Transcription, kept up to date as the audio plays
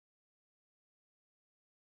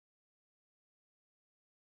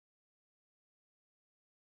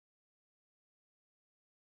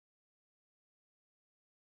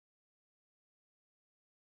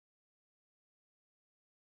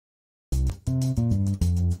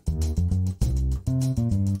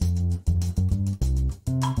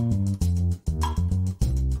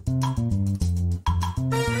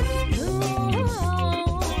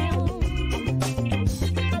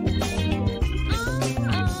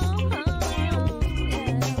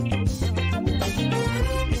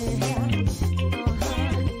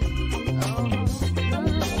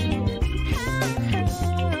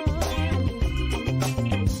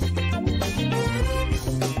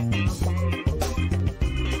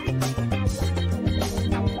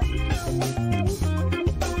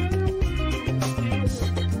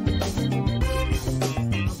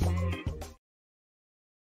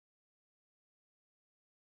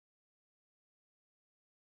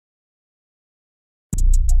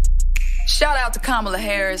Shout out to Kamala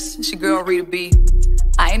Harris, it's your girl Rita B.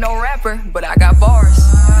 I ain't no rapper, but I got bars.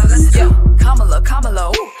 Yeah, Kamala,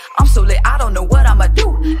 ooh, I'm so lit, I don't know what I'ma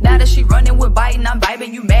do. Now that she running with Biden, I'm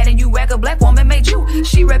vibing. You mad and you act, a black woman made you.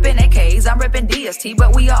 She reppin' AKs, I'm reppin' DST,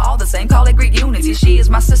 but we are all the same, call it Greek unity. She is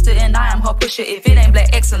my sister and I am her pusher. If it ain't black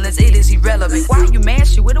excellence, it is irrelevant. Why you mad?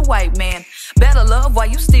 She with a white man. Better love while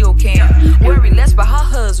you still can. Worry less about her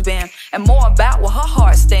husband and more about what her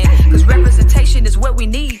heart stand. Cause representation is what we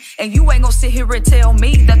need. And you ain't gonna sit here and tell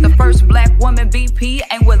me that the first black woman VP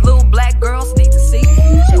ain't what little black girls need to see.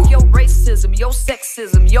 Check your racism, your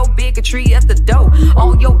sexism, your bigotry at the door.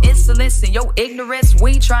 All your insolence and your ignorance,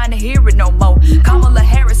 we ain't trying to hear it no more. Kamala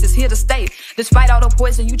Harris is here to stay, despite all the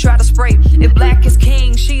poison you try to spray. If black is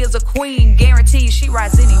king, she is a queen, guaranteed she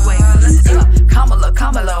rides anyway.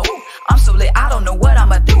 Kamala, ooh, I'm so lit, I don't know what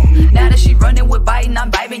I'ma do. Now that she running with Biden,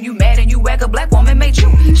 I'm vibing. You mad and you act, a black woman made you.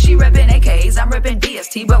 She reppin' AKs, I'm reppin'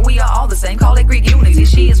 DST, but we are all the same, call it Greek unity.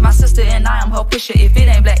 She is my sister and I am her pusher. If it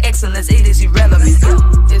ain't black excellence, it is irrelevant.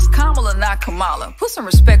 It's Kamala, not Kamala. Put some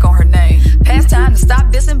respect on her name. Past time to stop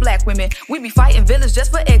dissing black women. We be fighting villains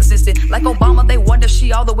just for existing. Like Obama, they wonder if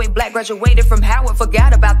she all the way black. Graduated from Howard,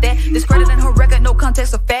 forgot about that. Discrediting her record, no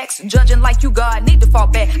context of facts. Judging like you God, need to fall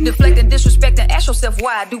back. Deflecting, disrespecting, ask yourself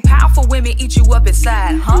why. Do powerful women eat you up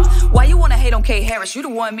inside, huh? Why you wanna hate on Kay Harris? You the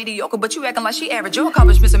one mediocre, but you acting like she average. Your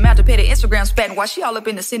accomplishments amount to pay the Instagram spatting. Why she all up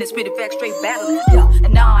in the Senate spitting facts straight battling? Yeah,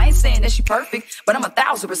 and now I ain't saying that she perfect, but I'm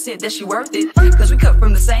 1000% that she worth it. Cause we cut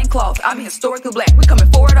from the same cloth. I'm historically black, we coming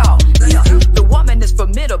for it all. Yeah. The woman is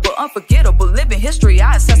formidable, unforgettable, living history,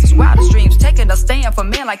 our ancestors' wildest dreams. Taking a stand for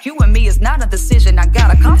men like you and me is not a decision I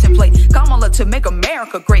gotta contemplate. Kamala to make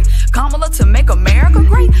America great. Kamala to make America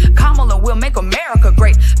great. Kamala will make America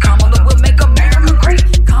great. Kamala will make America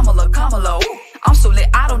great. Kamala, ooh, I'm so lit,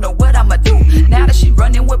 I don't know what I'ma do. Now that she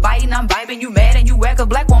running with Biden, I'm vibing. You mad and you act, a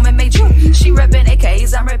black woman made you. She reppin'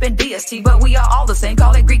 AKs, I'm reppin' DST, but we are all the same,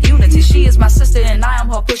 call it Greek unity. She is my sister and I am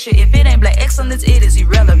her pusher. If it ain't black excellence, it is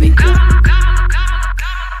irrelevant.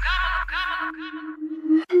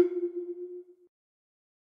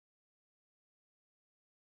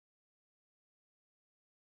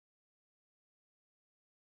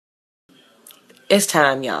 It's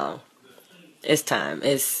time, y'all. It's time.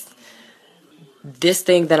 It's this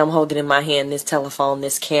thing that I'm holding in my hand, this telephone,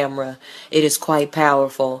 this camera. It is quite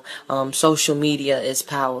powerful. Social media is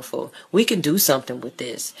powerful. We can do something with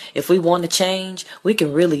this. If we want to change, we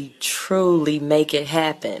can really, truly make it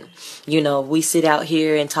happen. You know, we sit out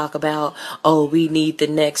here and talk about, oh, we need the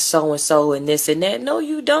next so-and-so and this and that. No,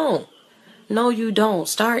 you don't. No, you don't.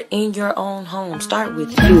 Start in your own home. Start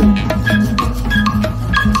with you.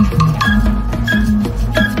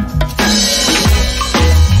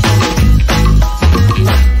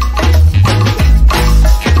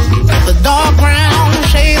 Dark brown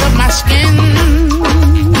shade of my skin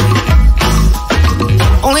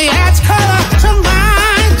only adds color to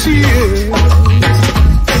my tears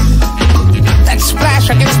that splash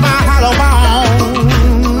against my hollow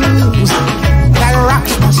bones that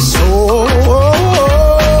rocks my soul.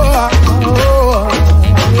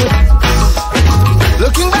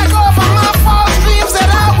 Looking back over my false dreams that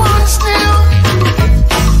I once knew,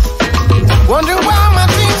 wonder why my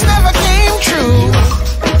dreams never came true.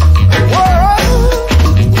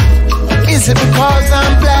 Is it because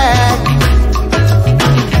I'm black?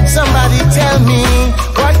 Somebody tell me,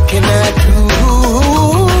 what can I do?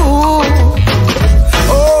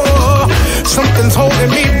 Oh, something's holding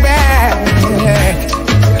me back.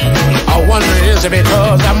 I wonder, is it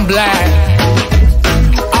because I'm black?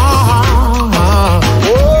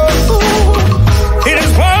 It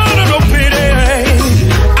is wonderful pity.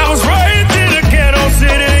 I was raised in a ghetto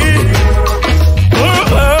city.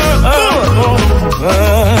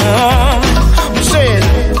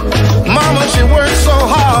 Mama, she worked so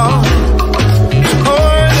hard to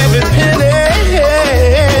earn every penny.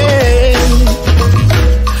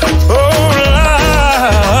 Oh,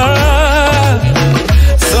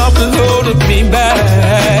 Lord, something holding me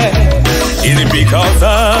back. Is it because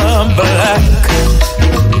I'm black?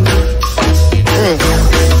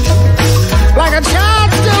 Like a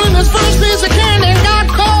child stealing his first piece of candy and got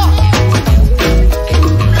caught.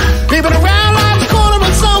 People around life's corner,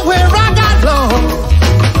 but somewhere I got lost.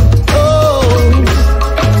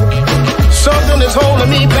 Something is holding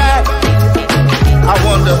me back. I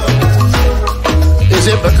wonder, is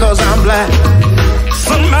it because I'm black?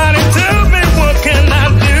 Somebody tell me, what can I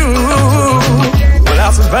do? Will I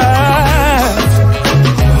survive?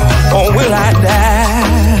 Or will I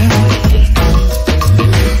die?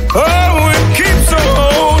 Oh, it keeps on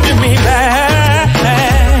holding me back.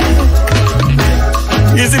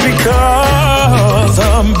 Is it because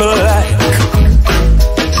I'm black?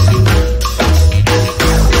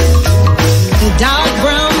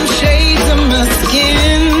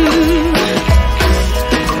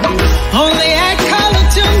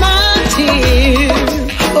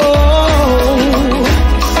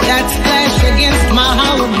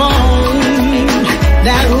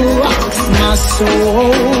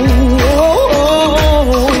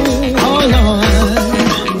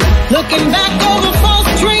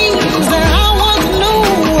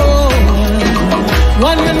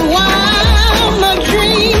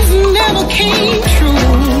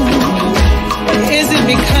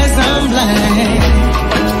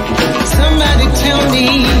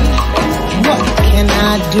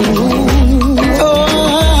 do.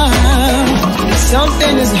 Oh,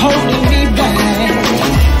 something is holding me back.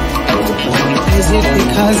 Is it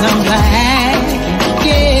because I'm black?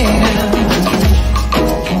 Yeah.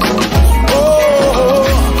 Oh,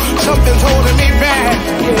 something's holding me back.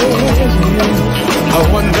 I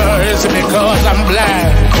wonder, is it because I'm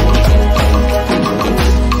black?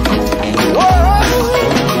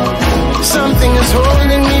 Whoa, something is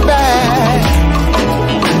holding me back.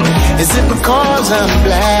 Is it because I'm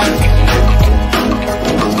black?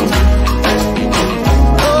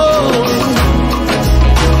 Oh,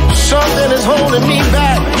 something is holding me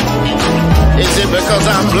back. Is it because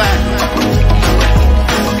I'm black?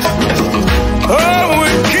 Oh,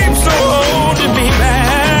 it keeps on holding me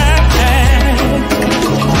back.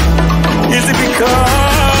 Is it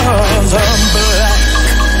because I'm black?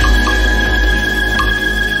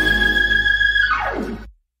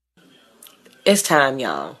 It's time,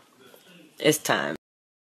 y'all. It's time.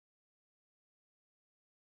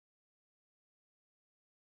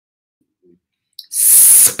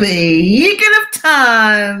 Speaking of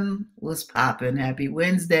time, what's poppin'? Happy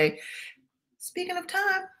Wednesday. Speaking of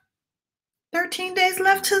time, 13 days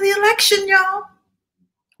left to the election, y'all.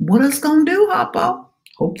 What us gonna do, Hoppo?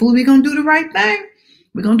 Hopefully we gonna do the right thing.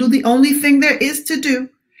 We're gonna do the only thing there is to do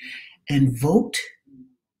and vote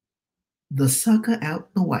the sucker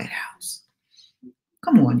out the White House.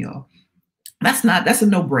 Come on, y'all. That's a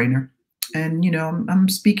no-brainer. And, I'm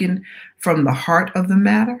speaking from the heart of the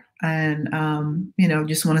matter. And,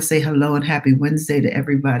 just want to say hello and happy Wednesday to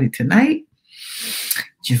everybody tonight.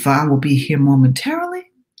 JaVonne will be here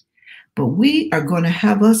momentarily. But we are going to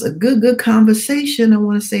have us a good conversation. I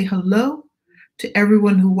want to say hello to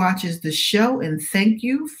everyone who watches the show and thank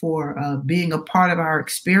you for being a part of our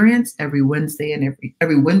experience every Wednesday and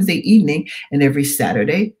every Wednesday evening and every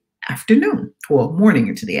Saturday afternoon or morning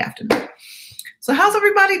into the afternoon. So how's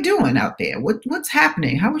everybody doing out there? What's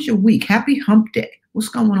happening? How was your week? Happy hump day. What's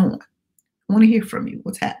going on? I want to hear from you.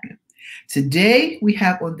 What's happening? Today we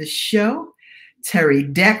have on the show Terry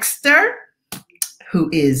Dexter, who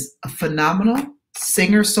is a phenomenal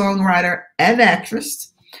singer, songwriter, and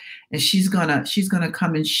actress. And she's gonna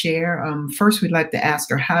come and share. First, we'd like to ask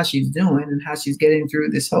her how she's doing and how she's getting through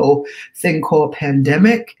this whole thing called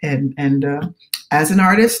pandemic and as an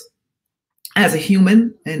artist, as a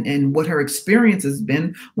human, and what her experience has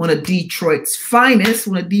been, one of Detroit's finest,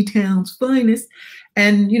 one of D-Town's finest.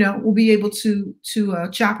 And, we'll be able to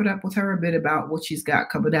chop it up with her a bit about what she's got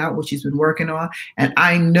coming out, what she's been working on. And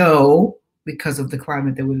I know, because of the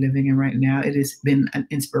climate that we're living in right now, it has been an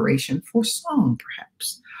inspiration for song,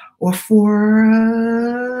 perhaps, or for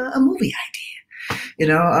a movie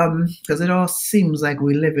idea, because it all seems like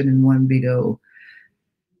we're living in one big old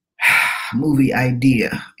movie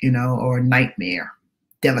idea, or nightmare,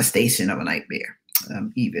 devastation of a nightmare,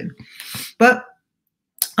 even. But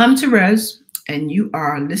I'm Terez, and you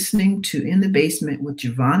are listening to In the Basement with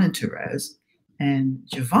JaVonne and Terez. And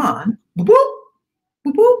JaVonne, boop, boop,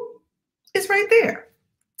 boop, boop, is right there.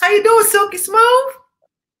 How you doing, Silky Smooth?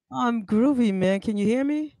 I'm groovy, man. Can you hear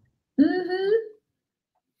me? Mm-hmm.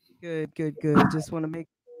 Good. Just want to make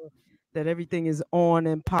sure that everything is on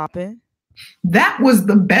and popping. That was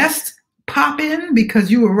the best pop in because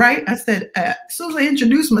you were right. I said, as soon as I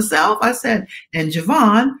introduced myself, I said, and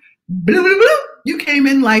JaVonne, blue, blue, blue. You came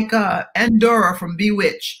in like Andorra from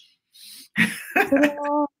Bewitched.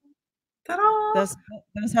 Ta-da. That's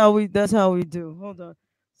how we do. Hold on.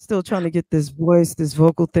 Still trying to get this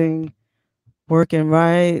vocal thing working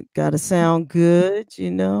right. Gotta sound good,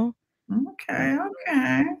 Okay.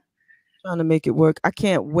 Trying to make it work. I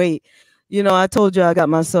can't wait. I told you I got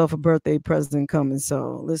myself a birthday present coming,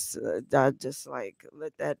 so let's I just like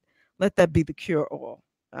let that be the cure all.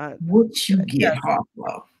 What you get,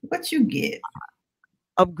 Harlow? What you get?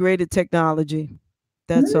 Upgraded technology.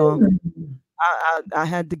 That's all. I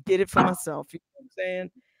had to get it for myself. You know what I'm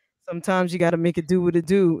saying? Sometimes you got to make it do what it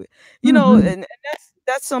do. And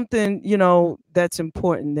that's something, that's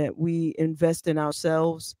important, that we invest in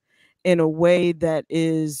ourselves in a way that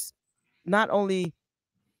is not only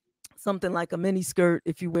something like a mini skirt,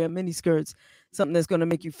 if you wear mini skirts, something that's going to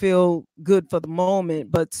make you feel good for the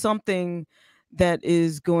moment, but something that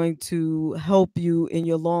is going to help you in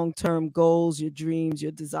your long-term goals, your dreams,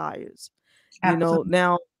 your desires. Absolutely.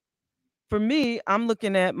 Now for me, I'm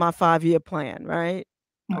looking at my 5-year plan, right?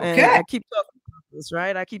 Okay. And I keep talking about this,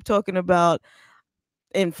 right? I keep talking about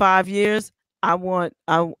in 5 years, I want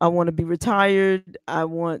to be retired. I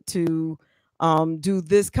want to do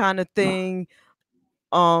this kind of thing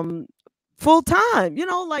full time,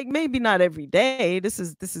 like maybe not every day. This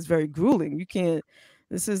is very grueling. You can't,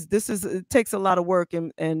 it takes a lot of work.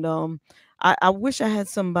 And I wish I had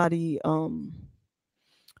somebody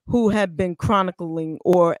who had been chronicling,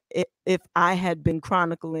 or if I had been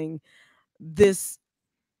chronicling this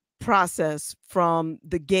process from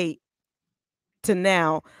the gate to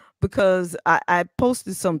now, because I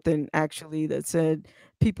posted something actually that said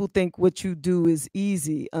people think what you do is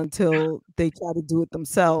easy until they try to do it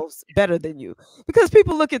themselves better than you. Because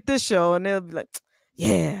people look at this show and they'll be like,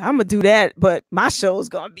 yeah, I'm gonna do that, but my show's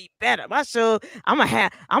gonna be better. My show, I'm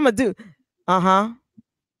gonna do. Uh-huh.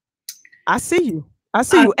 I see you. I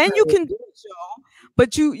see you. And you can do it, y'all.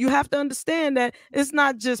 But you have to understand that it's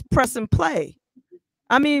not just press and play.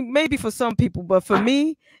 I mean, maybe for some people, but for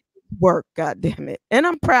me, work, god damn it. And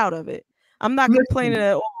I'm proud of it. I'm not complaining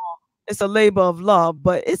at all. It's a labor of love,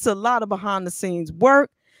 but it's a lot of behind the scenes work.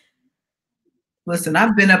 Listen,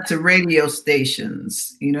 I've been up to radio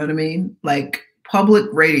stations, you know what I mean? Like public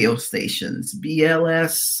radio stations,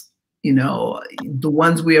 BLS, you know, the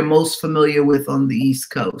ones we are most familiar with on the East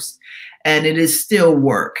Coast. And it is still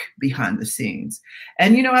work behind the scenes.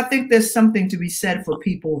 And, you know, I think there's something to be said for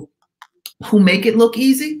people who make it look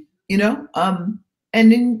easy, you know?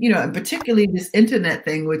 And then, you know, particularly this internet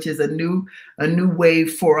thing, which is a new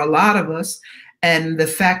wave for a lot of us. And the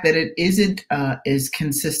fact that it isn't as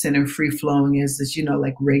consistent and free flowing as this, you know,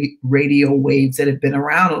 like radio waves that have been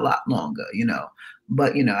around a lot longer, you know.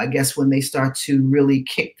 But, you know, I guess when they start to really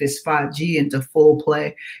kick this 5G into full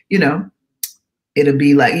play, you know, it'll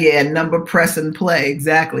be like, yeah, number, press and play.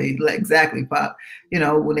 Exactly. Exactly, Pop. You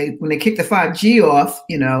know, when they kick the 5G off,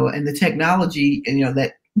 you know, and the technology, and, you know,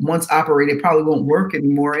 that once operated probably won't work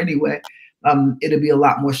anymore anyway. It'll be a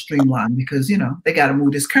lot more streamlined because, you know, they got to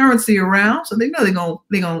move this currency around. So they know they're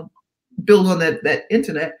gonna build on that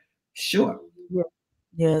internet. Sure.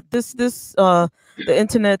 Yeah. The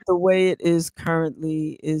internet, the way it is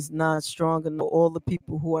currently, is not strong enough. All the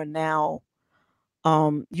people who are now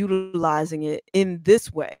utilizing it in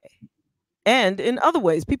this way and in other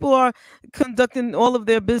ways, people are conducting all of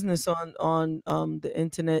their business on the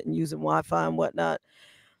internet and using Wi-Fi and whatnot.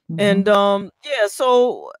 And yeah,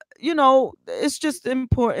 so, you know, it's just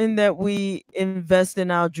important that we invest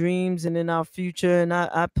in our dreams and in our future. And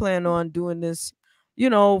I plan on doing this, you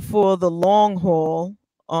know, for the long haul.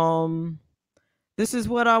 This is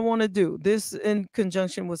what I want to do. This in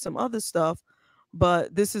conjunction with some other stuff,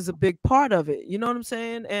 but this is a big part of it. You know what I'm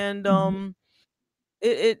saying? And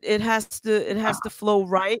it has to flow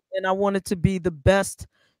right. And I want it to be the best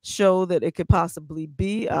show that it could possibly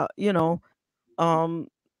be. You know,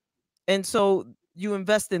 and so you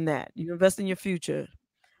invest in that. You invest in your future.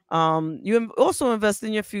 Also invest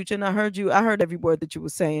in your future. And I heard every word that you were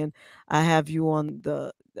saying. I have you on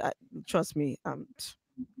the, trust me,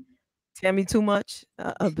 tell me too much.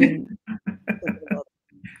 I've been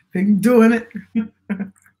doing it.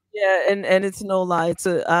 Yeah, and it's no lie.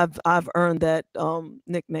 I've earned that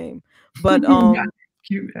nickname. But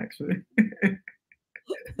cute actually.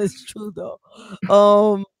 It's true though.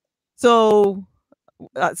 So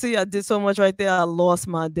see, I did so much right there. I lost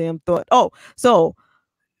my damn thought. Oh, so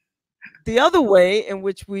the other way in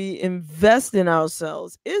which we invest in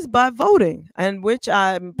ourselves is by voting, and which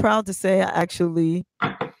I'm proud to say I actually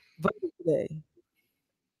voted today.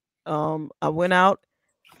 I went out,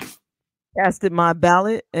 casted my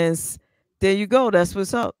ballot, and there you go. That's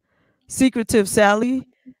what's up. Secretive Sally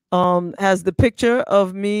has the picture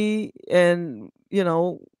of me, and you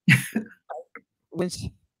know, when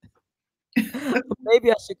she,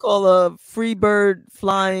 maybe I should call a free bird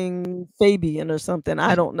flying Fabian or something.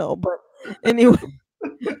 I don't know, but anyway,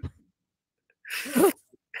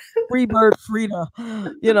 free bird Frida.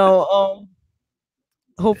 You know,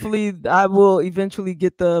 hopefully I will eventually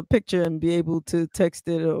get the picture and be able to text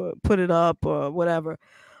it or put it up or whatever.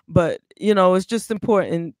 But you know, it's just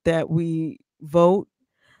important that we vote.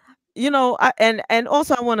 You know, and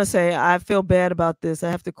also I want to say I feel bad about this. I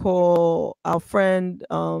have to call our friend,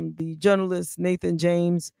 the journalist Nathan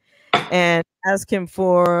James, and ask him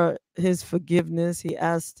for his forgiveness. He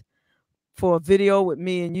asked for a video with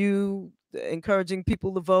me and you encouraging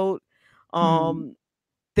people to vote.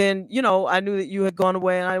 Then, you know, I knew that you had gone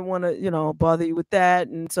away and I didn't want to, you know, bother you with that.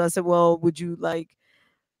 And so I said, well, would you like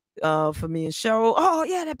for me and Cheryl? Oh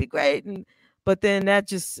yeah, that'd be great. And but then that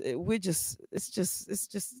just it's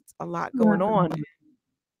just a lot going on.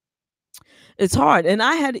 It's hard. And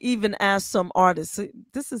I had even asked some artists,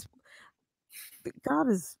 this is, God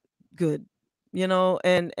is good, you know,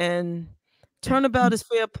 and turnabout is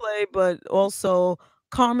fair play, but also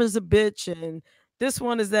karma's a bitch, and this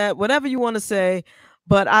one is that, whatever you want to say.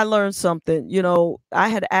 But I learned something. You know, I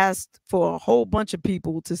had asked for a whole bunch of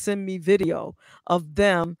people to send me video of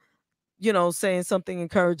them, you know, saying something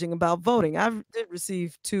encouraging about voting. I did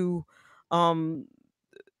receive 2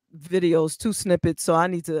 videos, 2 snippets, so I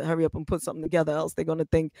need to hurry up and put something together, else they're going to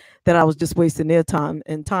think that I was just wasting their time,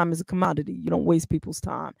 and time is a commodity. You don't waste people's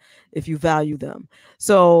time if you value them.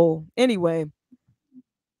 So anyway,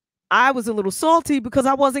 I was a little salty because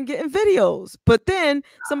I wasn't getting videos, but then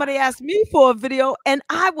somebody asked me for a video and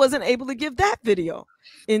I wasn't able to give that video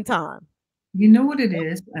in time. You know what it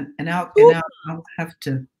is, and I'll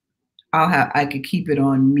I could keep it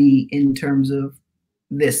on me in terms of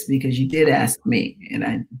this, because you did ask me and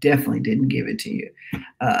I definitely didn't give it to you.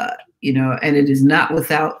 You know, and it is not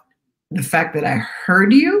without the fact that I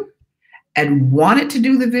heard you and wanted to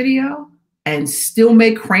do the video and still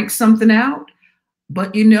may crank something out.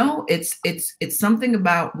 But you know, it's something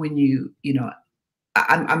about when you know,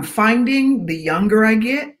 I'm finding the younger I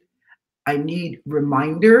get, I need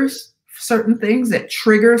reminders, certain things that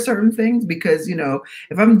trigger certain things, because, you know,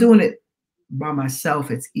 if I'm doing it by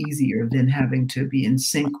myself, it's easier than having to be in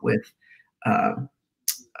sync with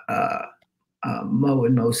Mo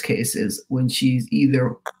in most cases, when she's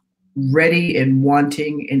either ready and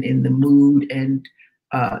wanting and in the mood and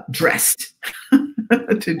dressed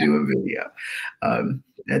to do a video.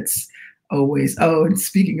 That's always, oh, and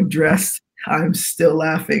speaking of dress, I'm still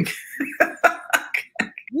laughing.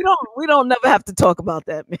 We don't never have to talk about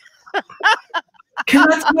that, man. Can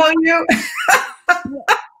I tell you?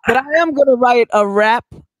 But I am gonna write a rap,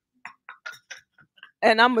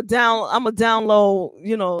 and I'm a down low,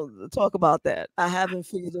 you know, talk about that. I haven't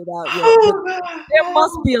figured it out yet. Oh, there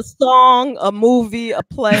must be a song, a movie, a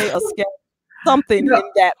play, a sketch, something in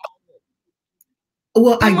that moment.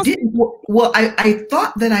 Well, I didn't. Well, I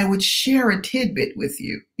thought that I would share a tidbit with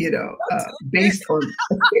you, you know, based on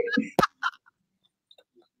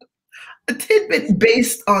a tidbit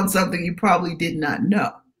based on something you probably did not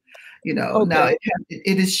know. You know, okay. Now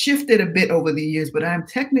it has shifted a bit over the years, but I'm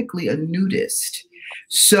technically a nudist.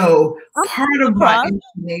 So part of my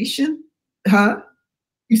inclination, huh?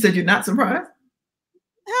 You said you're not surprised?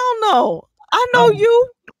 Hell no. I know you.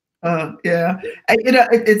 Yeah. You know,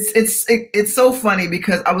 it's so funny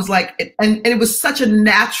because I was like, and it was such a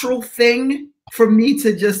natural thing for me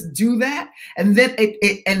to just do that. And then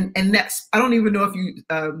and that's, I don't even know if you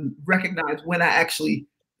recognize when I actually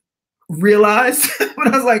realized, but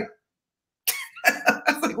I was like,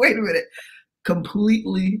 wait a minute.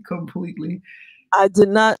 Completely. I did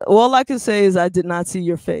not. All I can say is I did not see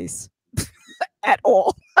your face at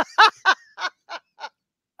all.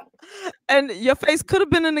 And your face could have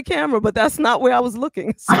been in the camera, but that's not where I was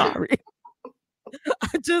looking. Sorry.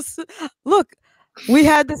 I just, look, we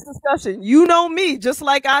had this discussion. You know me, just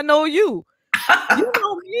like I know you. You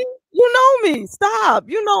know me. You know me. Stop.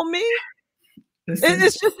 You know me.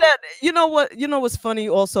 It's just that, you know what's funny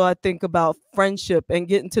also, I think about friendship and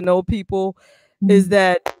getting to know people is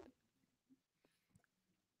that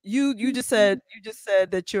you just said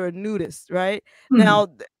that you're a nudist, right? Now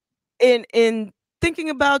in thinking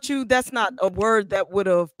about you, that's not a word that would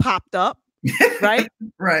have popped up, right?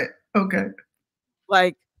 Right. Okay.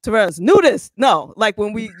 Like Terez, nudist. No, like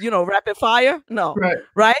when we, rapid fire. No.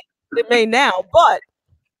 Right. It may now,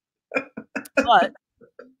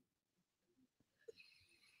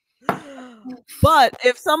 but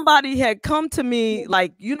if somebody had come to me,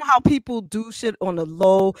 like, you know how people do shit on the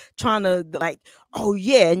low, trying to like, oh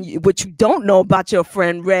yeah, and what you don't know about your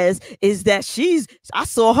friend Rez is that I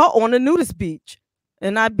saw her on a nudist beach,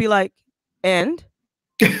 and I'd be like, and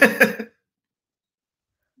it's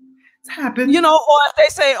happened, or if they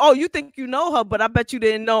say, oh, you think you know her, but I bet you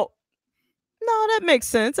didn't know. No, that makes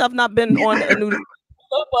sense. I've not been on a nudist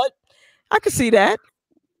beach, but I could see that.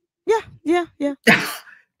 Yeah.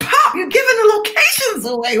 Pop, you're giving the locations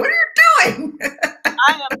away. What are you doing?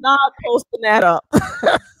 I am not posting that up.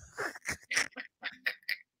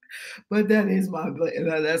 But that is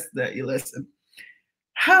that's that. You listen.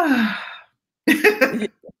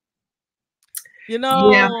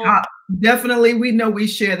 Yeah, definitely. We know we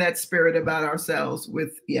share that spirit about ourselves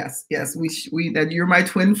with, yes, we that you're my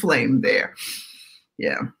twin flame there.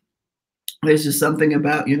 Yeah. There's just something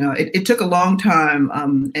about, it took a long time.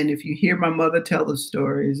 And if you hear my mother tell the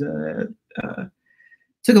stories, it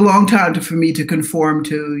took a long time for me to conform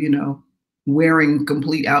to, wearing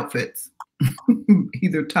complete outfits,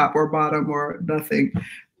 either top or bottom or nothing,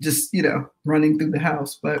 just, running through the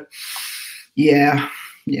house. But yeah,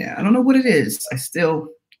 I don't know what it is.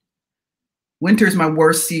 Winter's my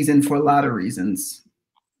worst season for a lot of reasons.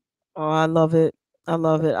 Oh, I love it. I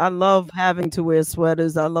love having to wear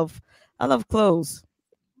sweaters. I love clothes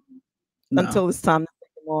until it's time to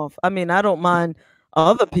take them off. I mean, I don't mind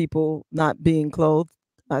other people not being clothed.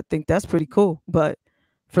 I think that's pretty cool. But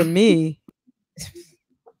for me,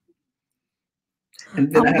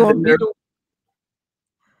 and then I have the nerve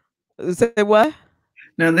Say what?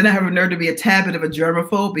 Now, then I have a nerve to be a tad bit of a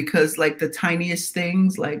germaphobe because, like, the tiniest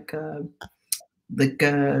things, like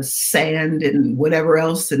sand and whatever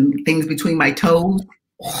else, and things between my toes,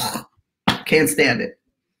 can't stand it.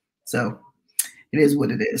 So it is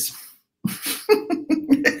what it is.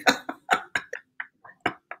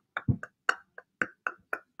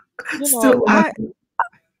 Still, I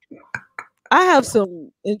have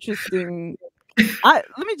some interesting. Let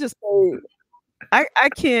me just say, I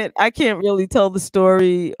can't really tell the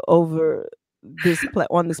story over this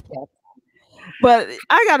on this platform, but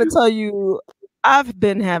I got to tell you, I've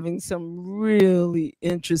been having some really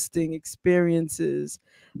interesting experiences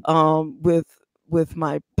with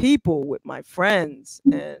my people, with my friends,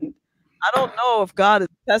 and I don't know if God is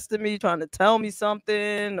testing me, trying to tell me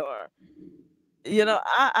something, or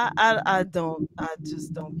I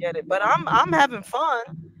just don't get it. But I'm having fun.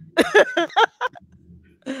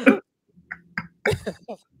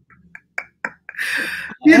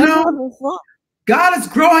 God is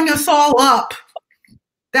growing us all up.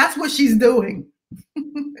 That's what she's doing.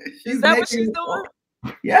 Is that what she's doing?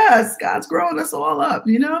 Yes, God's growing us all up.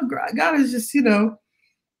 God is just,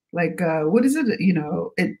 like, what is it?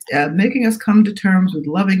 Making us come to terms with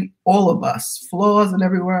loving all of us, flaws and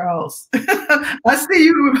everywhere else. I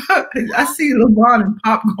see JaVonne and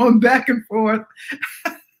Pop going back and forth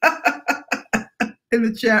in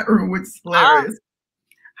the chat room, which is hilarious.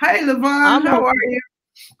 Hey, JaVonne, how are you?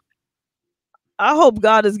 I hope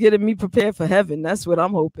God is getting me prepared for heaven. That's what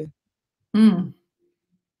I'm hoping. Well,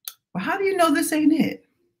 how do you know this ain't it?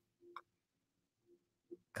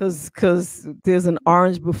 Because there's an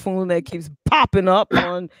orange buffoon that keeps popping up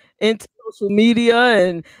into social media,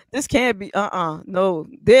 and this can't be. No,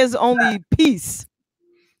 there's only peace.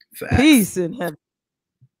 Facts. Peace in heaven.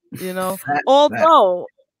 Although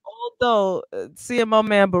seeing my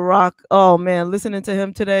man Barack, oh man, listening to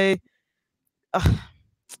him today. I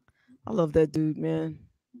love that dude, man.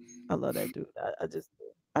 I love that dude.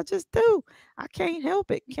 I just do. I can't help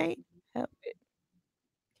it. Can't help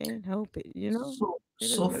it.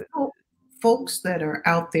 So folks that are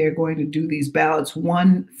out there going to do these ballots,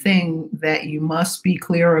 one thing that you must be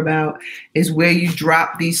clear about is where you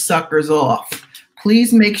drop these suckers off.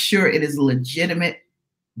 Please make sure it is a legitimate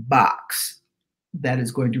box that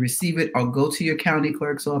is going to receive it, or go to your county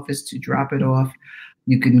clerk's office to drop it off.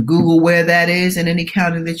 You can Google where that is in any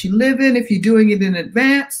county that you live in if you're doing it in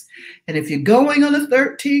advance. And if you're going on the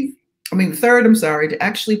 3rd, to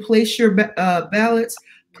actually place your ballots,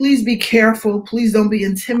 please be careful. Please don't be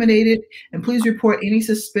intimidated. And please report any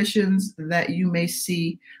suspicions that you may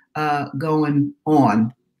see going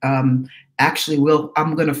on. I'm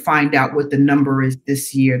going to find out what the number is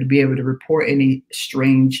this year to be able to report any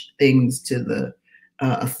strange things to the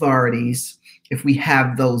authorities, if we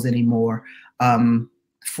have those anymore.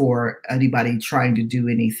 For anybody trying to do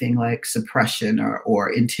anything like suppression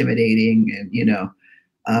or intimidating,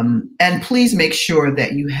 and please make sure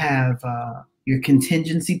that you have your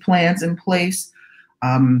contingency plans in place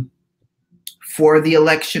for the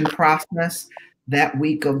election process. That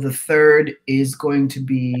week of the 3rd is going to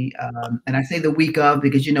be, and I say the week of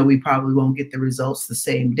because we probably won't get the results the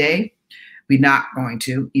same day. We're not going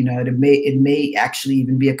to, it may actually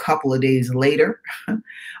even be a couple of days later,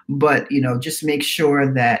 but, just make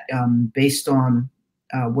sure that based on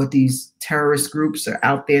what these terrorist groups are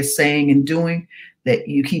out there saying and doing, that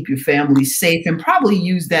you keep your family safe, and probably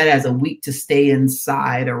use that as a week to stay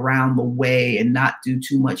inside around the way and not do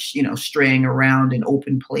too much, straying around in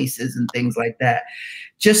open places and things like that,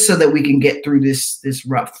 just so that we can get through this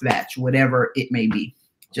rough patch, whatever it may be.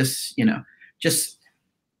 Just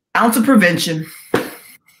ounce of prevention.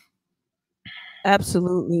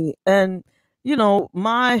 Absolutely. And,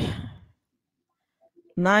 my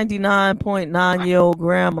 99.9-year-old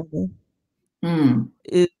grandmother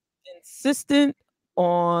is insistent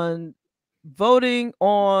on voting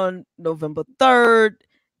on November 3rd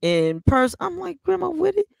in person. I'm like, Grandma,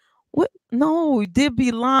 what? No, there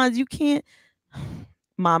be lines. You can't.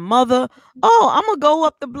 My mother, I'm going to go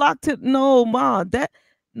up the block no, Ma, that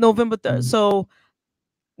November 3rd. So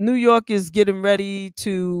New York is getting ready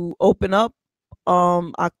to open up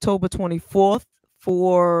October 24th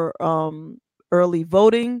for early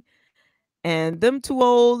voting. And them two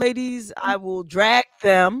old ladies, I will drag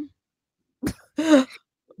them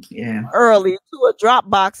early to a drop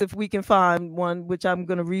box if we can find one, which I'm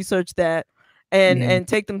going to research that and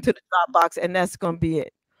take them to the drop box, and that's going to be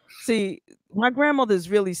it. See, my grandmother is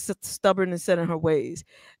really stubborn and set in her ways,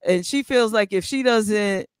 and she feels like if she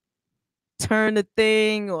doesn't turn the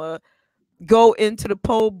thing or go into the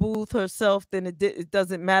poll booth herself, then it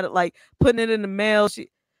doesn't matter. Like putting it in the mail,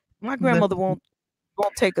 my grandmother won't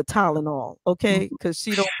won't take a Tylenol, okay? Because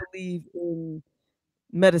she don't believe in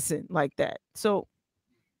medicine like that. So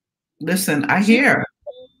listen, I hear.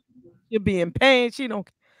 She'll be in pain.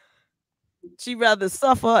 She rather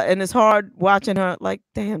suffer, and it's hard watching her. Like,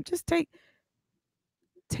 damn, just take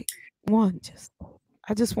one.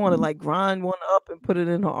 I just want to like grind one up and put it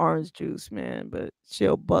in her orange juice, man. But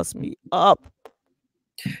she'll bust me up.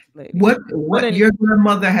 Lady. What your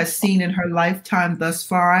grandmother has seen in her lifetime thus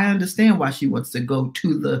far, I understand why she wants to go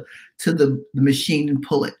to the machine and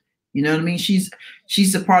pull it. You know what I mean? She's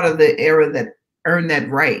a part of the era that earned that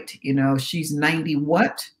right. You know, she's 90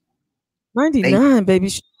 what? 99,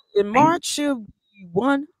 baby. In March, she'll be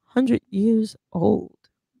 100 years old.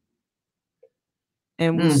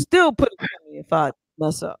 And we'll still put it on me if I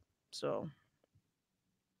mess up. So.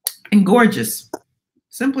 And gorgeous.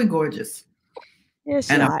 Simply gorgeous. Yeah,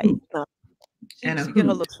 she get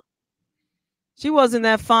her looks. She wasn't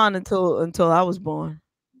that fine until I was born.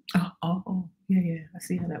 Oh, yeah. I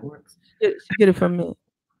see how that works. She get it from me.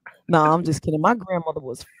 No, I'm just kidding. My grandmother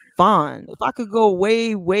was fine. If I could go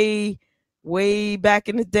way, way, way back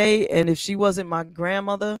in the day, and if she wasn't my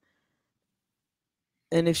grandmother,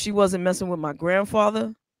 and if she wasn't messing with my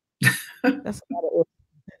grandfather, that's about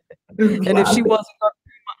it. And if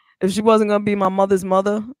she wasn't gonna be my mother's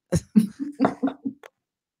mother.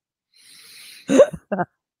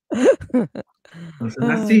 Listen,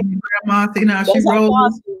 I see you, grandma. See now she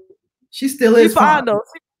rolls. She still is fine.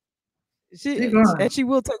 And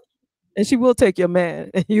she will take your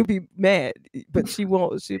man, and you'll be mad, but she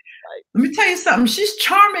won't. Let me tell you something. She's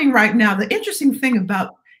charming right now. The interesting thing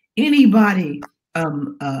about anybody,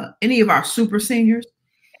 any of our super seniors,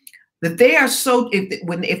 that they are so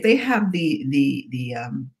if they have the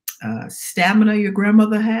stamina your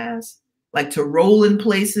grandmother has, like to roll in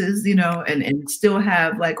places, you know, and still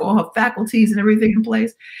have like all her faculties and everything in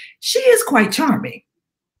place. She is quite charming.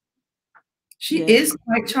 She is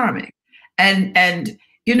quite charming. And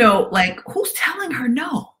you know, like who's telling her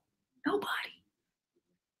no? Nobody.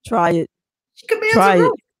 Try it. She commands try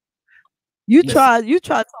it. You try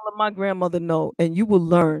telling my grandmother no, and you will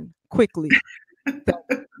learn quickly.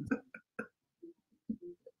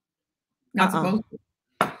 Not supposed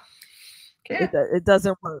to. It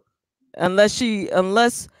doesn't work. Unless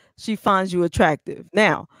she finds you attractive.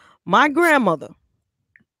 Now, my grandmother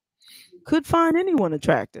could find anyone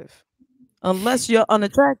attractive unless you're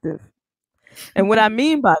unattractive. And what I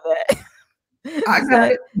mean by that is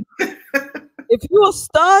that if you're a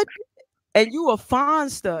stud and you a fine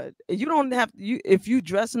stud, and you don't have if you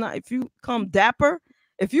dress not, if you come dapper,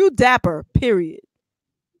 if you dapper, period.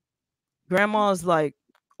 Grandma's like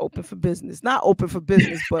open for business. Not open for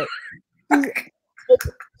business, but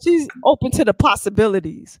she's open to the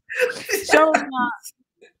possibilities. Cheryl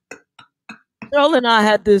and I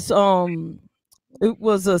had this it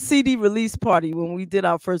was a CD release party when we did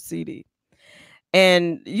our first CD.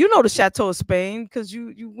 And you know the Chateau of Spain, because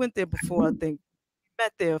you went there before, I think.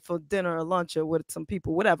 Met there for dinner or lunch or with some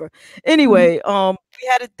people, whatever. Anyway, we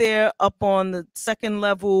had it there up on the second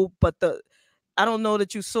level, but I don't know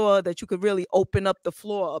that you saw that you could really open up the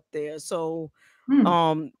floor up there. So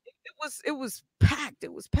it was packed.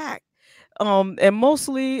 It was packed. And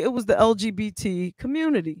mostly it was the LGBT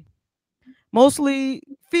community. Mostly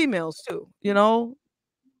females too, you know.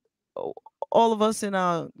 All of us in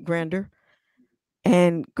our grandeur.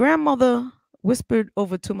 And grandmother whispered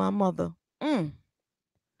over to my mother,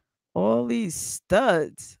 all these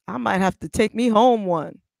studs. I might have to take me home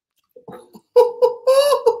one.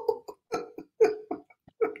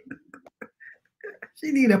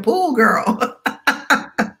 She need a pool girl.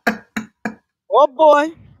 Oh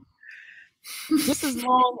boy. Just as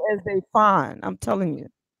long as they fine, I'm telling you.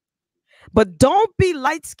 But don't be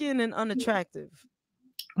light-skinned and unattractive.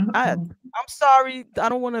 I'm sorry. I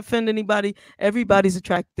don't want to offend anybody. Everybody's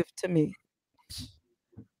attractive to me.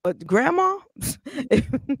 But grandma,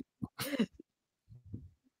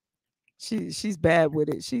 she's bad with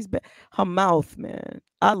it. She's bad. Her mouth, man.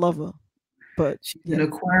 I love her. But she's an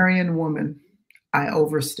Aquarian woman. I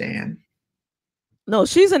overstand. No,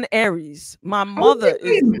 she's an Aries. My mother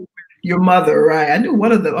is your mother, right? I knew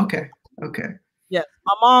one of them. Okay. Yes,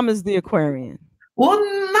 my mom is the Aquarian. Well,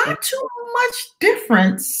 not too much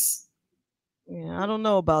difference. Yeah, I don't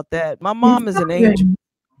know about that. My mom is an angel.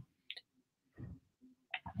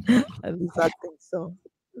 At least I think so.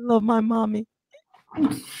 I love my mommy.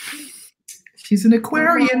 She's an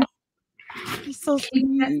Aquarian. She's so sweet.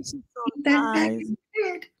 She's so nice.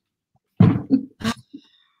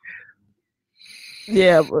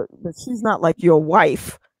 Yeah, but she's not like your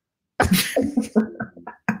wife.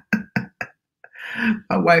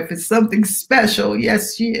 My wife is something special.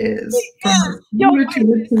 Yes, she is. Your wife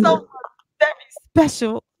is so very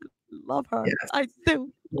special. Love her. Yes. I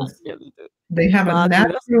do. Yes. I really do. They have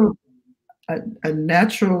No, a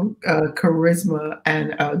natural charisma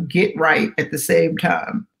and get right at the same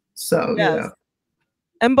time. So, yes.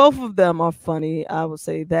 And both of them are funny. I would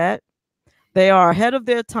say that. They are ahead of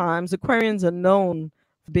their times. Aquarians are known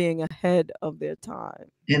for being ahead of their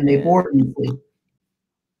time. And they bore easily.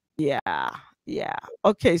 Yeah. Yeah.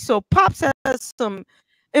 Okay. So Pops has some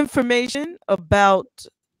information about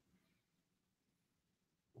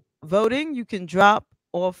voting. You can drop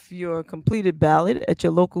off your completed ballot at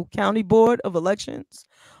your local county board of elections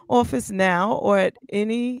office now or at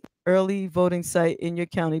any early voting site in your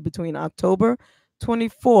county between October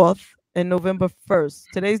 24th and November 1st.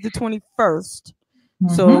 Today's the 21st.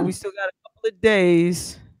 So we still got a couple of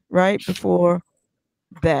days right before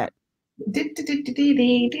that. Yep.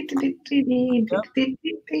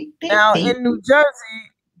 Now in New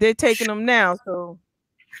Jersey, they're taking them now. So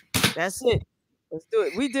that's it. Let's do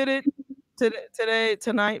it. We did it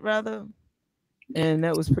tonight rather. And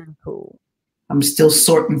that was pretty cool. I'm still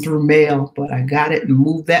sorting through mail, but I got it and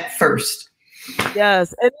moved that first.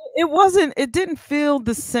 Yes. And it didn't feel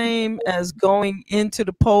the same as going into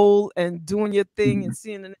the poll and doing your thing and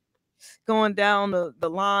seeing it going down the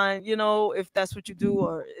line, you know, if that's what you do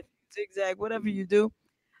or if you zigzag, whatever you do.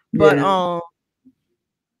 But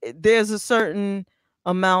there's a certain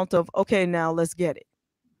amount of, okay, now let's get it.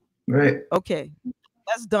 Right. Okay.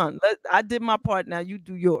 That's done. I did my part. Now you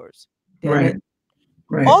do yours. Right.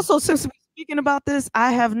 Right. Also, since we're speaking about this,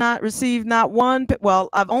 I have not received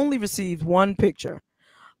I've only received one picture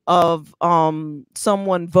of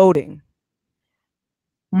someone voting.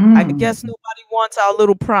 I guess nobody wants our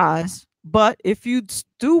little prize, but if you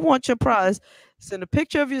do want your prize, send a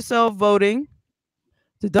picture of yourself voting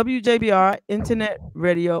to WJBR Internet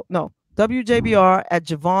Radio. No, WJBR at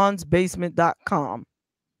JaVonnesBasement.com.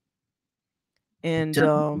 And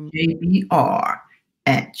WJBR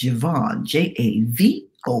at JaVonne, JaVonne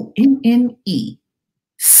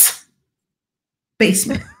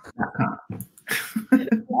basement.com.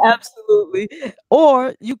 Absolutely.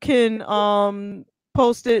 Or you can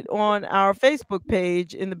post it on our Facebook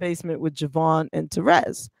page in the basement with JaVonne and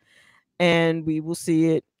Terez, and we will see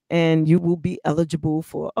it, and you will be eligible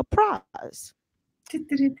for a prize. And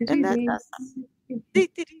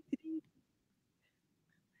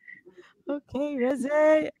okay,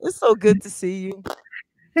 Reze, it's so good to see you.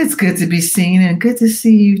 It's good to be seen and good to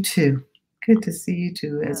see you too. Good to see you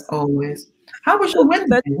too, as always. How was your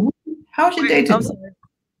Wednesday? How was your day today?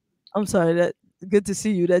 I'm sorry. That good to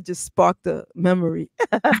see you. That just sparked a memory.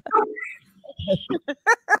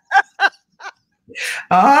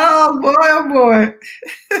 Oh boy!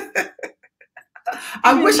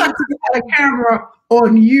 I wish I could have had a camera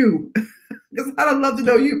on you, because I'd love to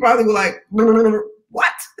know. You probably were like, "What?"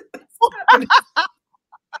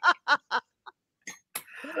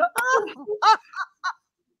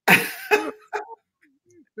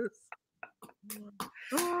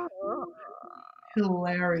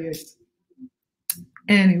 Hilarious.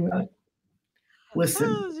 Anyway,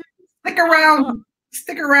 listen.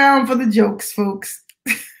 Stick around for the jokes, folks.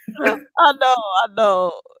 I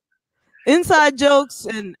know. Inside jokes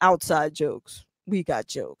and outside jokes. We got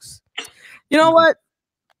jokes. You know what?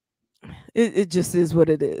 It just is what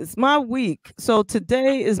it is. My week. So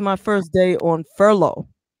today is my first day on furlough.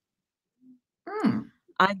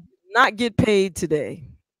 I did not get paid today.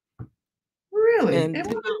 Really? And when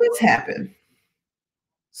did this happen?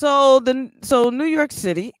 So New York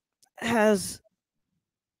City has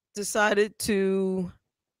decided to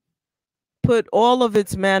put all of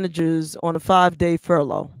its managers on a 5-day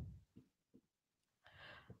furlough.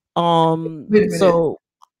 So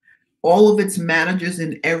all of its managers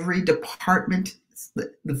in every department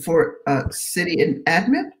for city and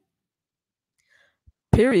admin?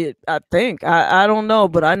 Period. I think. I don't know,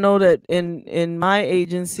 but I know that in my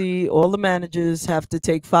agency, all the managers have to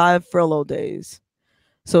take 5 furlough days.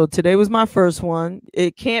 So today was my first one.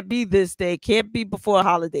 It can't be this day, can't be before a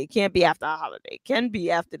holiday, can't be after a holiday, can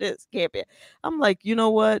be after this, can't be. I'm like, you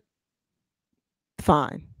know what?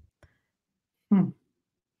 Fine. And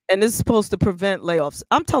this is supposed to prevent layoffs.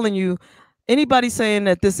 I'm telling you, anybody saying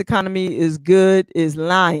that this economy is good is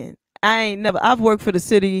lying. I've worked for the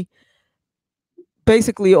city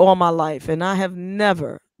basically all my life, and I have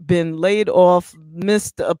never been laid off,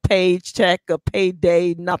 missed a paycheck, a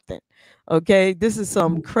payday, nothing. Okay, this is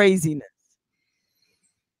some craziness.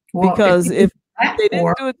 Well, because if they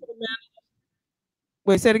didn't do it to the manager,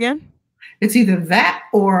 wait, say it again. It's either that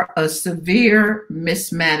or a severe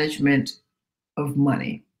mismanagement of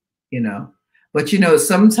money. You know, But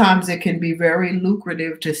sometimes it can be very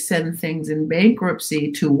lucrative to send things in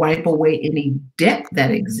bankruptcy to wipe away any debt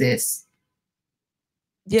that exists.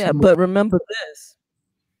 Yeah, but remember this.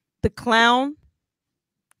 The clown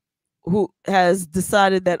who has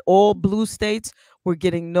decided that all blue states were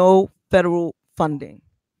getting no federal funding.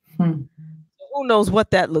 Who knows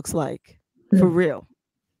what that looks like for real?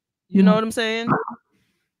 You know what I'm saying?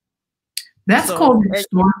 That's called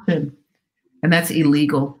extortion, and that's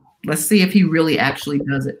illegal. Let's see if he really actually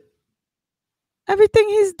does it. Everything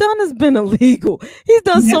he's done has been illegal. He's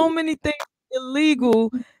done so many things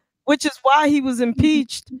illegal, which is why he was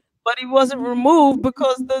impeached, but he wasn't removed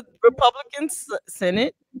because the Republican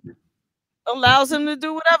Senate allows him to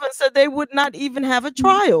do whatever and said they would not even have a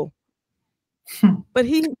trial. But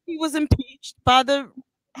he was impeached by the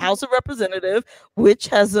House of Representatives, which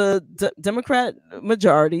has a Democrat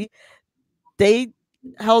majority. They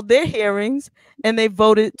held their hearings and they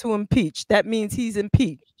voted to impeach. That means he's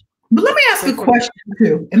impeached. But let me ask a question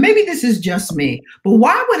too, and maybe this is just me, but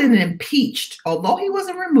why would an impeached, although he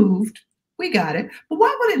wasn't removed, we got it, but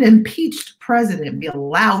why would an impeached president be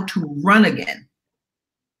allowed to run again?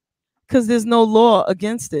 Because there's no law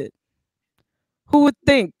against it. Who would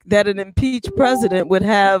think that an impeached president would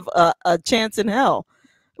have a chance in hell?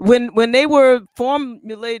 When they were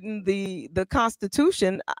formulating the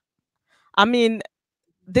Constitution, I mean,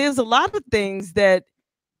 there's a lot of things that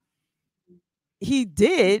he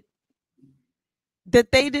did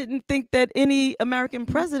that they didn't think that any American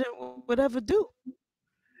president would ever do.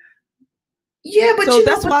 Yeah, but so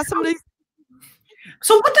that's why somebody.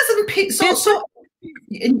 So what does impeach?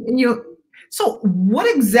 So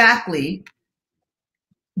what exactly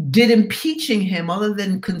did impeaching him, other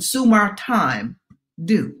than consume our time,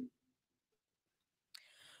 do?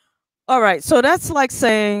 All right, so that's like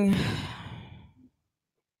saying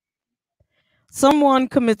someone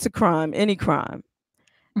commits a crime, any crime,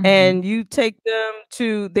 and you take them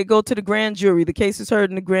they go to the grand jury. The case is heard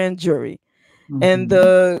in the grand jury, and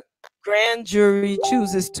the grand jury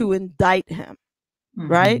chooses to indict him,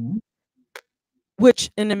 right? Which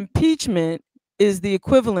an impeachment is the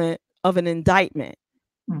equivalent of an indictment.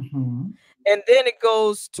 And then it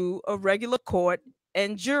goes to a regular court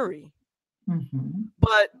and jury.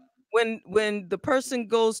 But when the person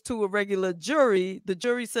goes to a regular jury, the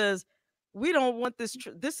jury says, we don't want this.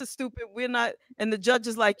 This is stupid. We're not. And the judge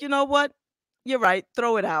is like, you know what? You're right.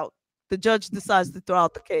 Throw it out. The judge decides to throw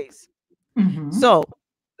out the case. So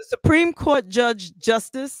the Supreme Court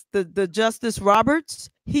Justice, the Justice Roberts,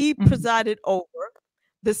 he presided over.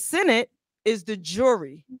 The Senate is the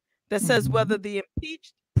jury that says whether the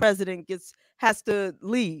impeached president has to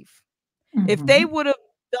leave. If they would have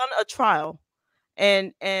done a trial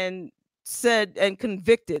and said and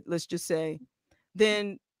convicted, let's just say,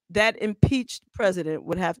 then that impeached president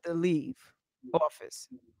would have to leave office.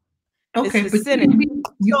 Okay, it's the Senate.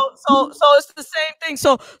 So it's the same thing.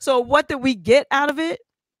 So what did we get out of it?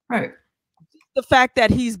 Right. The fact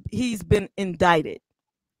that he's been indicted.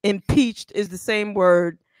 Impeached is the same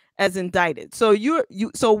word as indicted. So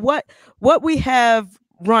so what we have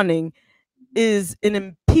running is an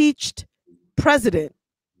impeached president.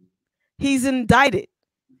 He's indicted.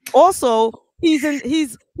 Also, he's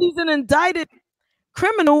an indicted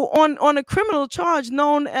criminal on a criminal charge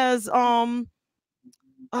known as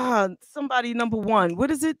somebody number one. What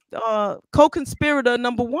is it? Co-conspirator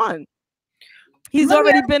number one. He's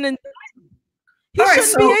already been indicted.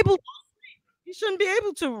 He shouldn't be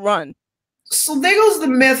able to run. So there goes the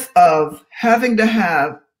myth of having to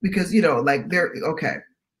have, because like okay.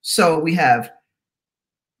 So we have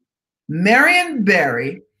Marion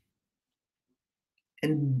Barry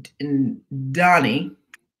and Donnie,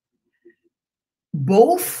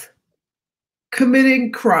 both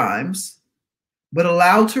committing crimes, but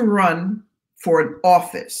allowed to run for an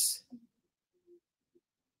office.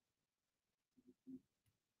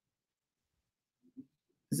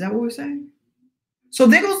 Is that what we're saying? So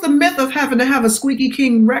there goes the myth of having to have a squeaky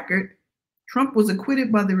clean record. Trump was acquitted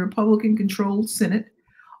by the Republican-controlled Senate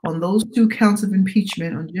on those 2 counts of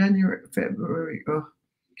impeachment on February.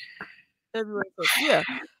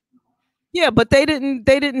 Yeah, but they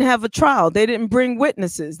didn't have a trial. They didn't bring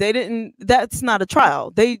witnesses. That's not a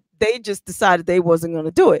trial. They just decided they wasn't going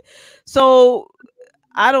to do it. So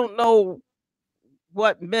I don't know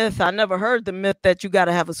what myth. I never heard the myth that you got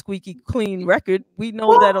to have a squeaky clean record. We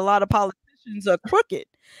know that a lot of politicians are crooked.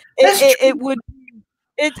 It's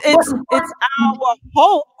our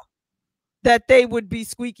hope that they would be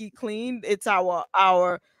squeaky clean. It's our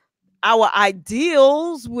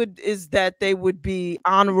ideals is that they would be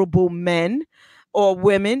honorable men or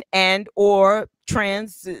women and or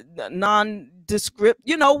trans, nondescript,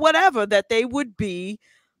 you know, whatever, that they would be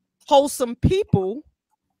wholesome people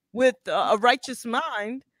with a righteous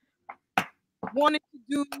mind, wanting to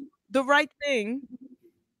do the right thing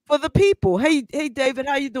for the people. Hey, David,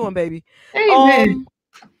 how you doing, baby? Amen.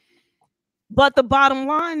 But the bottom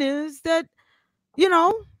line is that, you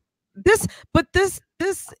know, this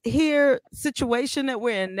here situation that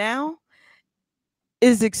we're in now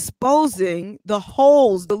is exposing the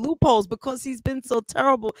holes, the loopholes, because he's been so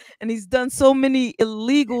terrible and he's done so many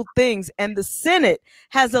illegal things, and the Senate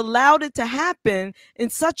has allowed it to happen in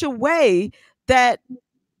such a way that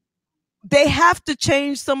they have to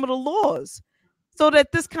change some of the laws so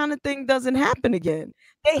that this kind of thing doesn't happen again.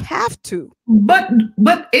 They have to. But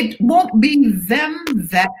it won't be them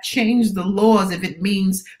that change the laws if it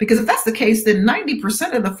means, because if that's the case, then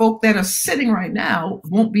 90% of the folk that are sitting right now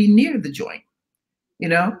won't be near the joint. You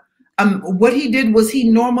know, what he did was he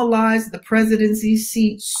normalized the presidency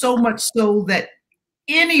seat so much so that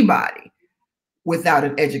anybody without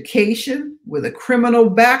an education, with a criminal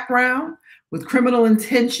background, with criminal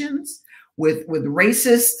intentions, with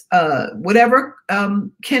racist whatever,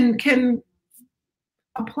 can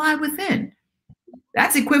apply within.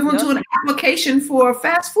 That's equivalent to an application for a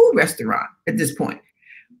fast food restaurant at this point.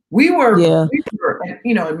 We were,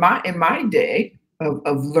 you know, in my day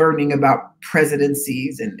of learning about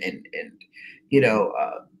presidencies and you know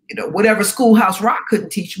whatever Schoolhouse Rock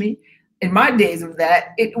couldn't teach me. In my days of that,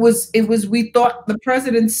 it was we thought the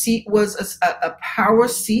president's seat was a power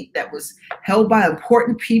seat that was held by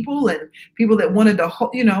important people and people that wanted to,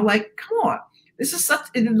 you know, like, come on, this is such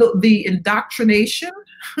the indoctrination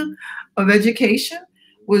of education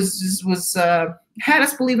was had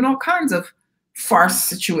us believe in all kinds of farce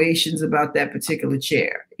situations about that particular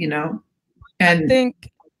chair, you know. And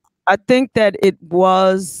I think that it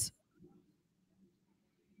was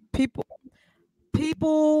people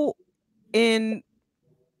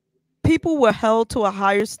were held to a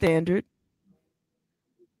higher standard.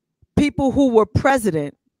 People who were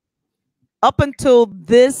president up until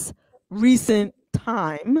this recent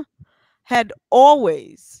time had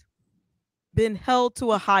always been held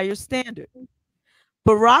to a higher standard.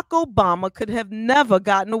 Barack Obama could have never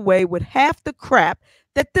gotten away with half the crap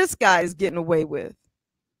that this guy is getting away with.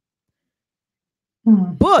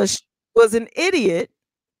 Bush was an idiot,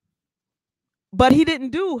 but he didn't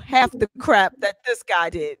do half the crap that this guy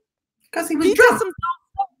did. Because he was drunk.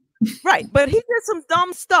 Right, but he did some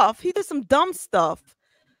dumb stuff. He did some dumb stuff,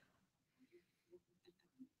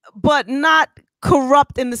 but not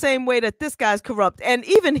corrupt in the same way that this guy's corrupt. And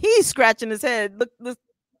even he's scratching his head,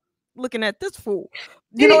 looking at this fool.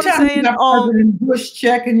 You know what I'm saying? President Bush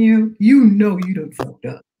checking you, you know you done fucked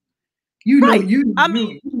up. You know you. I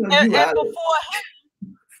mean, and before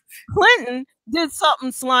Clinton did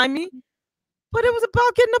something slimy, but it was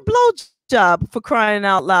about getting a blowjob, for crying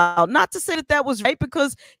out loud. Not to say that that was right,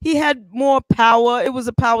 because he had more power. It was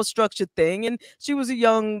a power structure thing, and she was a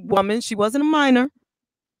young woman. She wasn't a minor,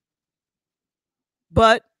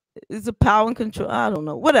 but it's a power and control. I don't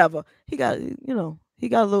know. Whatever. He got, you know, he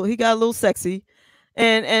got a little sexy,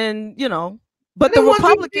 and you know. But the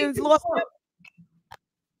Republicans lost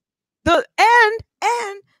and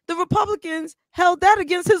the Republicans held that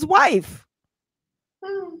against his wife.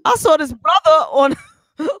 I saw this brother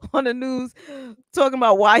on the news talking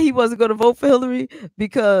about why he wasn't going to vote for Hillary,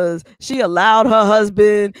 because she allowed her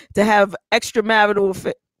husband to have extramarital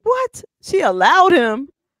affair. What? She allowed him?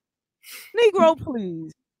 Negro,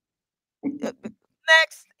 please.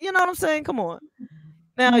 Next, you know what I'm saying? Come on.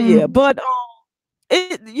 Now, yeah, but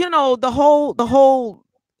it, you know, the whole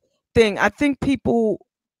thing. I think people.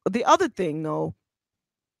 The other thing, though,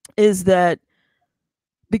 is that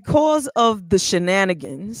because of the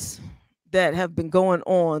shenanigans that have been going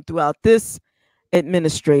on throughout this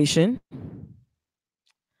administration,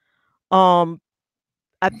 I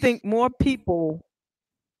think more people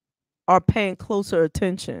are paying closer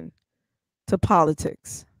attention to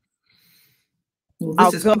politics. Well,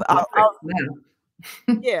 this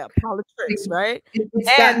yeah, politics, right?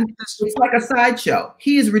 It's like a sideshow.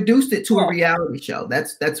 He has reduced it to a reality show.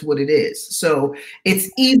 That's what it is. So it's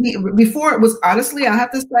easy. Before it was, honestly, I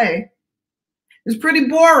have to say, it's pretty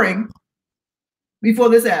boring before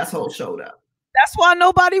this asshole showed up. That's why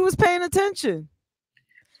nobody was paying attention.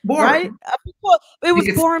 Boring. Right? It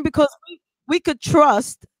was boring because we could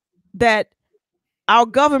trust that our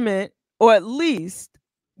government, or at least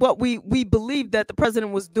what we believed, that the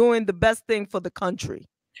president was doing the best thing for the country.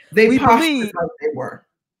 They postured like they were.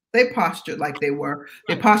 They postured like they were.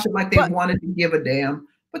 They postured like they wanted to give a damn,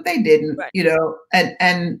 but they didn't. Right. You know,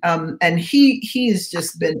 and he has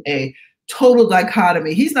just been a total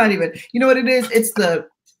dichotomy. He's not even, you know what it is?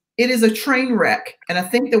 It is a train wreck. And I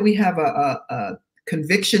think that we have a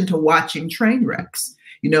conviction to watching train wrecks.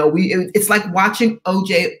 You know, it's like watching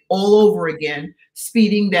OJ all over again,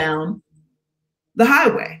 speeding down the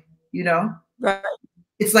highway, you know? Right.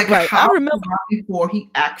 It's like right. how I remember before he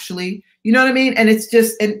actually, you know what I mean? And it's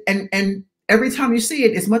just, and every time you see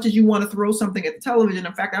it, as much as you want to throw something at the television,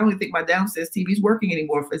 in fact, I don't even think my downstairs TV is working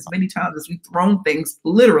anymore for as many times as we've thrown things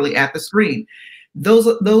literally at the screen. Those,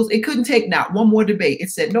 it couldn't take not one more debate.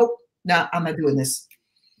 It said, nope, no, I'm not doing this.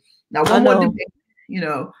 Now, one more debate, you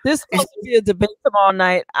know. This is supposed to be a debate tomorrow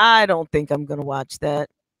night. I don't think I'm going to watch that.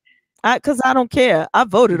 Because I don't care. I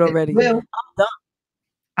voted already. Well, I'm done.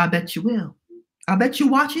 I bet you will. I bet you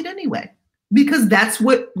watch it anyway. Because that's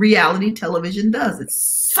what reality television does. It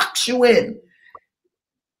sucks you in.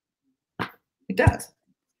 It does.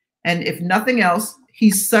 And if nothing else,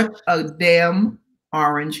 he's such a damn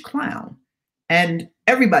orange clown. And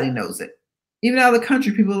everybody knows it. Even out of the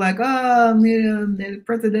country, people are like, oh, yeah,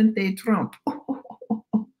 Presidente Trump.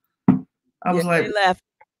 I was like,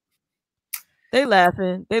 they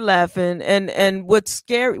laughing. And what's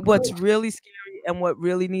scary, what's really scary and what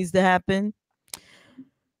really needs to happen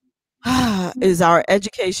is our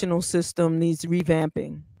educational system needs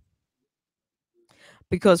revamping.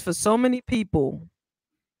 Because for so many people,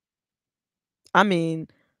 I mean,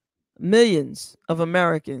 millions of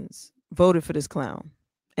Americans voted for this clown,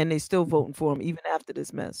 and they still voting for him even after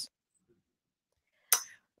this mess.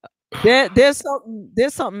 There's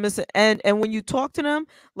something missing. And when you talk to them,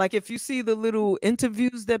 like if you see the little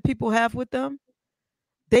interviews that people have with them,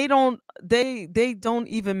 they don't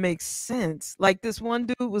even make sense. Like this one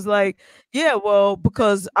dude was like, yeah, well,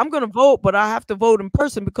 because I'm gonna vote, but I have to vote in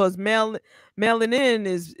person because mailing in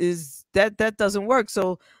is that doesn't work.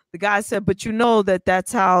 So the guy said, but you know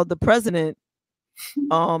that's how the president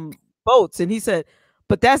votes. And he said,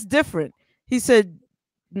 but that's different. He said,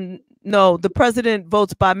 no, the president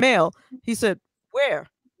votes by mail. He said, where?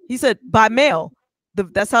 He said, by mail.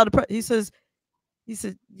 That's how he says. He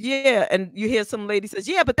said, yeah. And you hear some lady says,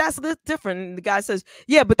 yeah, but that's different. And the guy says,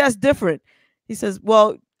 yeah, but that's different. He says,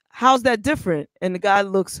 well, how's that different? And the guy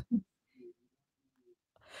looks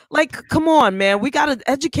like, come on, man. We got to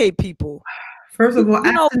educate people. First of all,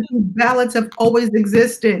 absentee ballots have always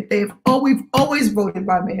existed. They've always voted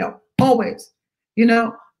by mail. Always. You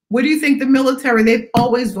know, what do you think the military? They've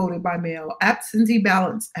always voted by mail. Absentee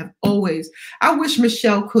ballots have always. I wish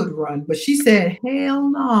Michelle could run, but she said, hell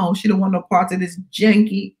no. She don't want no parts of this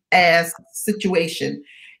janky ass situation.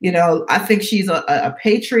 You know, I think she's a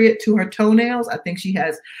patriot to her toenails. I think she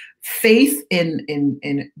has faith in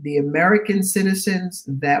the American citizens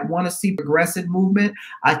that want to see progressive movement.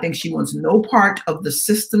 I think she wants no part of the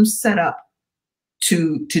system set up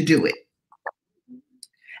to do it.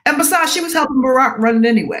 And besides, she was helping Barack run it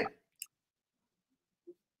anyway.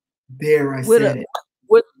 There, I said it.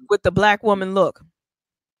 With the black woman look.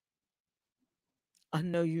 I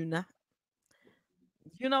know you not.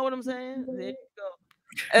 You know what I'm saying? There you go.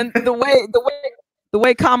 And the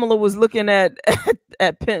way Kamala was looking at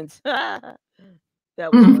Pence. That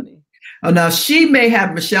was funny. Oh, now she may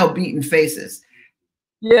have Michelle beaten faces.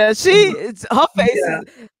 Yeah, it's her face.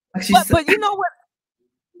 Yeah. But you know what?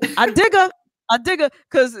 I dig her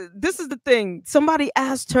because this is the thing. Somebody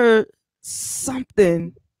asked her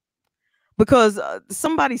something because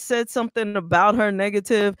somebody said something about her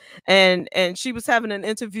negative, and she was having an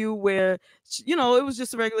interview where she, you know, it was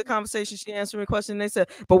just a regular conversation. She answered a question, and they said,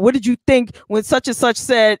 "But what did you think when such and such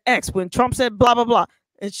said X? When Trump said blah blah blah?"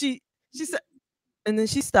 And she said, and then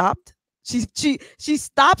she stopped. She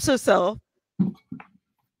stops herself,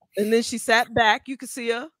 and then she sat back. You could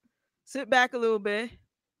see her sit back a little bit.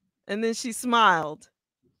 And then she smiled.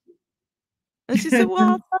 And she said,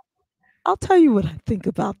 well, I'll tell you what I think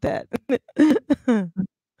about that.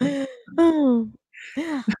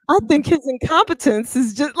 I think his incompetence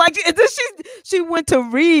is just like, she went to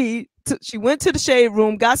read. She went to the shade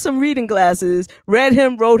room, got some reading glasses, read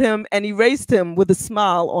him, wrote him, and erased him with a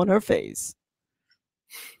smile on her face.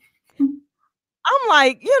 I'm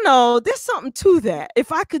like, you know, there's something to that.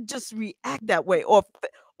 If I could just react that way or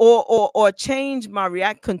change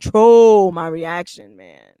my control my reaction,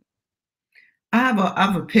 man. I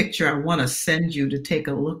have a picture I want to send you to take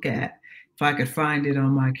a look at if I could find it on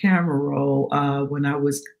my camera roll. When I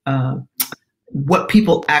was what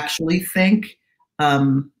people actually think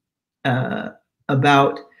about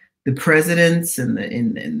the presidents and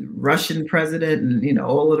the Russian president and, you know,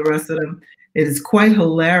 all of the rest of them. It is quite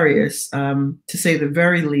hilarious, to say the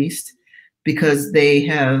very least, because they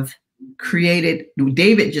have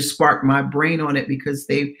David just sparked my brain on it because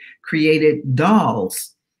they've created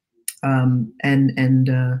dolls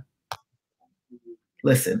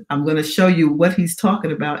Listen, I'm going to show you what he's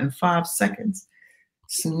talking about in 5 seconds.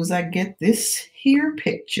 As soon as I get this here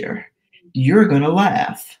picture, you're going to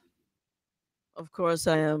laugh. Of course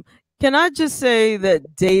I am. Can I just say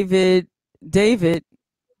that David,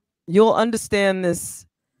 you'll understand this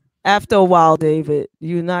after a while, David.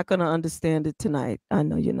 You're not going to understand it tonight. I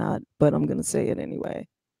know you're not, but I'm going to say it anyway.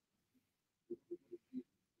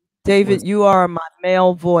 David, you are my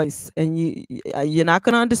male voice, and you're not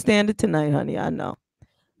going to understand it tonight, honey. I know.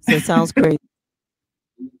 So it sounds crazy.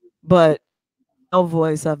 But male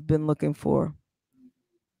voice I've been looking for.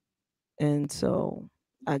 And so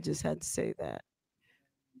I just had to say that.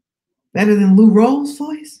 Better than Lou Rawls'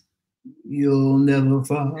 voice? You'll never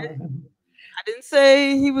find. I didn't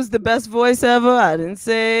say he was the best voice ever. I didn't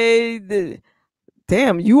say the.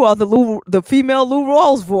 Damn, you are the female Lou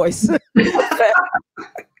Rawls voice.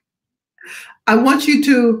 I want you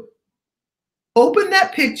to open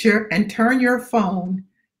that picture and turn your phone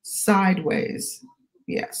sideways.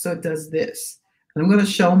 Yeah, so it does this. I'm going to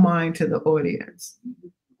show mine to the audience.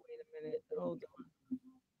 Wait a minute. Hold on.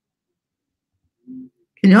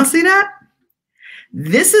 Can y'all see that?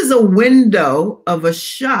 This is a window of a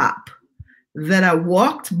shop that I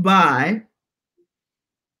walked by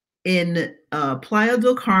in Playa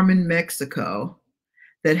del Carmen, Mexico,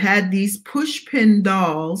 that had these push pin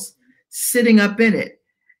dolls sitting up in it.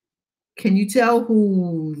 Can you tell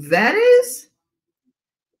who that is?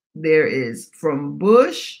 There is from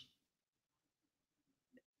Bush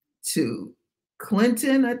to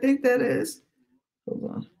Clinton, I think that is.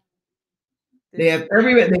 Hold on. They have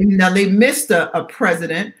everybody. Now they missed a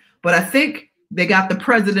president, but I think they got the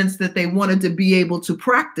presidents that they wanted to be able to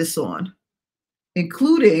practice on,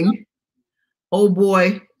 including old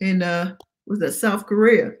boy in was that South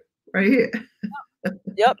Korea right here.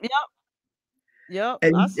 Yep.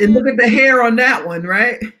 And look at the hair on that one,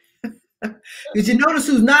 right? Did you notice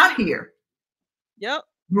who's not here? Yep.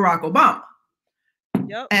 Barack Obama.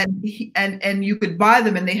 Yep. And you could buy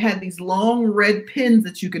them, and they had these long red pins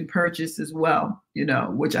that you could purchase as well, you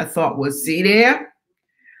know, which I thought was, see there?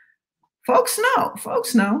 Folks know.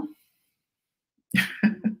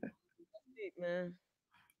 Deep, man.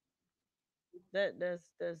 That's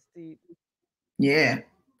deep. Yeah.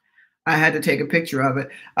 I had to take a picture of it.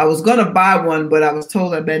 I was going to buy one, but I was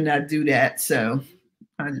told I better not do that. So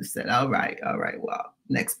I just said, all right. Well,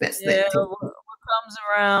 next best thing. What comes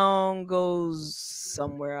around goes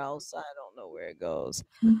somewhere else. I don't know where it goes.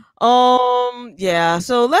 Yeah.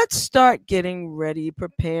 So let's start getting ready,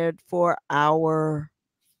 prepared for our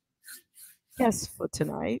guest for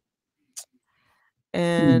tonight.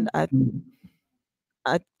 And I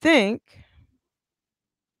think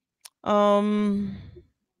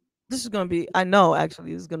this is gonna be, I know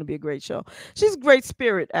actually this is gonna be a great show. She's a great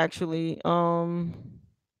spirit, actually. No,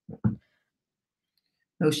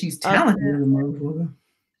 she's talented.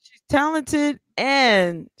 She's talented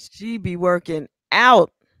and she be working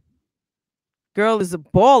out. Girl is a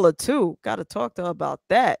baller too. Gotta talk to her about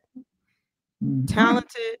that.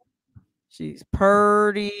 Talented. She's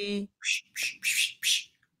purty.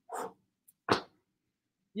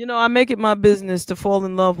 You know, I make it my business to fall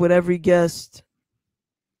in love with every guest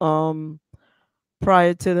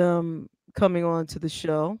prior to them coming on to the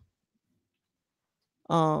show.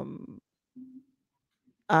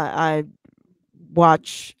 I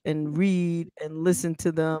watch and read and listen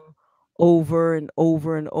to them over and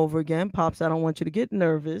over and over again. Pops, I don't want you to get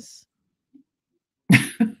nervous.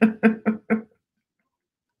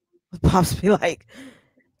 Pops be like,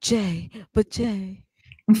 Jay.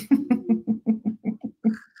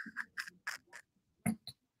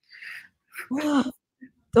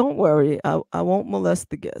 Don't worry, I won't molest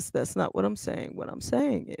the guests. That's not what I'm saying. What I'm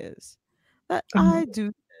saying is that I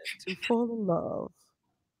do to fall in love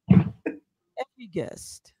every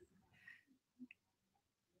guest.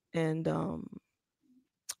 And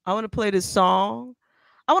I want to play this song.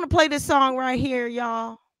 I want to play this song right here,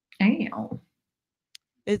 y'all. Damn.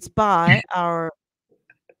 It's by our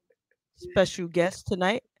special guest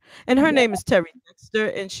tonight. And her name is Terry Dexter,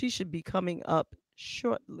 and she should be coming up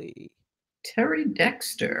shortly. Terry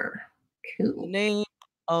Dexter. Cool. The name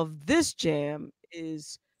of this jam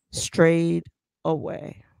is Strayed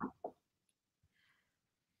Away.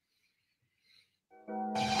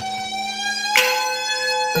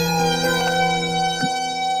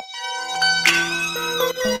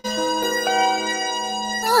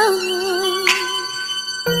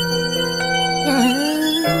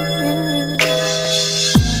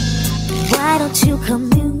 Why don't you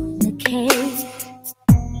communicate?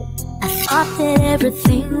 I thought that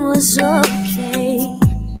everything was okay.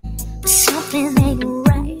 Something ain't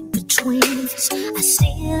right between us. I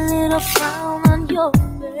see a little frown on your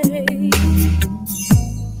face.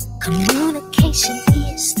 Communication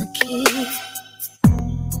is the key.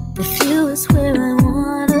 With you is where I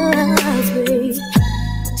wanna be.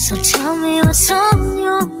 So tell me what's on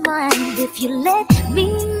your mind. If you let me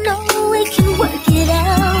know, we can work it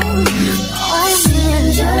out. Oh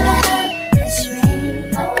man, your love is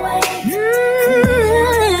straight away. No.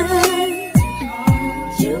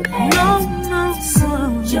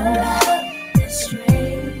 Your love is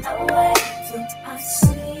straight away. I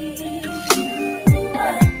see you again.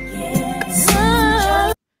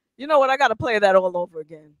 You know what? I gotta play that all over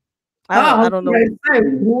again. I don't know.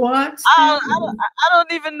 What? I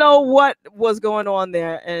don't even know what was going on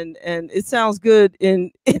there, and it sounds good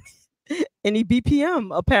in any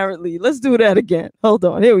BPM apparently. Let's do that again. Hold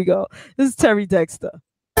on. Here we go. This is Terry Dexter.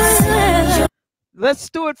 Let's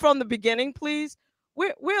do it from the beginning, please.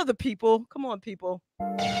 Where are the people? Come on, people.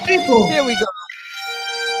 Here we go.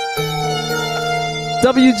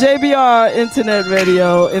 WJBR Internet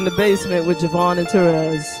Radio in the basement with JaVonne and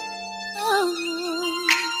Terez.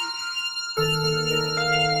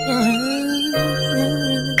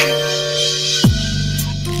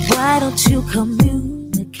 Why don't you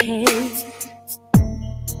communicate?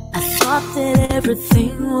 I thought that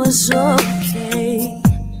everything was okay,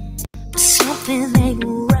 but something ain't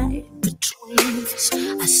right between us.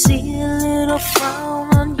 I see a little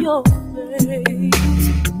frown on your face.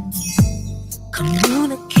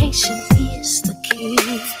 Communication is the key.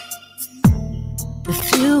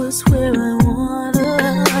 With you is where I wanna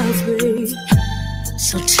be.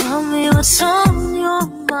 So tell me what's on your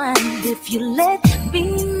mind. If you let me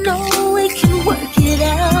know, we can work it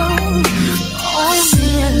out. Oh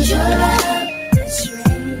man, your love is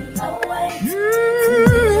straight away. No.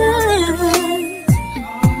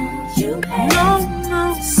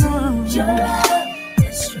 Your love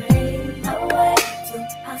is straight away.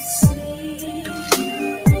 I see you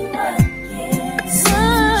again.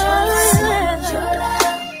 Your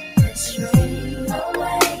love is straight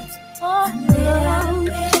away. Oh no.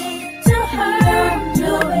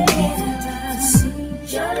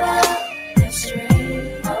 Your love is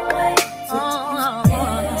straight away.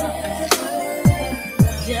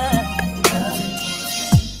 Yeah.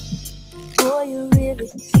 Boy, you really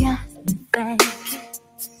got me thinking.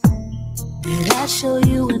 Did I show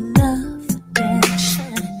you enough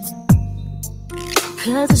attention?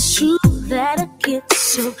 'Cause it's true that I get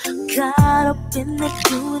so caught up in it,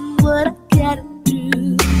 doing what I gotta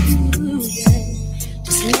do.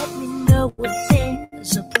 Just let me know if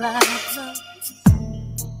there's a problem.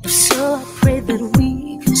 If so, I pray that we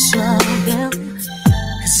can solve them.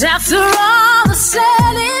 'Cause after all is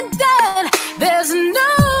said and done, there's no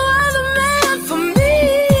other man for me.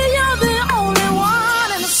 You're the only one,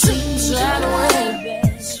 and it seems that way, baby.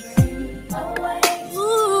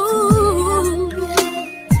 Ooh,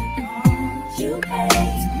 you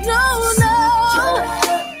hate. No.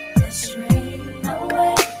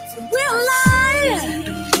 We'll lie.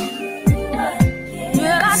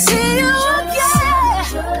 Will I see you again?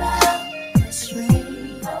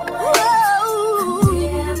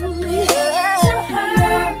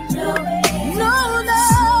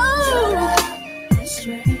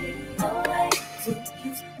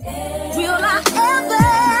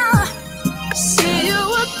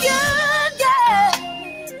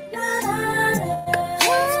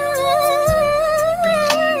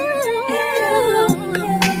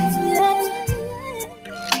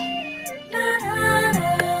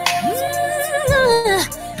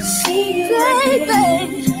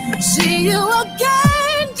 See you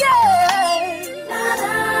again, yeah.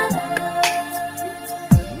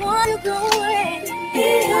 Why you going?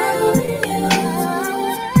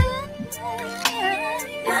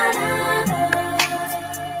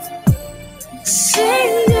 See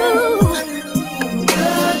you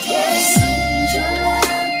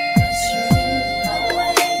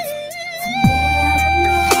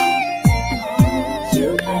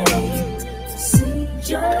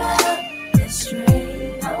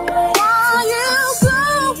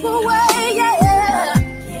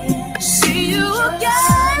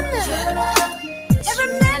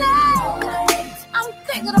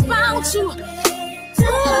about you.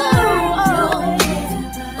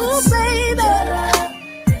 Ooh, baby.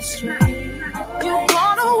 You've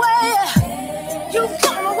gone away. You've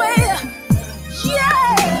gone away.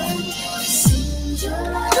 Yeah.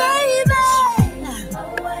 Baby.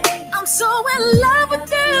 I'm so in love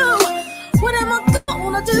with you. What am I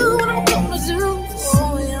gonna do? What am I gonna do?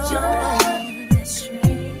 Oh, yeah.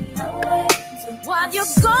 While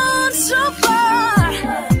you're gone so far,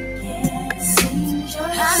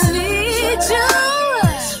 I need you.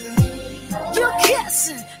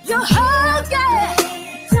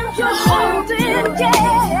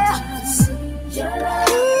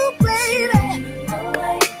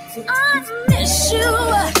 miss you.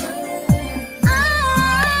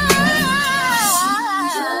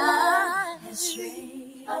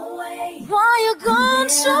 Why you gone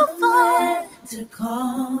so far? To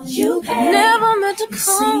call you pain. Never meant to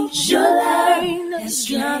call you pain. I'll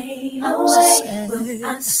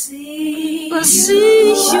see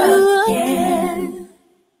you again.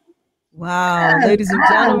 Wow, ladies and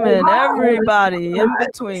gentlemen, everybody in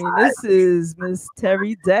between. This is Miss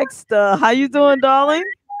Terry Dexter. How you doing, darling?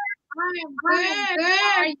 I am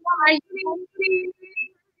good.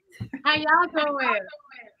 How y'all doing?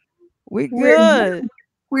 We good.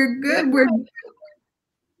 We're good. We're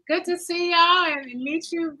Good to see y'all and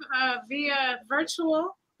meet you via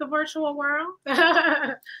the virtual world.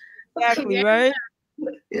 Exactly, Yeah. right?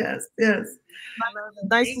 yes, yes.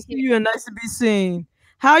 Nice to see you and nice to be seen.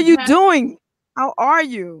 How are you doing? How are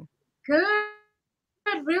you? Good,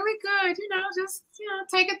 really good. Just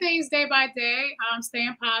taking things day by day.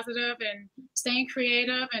 Staying positive and staying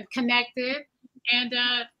creative and connected, and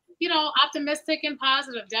optimistic and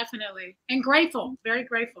positive, definitely, and grateful. Very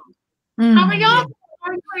grateful. How are y'all? How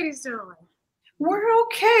are you ladies doing? We're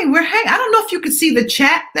okay. I don't know if you can see the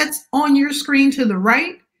chat that's on your screen to the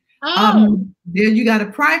right. Oh. There you got a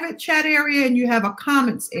private chat area and you have a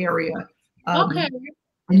comments area. Okay.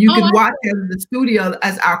 And you can watch as the studio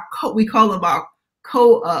as we call them our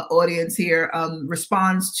audience here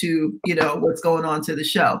responds to what's going on to the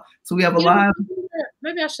show. So we have a live.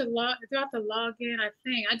 Maybe I should do I have to log in? I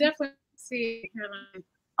think I definitely see it here.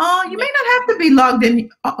 Oh, you may not have to be logged in.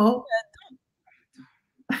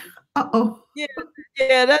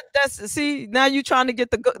 Yeah. That's see. Now you're trying to get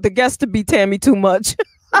the guest to be Tammy too much.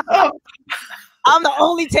 I'm the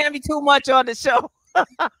only Tammy too much on the show.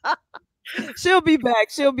 She'll be back.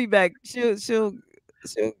 She'll get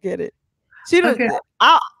it. Okay.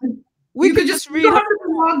 We could just read. You don't have to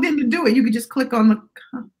be logged in to do it. You could just click on the.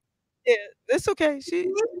 Yeah, it's okay.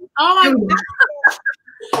 Oh my God.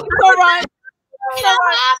 It's all right.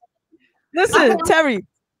 Listen, Terry,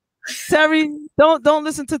 don't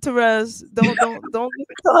listen to Terez. Don't listen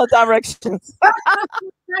to her directions. Don't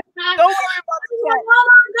worry about the chat.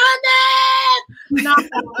 No,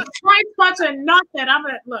 I ain't touching nothing.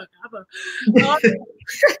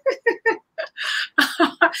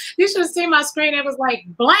 You should see my screen. It was like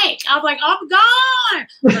blank. I was like, I'm gone.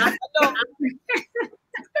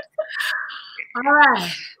 All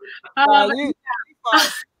right.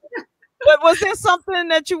 But was there something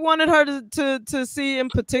that you wanted her to see in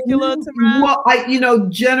particular? Well,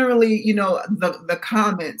 generally, the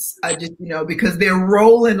comments, I just, because they're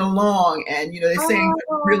rolling along and, they're saying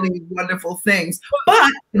really wonderful things.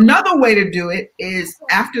 But another way to do it is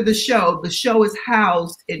after the show is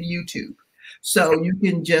housed in YouTube. So you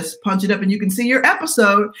can just punch it up and you can see your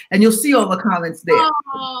episode and you'll see all the comments there.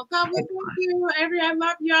 Oh, God, thank you. I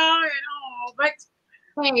love y'all. But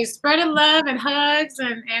hey, spreading love and hugs,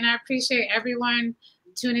 and I appreciate everyone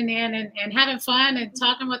tuning in and having fun and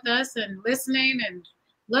talking with us and listening and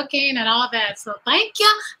looking and all that. So thank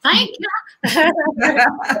you.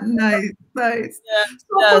 Nice.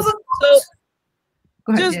 Yes.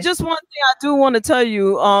 Just one thing I do want to tell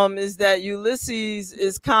you is that Ulysses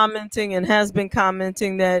is commenting and has been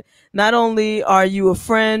commenting that not only are you a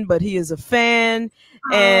friend, but he is a fan,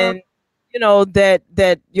 and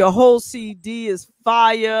that your whole CD is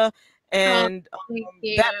fire, and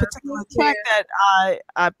that particular track that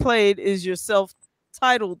I played is your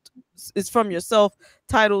self-titled. It's from your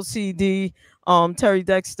self-titled CD, Terry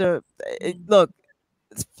Dexter. Look,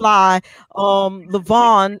 it's fly.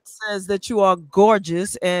 JaVonne says that you are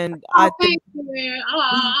gorgeous, and I think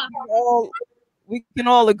we can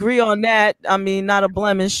all agree on that. I mean, not a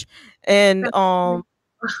blemish, and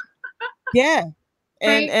yeah,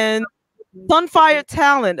 and Sunfire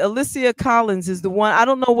Talent, Alicia Collins is the one. I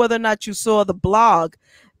don't know whether or not you saw the blog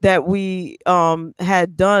that we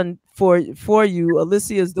had done for you.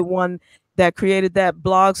 Alicia is the one that created that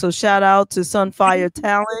blog. So shout out to Sunfire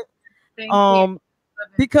Talent. Thank you.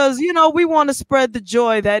 Because we want to spread the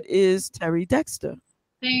joy that is Terry Dexter.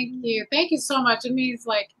 Thank you so much. It means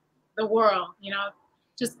like the world,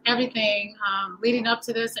 just everything leading up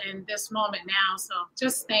to this and this moment now. So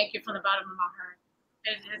just thank you from the bottom of my heart.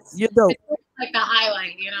 You're dope. It's like the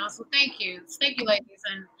highlight, so thank you, ladies,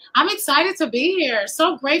 and I'm excited to be here,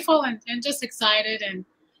 so grateful and just excited, and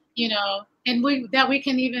and that we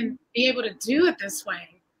can even be able to do it this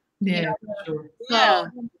way.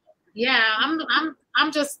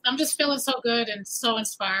 I'm just feeling so good and so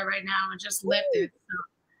inspired right now and just lifted. So,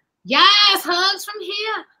 yes, hugs from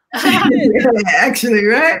here. Actually,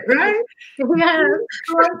 right. Yes.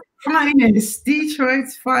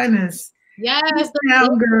 Detroit's finest. Yes,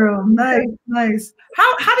 Town girl. Nice, nice.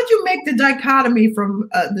 How did you make the dichotomy from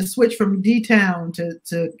the switch from D-Town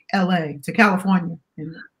to LA to California?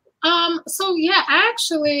 So yeah,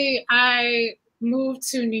 actually I moved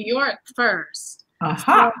to New York first.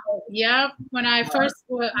 Aha. So, yeah, when I first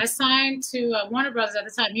I signed to Warner Brothers at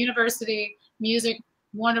the time, University Music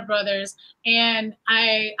Warner Brothers, and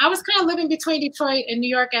I was kind of living between Detroit and New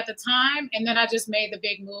York at the time, and then I just made the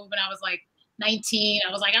big move when I was like 19.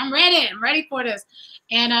 I was like, I'm ready for this.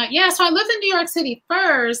 And yeah, so I lived in New York City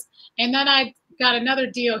first, and then I got another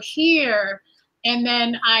deal here, and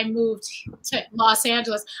then I moved to Los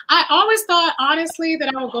Angeles. I always thought, honestly,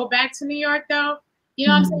 that I would go back to New York, though. You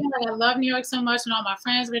know what I'm saying? Like, I love New York so much, and all my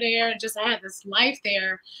friends were there, and just I had this life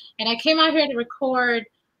there. And I came out here to record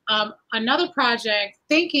another project,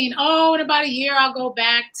 thinking, oh, in about a year I'll go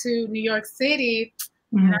back to New York City.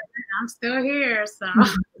 And I'm still here, so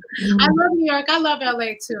I love New York. I love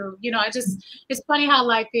LA too. You know, it's funny how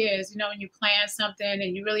life is. You know, when you plan something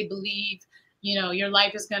and you really believe, you know, your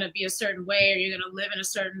life is going to be a certain way, or you're going to live in a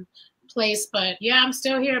certain place. But yeah, I'm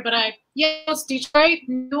still here. But it's Detroit,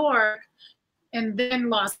 New York, and then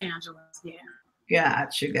Los Angeles. Yeah.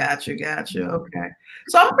 Gotcha. Okay.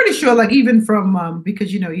 So I'm pretty sure, like, even from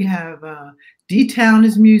because you know you have D-Town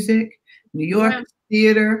is music, New York is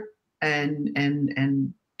theater,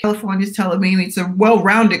 and California's television. I mean, it's a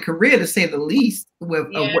well-rounded career, to say the least, with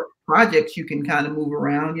what projects you can kind of move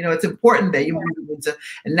around. You know, it's important that you move into,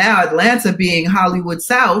 and now Atlanta being Hollywood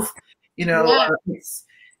South, you know, it's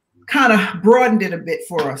kind of broadened it a bit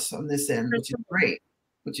for us on this end, which is great.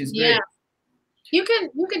 Yeah. You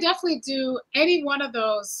can definitely do any one of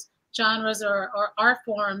those genres or art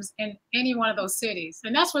forms in any one of those cities,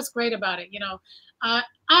 and that's what's great about it. You know, I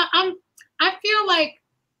feel like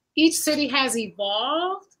each city has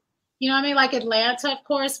evolved. You know what I mean? Like Atlanta, of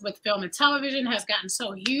course, with film and television has gotten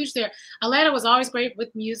so huge there. Atlanta was always great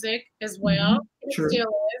with music as well. It still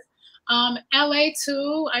is. LA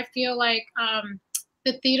too. I feel like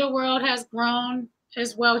the theater world has grown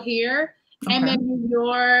as well here. And then New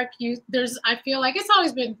York, I feel like it's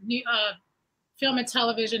always been film and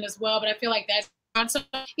television as well, but I feel like that's, so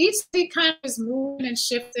each city kind of is moving and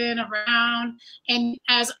shifting around. And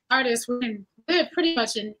as artists, we can live pretty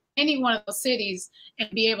much in any one of those cities and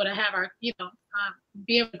be able to have our, you know,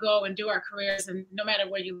 be able to go and do our careers, and no matter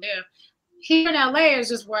where you live. Here in LA is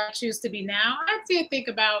just where I choose to be now. I did think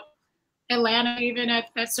about Atlanta even at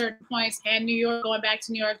certain points, and New York, going back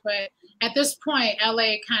to New York, but at this point,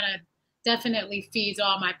 LA kind of definitely feeds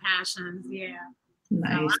all my passions. Yeah.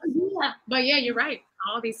 Nice. But yeah, you're right.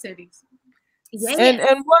 All these cities. Yeah.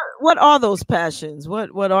 And what are those passions?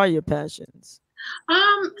 What are your passions?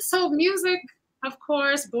 So music, of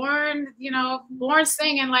course, born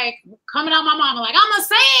singing, like coming out my mama, like I'm gonna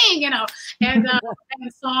sing, you know, and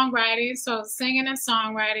songwriting. So singing and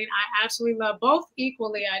songwriting, I absolutely love both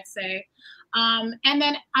equally, I'd say. And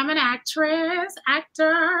then I'm an actor.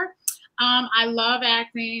 I love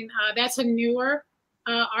acting. That's a newer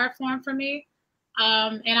art form for me.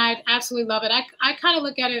 And I absolutely love it. I kind of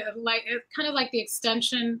look at it like the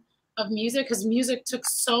extension of music, because music took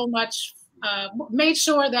so much, made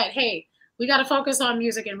sure that, hey, we got to focus on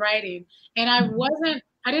music and writing. And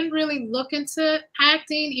I didn't really look into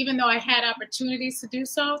acting, even though I had opportunities to do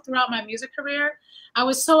so throughout my music career. I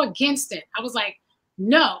was so against it. I was like,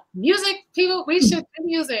 no, music, people, we should do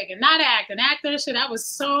music and not act, and actors should. I was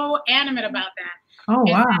so animate about that. Oh,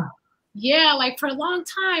 wow. Yeah, like for a long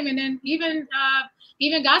time. And then even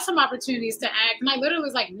got some opportunities to act. And I literally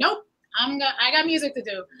was like, nope, I got music to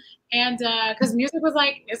do. And because music was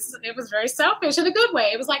like, it was very selfish in a good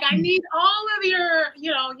way. It was like, I need all of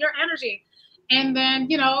your energy. And then,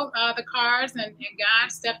 the cards and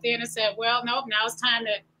God stepped in and said, well, nope, now it's time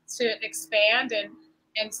to expand. And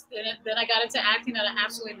then I got into acting, and I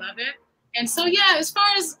absolutely love it. And so, yeah, as far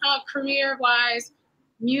as career-wise,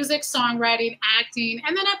 music, songwriting, acting,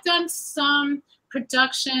 and then I've done some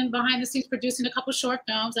production, behind the scenes, producing a couple short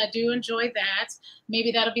films. I do enjoy that.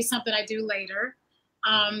 Maybe that'll be something I do later.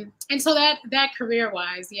 And so that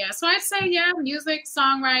career-wise, yeah. So I'd say, yeah, music,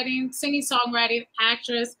 songwriting, singing, songwriting,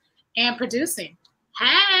 actress, and producing.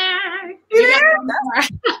 Hey! Yeah.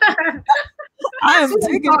 I am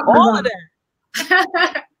taking all of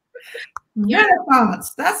that.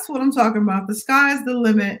 Renaissance. That's what I'm talking about. The sky's the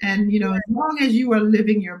limit. And, as long as you are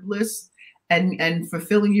living your bliss and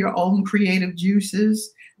fulfilling your own creative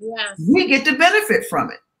juices, we get to benefit from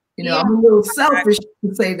it. I'm a little selfish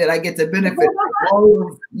to say that I get to benefit from all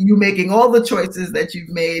of you making all the choices that you've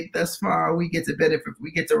made thus far. We get to benefit.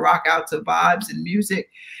 We get to rock out to vibes and music.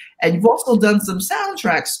 And you've also done some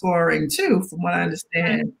soundtrack scoring too, from what I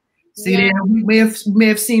understand. See, there, we may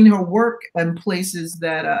have seen her work in places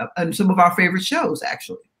that, and some of our favorite shows,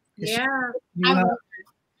 actually. Yeah, I love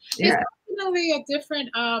it. Yeah. It's definitely a different.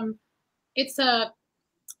 It's a,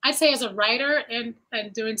 I'd say, as a writer and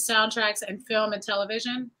doing soundtracks and film and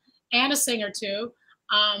television, and a singer too.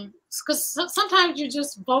 Because sometimes you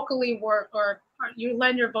just vocally work, or you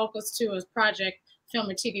lend your vocals to a project, film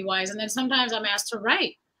or TV wise, and then sometimes I'm asked to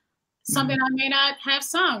write something I may not have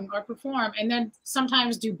sung or perform, and then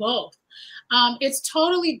sometimes do both. It's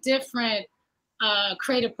totally different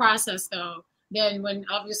creative process though than when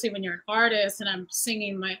you're an artist and I'm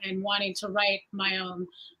singing and wanting to write my own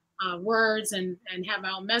words and have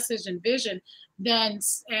my own message and vision. And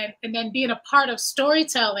then being a part of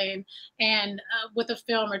storytelling and with a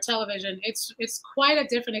film or television, it's quite a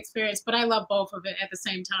different experience. But I love both of it at the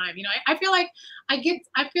same time. You know, I feel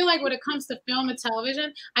like when it comes to film and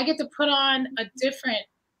television, I get to put on a different,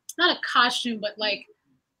 not a costume, but like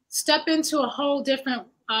step into a whole different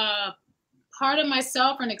part of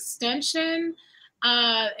myself or an extension.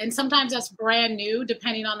 And sometimes that's brand new,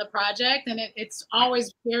 depending on the project, and it's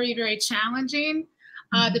always very, very challenging.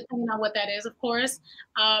 Depending on what that is, of course.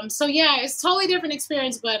 So yeah, it's totally different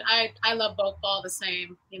experience, but I love both all the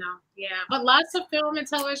same, you know. Yeah, but lots of film and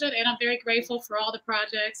television, and I'm very grateful for all the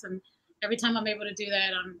projects, and every time I'm able to do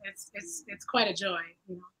that, it's quite a joy,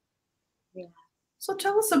 you know. Yeah. So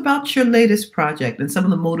tell us about your latest project and some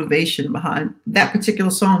of the motivation behind that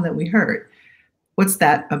particular song that we heard. What's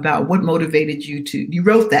that about? What motivated you you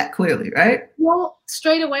wrote that clearly, right? Well,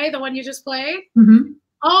 Straight Away, the one you just played. Mm-hmm.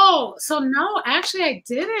 Oh, so no, actually I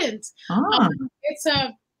didn't. Ah.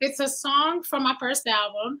 It's a song from my first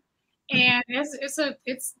album, and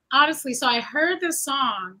it's honestly, so I heard this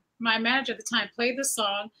song. My manager at the time played this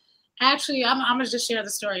song. Actually, I'm gonna just share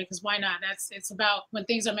the story because why not? It's about when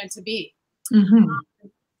things are meant to be. Mm-hmm.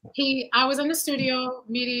 I was in the studio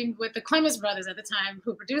meeting with the Clemens brothers at the time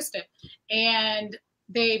who produced it, and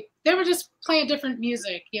they were just playing different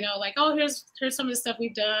music, you know, like, oh, here's some of the stuff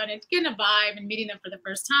we've done, and getting a vibe and meeting them for the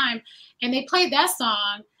first time. And they played that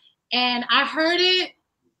song, and I heard it,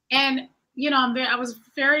 and you know, I was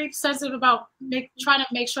very sensitive about trying to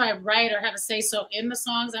make sure I write or have a say so in the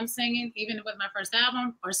songs I'm singing, even with my first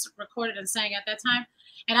album or recorded and sang at that time.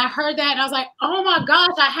 And I heard that, and I was like, oh my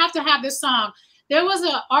gosh, I have to have this song. There was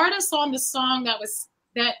an artist on the song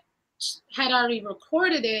that had already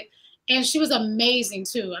recorded it, and she was amazing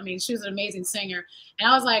too. I mean, she was an amazing singer. And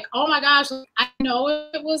I was like, oh my gosh, I know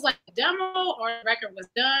it was like a demo or a record was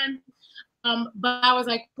done. But I was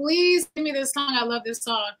like, please give me this song. I love this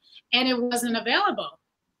song. And it wasn't available.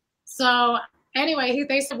 So anyway,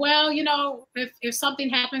 they said, well, you know, if something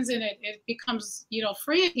happens and it becomes, you know,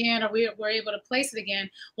 free again, or we're able to place it again,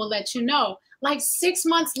 we'll let you know. Like 6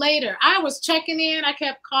 months later, I was checking in. I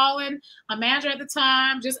kept calling a manager at the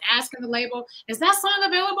time, just asking the label, is that song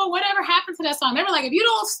available? Whatever happened to that song? They were like, if you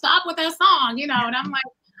don't stop with that song, you know, and I'm like,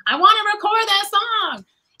 I want to record that song.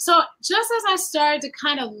 So just as I started to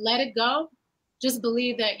kind of let it go, just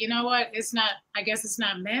believe that, you know what, I guess it's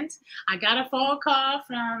not meant. I got a phone call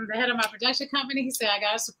from the head of my production company. He said, I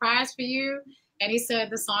got a surprise for you. And he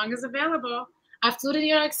said, the song is available. I flew to New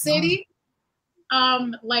York City.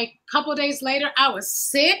 Like a couple of days later, I was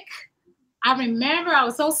sick. I remember I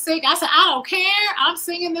was so sick. I said, I don't care. I'm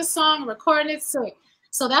singing this song, recording it sick.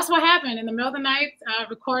 So that's what happened. In the middle of the night, I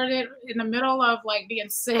recorded it in the middle of like being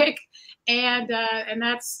sick. And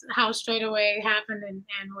that's how Straight Away happened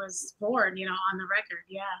and was born, you know, on the record.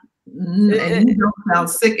 Yeah. And you don't sound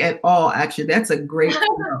sick at all, actually. That's a great,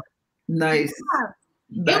 nice. Yeah.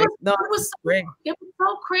 Nice. It was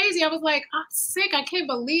so crazy. I was like, I'm sick. I can't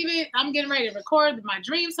believe it. I'm getting ready to record my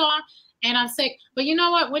dream song and I'm sick. But you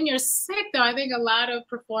know what? When you're sick, though, I think a lot of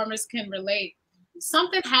performers can relate.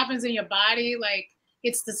 Something happens in your body, like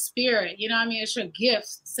it's the spirit. You know what I mean? It's your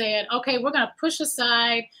gift saying, okay, we're going to push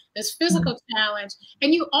aside this physical challenge.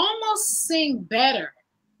 And you almost sing better.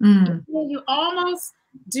 You almost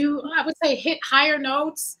do, I would say, hit higher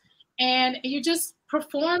notes. And you just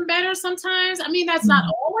perform better sometimes. I mean, that's not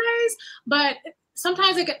always, but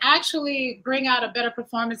sometimes it could actually bring out a better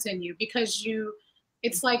performance in you because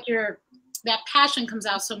it's like that passion comes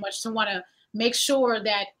out so much to want to make sure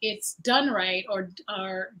that it's done right or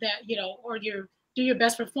that, you know, or you do your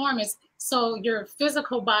best performance. So your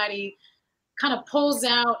physical body kind of pulls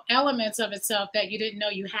out elements of itself that you didn't know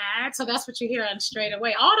you had. So that's what you hear on Straight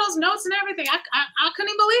Away. All those notes and everything. I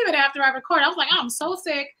couldn't believe it after I recorded. I was like, oh, I'm so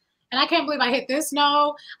sick. And I can't believe I hit this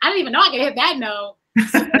note. I didn't even know I could hit that note.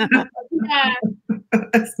 Yeah.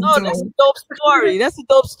 No, that's a dope story. That's a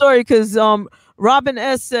dope story because Robin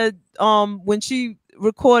S. said when she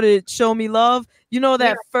recorded Show Me Love, you know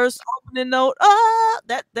that first opening note,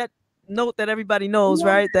 that note that everybody knows,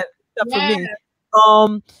 right? That except for Yes.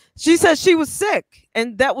 me. She said she was sick,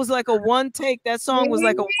 and that was like a one take. That song was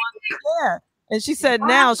like a one, yeah. And she said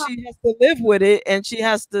now she has to live with it, and she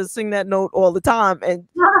has to sing that note all the time. And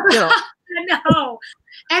you know, I know.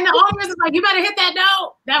 And the owner is like, you better hit that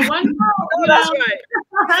note, that one note. oh, You that's know? right.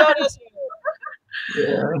 So that's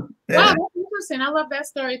Wow, that's interesting. I love that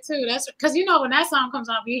story too. That's because you know when that song comes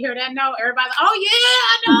on, you hear that note, everybody's like, oh yeah,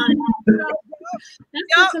 I know. That's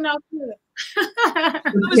good to know too.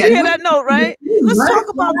 you hear that note, right? Let's talk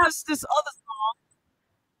about this other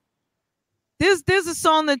song. There's a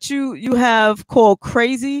song that you have called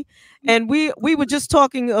Crazy, and we were just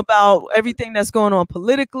talking about everything that's going on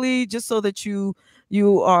politically, just so that you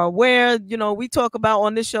are aware. You know, we talk about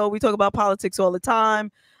on this show, we talk about politics all the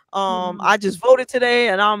time. I just voted today,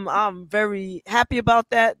 and I'm very happy about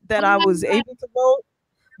that I was able to vote,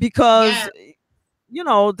 because you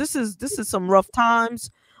know, this is some rough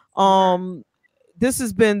times. This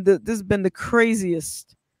has been the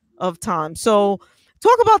craziest of times. So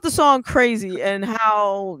talk about the song Crazy and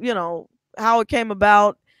how, you know, how it came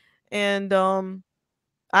about. And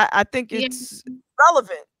I think it's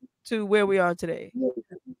relevant to where we are today.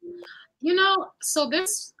 You know, so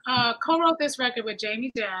this co-wrote this record with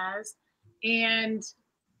Jamie Jazz, and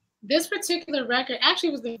this particular record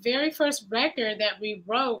actually was the very first record that we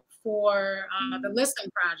wrote for the Listen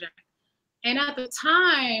Project. And at the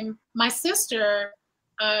time, my sister,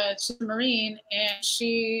 she's a Marine, and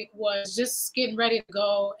she was just getting ready to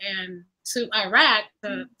go and to Iraq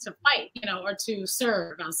to fight, you know, or to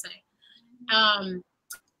serve, I'll say.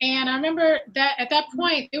 And I remember that at that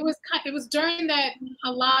point, it was during that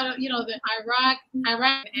a lot of, you know, the Iraq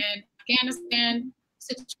and Afghanistan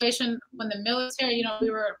situation, when the military, you know, we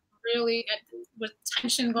were really with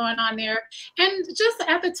tension going on there. And just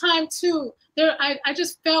at the time too, I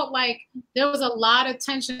just felt like there was a lot of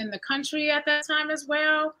tension in the country at that time as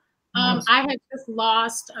well. I had just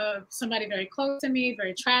lost somebody very close to me,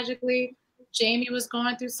 very tragically. Jamie was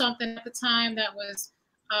going through something at the time that was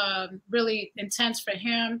really intense for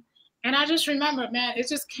him. And I just remember, man, it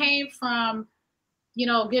just came from, you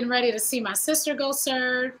know, getting ready to see my sister go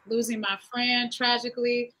serve, losing my friend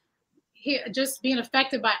tragically, just being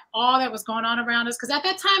affected by all that was going on around us. Because at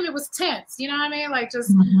that time it was tense, you know what I mean? Like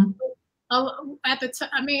just at the time,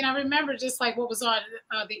 I mean, I remember just like what was on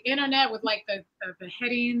the internet with like the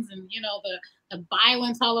headings and, you know, the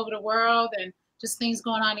violence all over the world and just things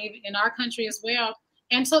going on even in our country as well.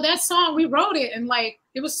 And so that song, we wrote it, and like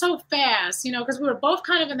it was so fast, you know, because we were both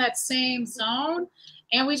kind of in that same zone,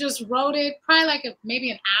 and we just wrote it probably like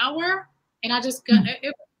maybe an hour. And I just got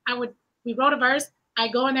we wrote a verse, I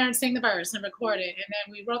go in there and sing the verse and record it, and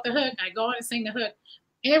then we wrote the hook, I go in and sing the hook,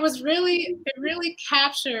 and it really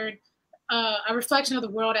captured a reflection of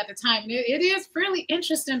the world at the time. And it is really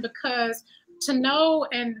interesting because to know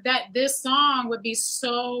and that this song would be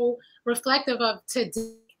so reflective of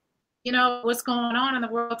today. You know, what's going on in the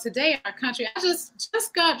world today in our country. I just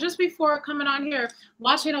got, just before coming on here,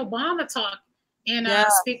 watching Obama talk and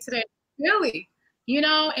speak today, really, you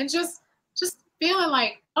know, and just feeling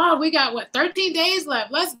like, oh, we got, 13 days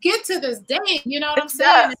left. Let's get to this day. You know what I'm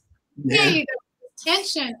saying? Hey, the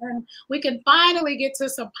tension, and we can finally get to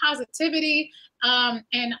some positivity and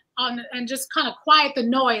just kind of quiet the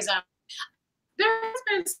noise out. There's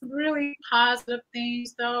been some really positive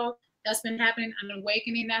things, though, that's been happening, an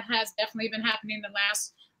awakening that has definitely been happening in the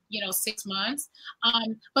last, 6 months.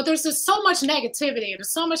 But there's just so much negativity, and there's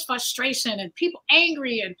so much frustration, and people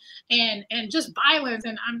angry, and just violence.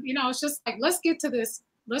 And it's just like, let's get to this,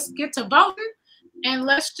 let's get to voting, and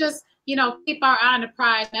let's just, keep our eye on the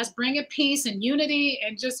prize. That's bringing peace and unity,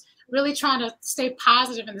 and just really trying to stay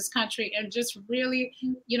positive in this country, and just really,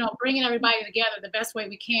 bringing everybody together the best way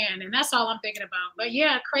we can. And that's all I'm thinking about. But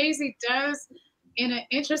yeah, Crazy does, in an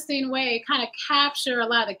interesting way, kind of capture a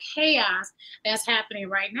lot of the chaos that's happening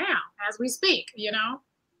right now as we speak,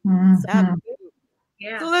 Mm-hmm.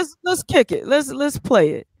 Yeah. So let's kick it. Let's play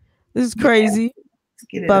it. This is Crazy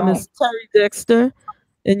by Miss Terry Dexter,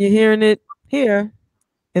 and you're hearing it here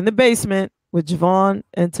in the basement with JaVonne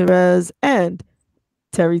and Terez and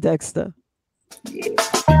Terry Dexter. Yeah.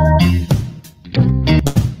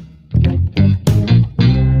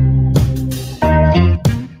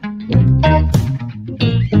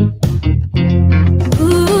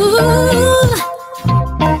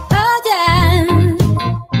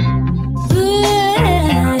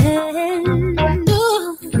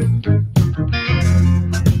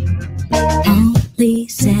 Only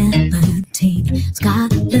 17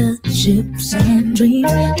 scholarships and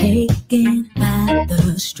dreams taken by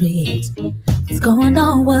the streets. What's going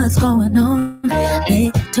on? What's going on?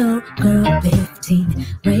 Little girl 15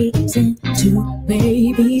 raising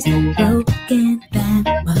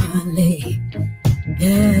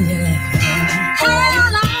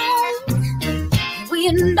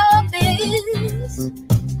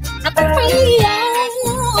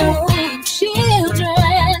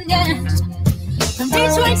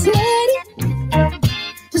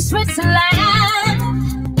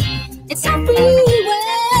It's a freeway.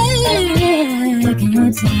 I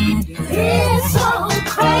can't stand it. It's so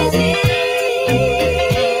crazy.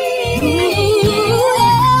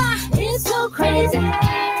 It's so crazy.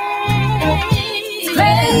 It's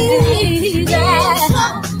crazy. It's so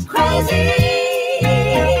crazy.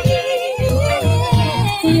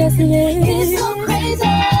 Yes, it is. It's so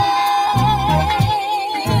crazy.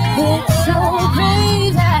 It's so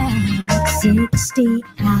crazy.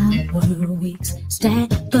 60-hour weeks, stack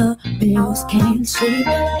the bills, can't sleep,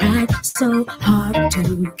 right? So hard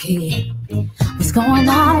to keep. What's going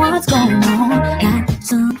on? What's going on? Got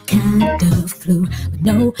some kind of flu, but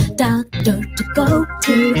no doctor to go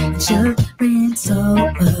to. Insurance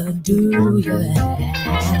overdue.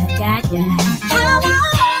 Yeah. How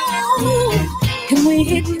long can we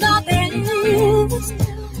ignore this?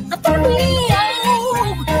 I thought we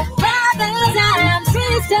owe brothers and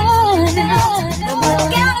sisters. We'll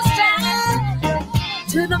get us down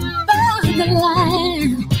to the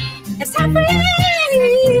borderline. It's a freeway.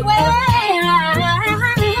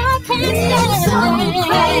 I can't stand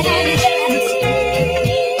it.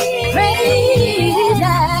 Crazy.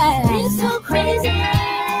 It's so crazy.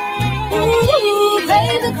 Ooh,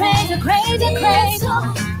 crazy, crazy, crazy, crazy, so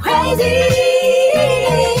crazy.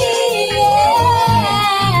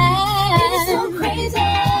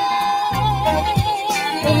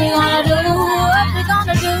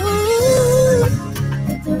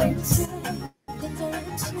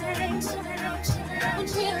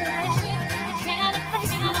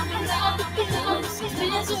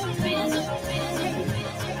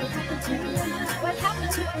 What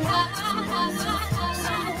happened to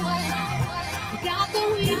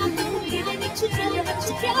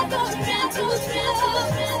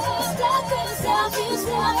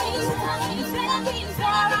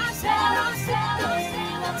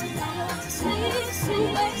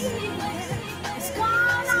it's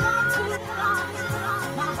gone on too long.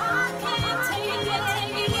 My heart can't take it.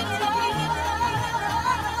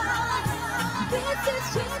 This is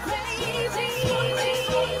just crazy.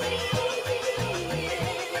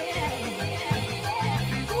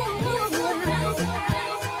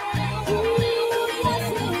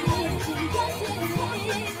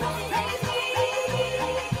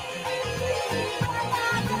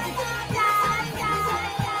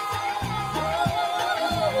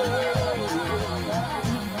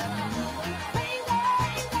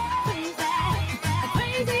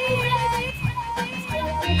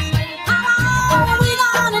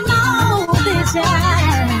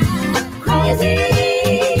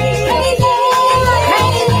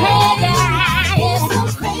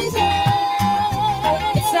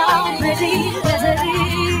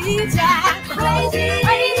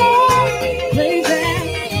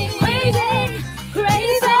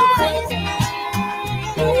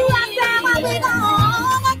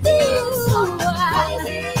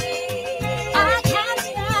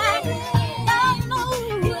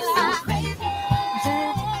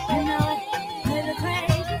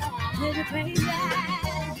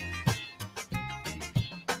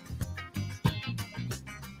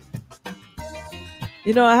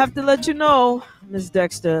 You know, I have to let you know, Ms.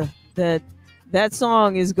 Dexter, that that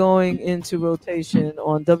song is going into rotation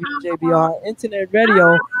on WJBR Internet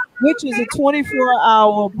Radio, which is a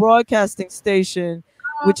 24-hour broadcasting station,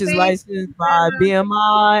 which is licensed by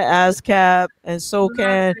BMI, ASCAP, and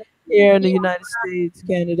SOCAN here in the United States,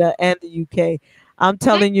 Canada, and the UK. I'm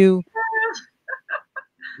telling you,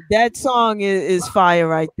 that song is fire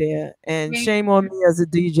right there. And shame on me as a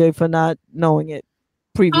DJ for not knowing it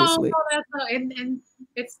previously. Oh, that's and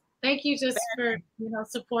it's thank you just for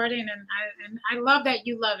supporting, and I love that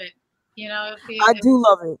you love it. I do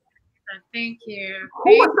love it. Thank you.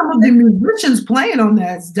 Who are some of the musicians playing on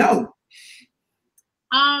that? It's dope.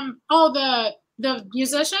 The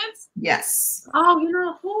musicians? Yes.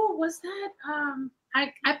 Oh, who was that?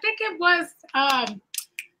 I think it was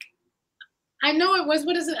I know it was,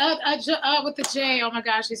 what is it? With the J. Oh my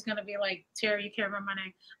gosh, he's gonna be like, Terry, you can't remember my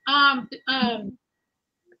name.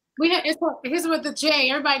 He's with the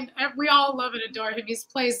J. Everybody, we all love and adore him. He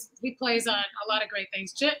plays on a lot of great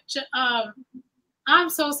things. I'm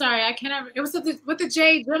so sorry, I can't ever. It was with the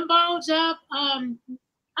J. Jimbo.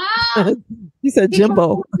 You said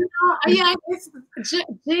Jimbo. Yeah, it's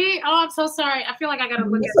G. Oh, I'm so sorry. I feel like I gotta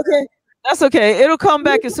look at it. That's okay. It'll come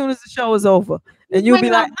back as soon as the show is over, and you'll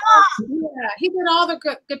be like, yeah, he did all the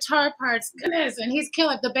guitar parts. Goodness, and he's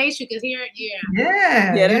killing the bass. You can hear it.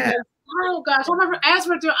 Yeah. Oh gosh, as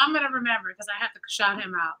we're doing, I'm gonna remember because I have to shout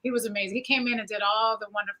him out. He was amazing. He came in and did all the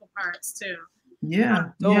wonderful parts too. Yeah,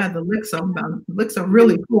 yeah, the licks are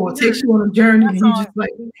really cool. It takes you on a journey, and you just like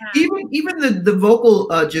even the vocal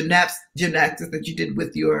gymnastics that you did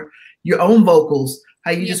with your own vocals, how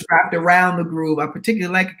you just wrapped around the groove. I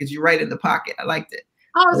particularly like it because you're right in the pocket. I liked it.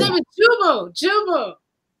 Oh, his name is Jubu. Jubu.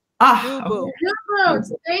 Ah, Jubu. okay.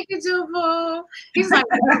 Jubu. Thank you, Jubu. He's like,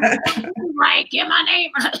 right, get my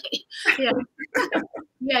name right. Yeah.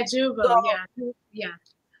 Yeah, Jubu. So, yeah.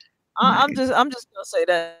 I'm just gonna say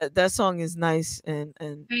that song is nice, and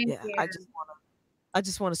Thank yeah, you. I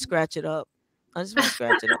just want to scratch it up. I just want to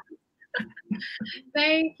scratch it up.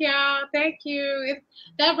 Thank y'all. Thank you.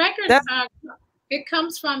 That record, it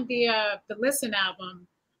comes from the Listen album,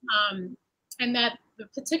 and that the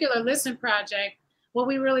particular Listen project. What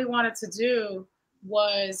we really wanted to do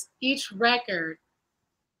was each record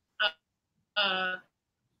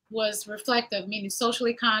was reflective, meaning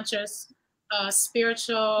socially conscious,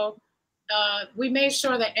 spiritual. We made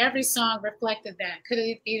sure that every song reflected that. Could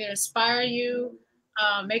it either inspire you,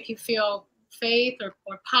 make you feel faith or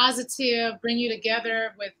positive, bring you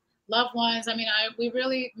together with loved ones. I mean, we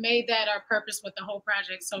really made that our purpose with the whole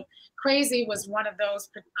project. So Crazy was one of those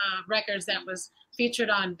records that was featured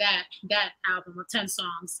on that album with 10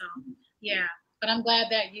 songs. So yeah, but I'm glad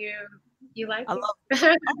that you like it. I like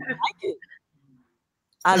it.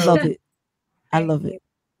 I love it. I love it.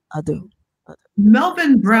 I do.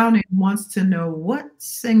 Melvin Browning wants to know what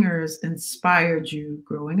singers inspired you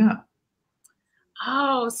growing up.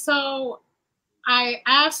 Oh, so I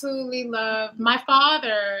absolutely love my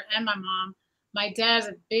father and my mom. My dad's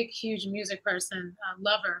a big, huge music person,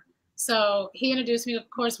 lover. So he introduced me to, of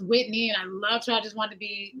course, Whitney, and I loved her. I just wanted to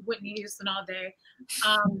be Whitney Houston all day.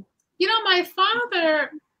 You know, my father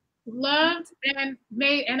loved and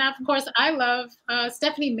of course, I love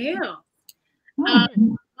Stephanie Mills.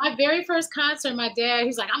 My very first concert, my dad,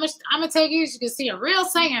 he's like, I'm gonna take you. You can see a real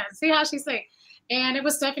singer, see how she sings. And it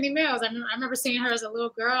was Stephanie Mills. I remember seeing her as a little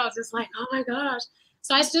girl, just like, oh my gosh.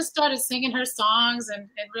 So I just started singing her songs and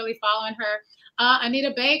really following her.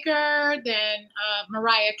 Anita Baker, then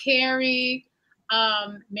Mariah Carey,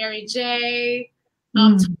 Mary J,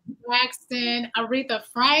 Braxton, Aretha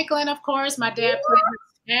Franklin, of course. My dad played her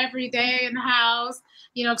every day in the house,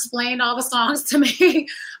 you know, explained all the songs to me.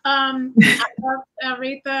 I love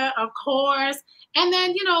Aretha, of course. And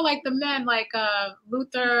then, you know, like the men like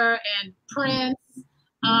Luther and Prince.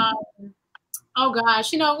 Oh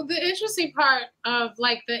gosh, you know, the interesting part of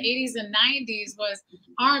like the 80s and 90s was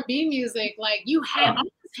R&B music. Like you had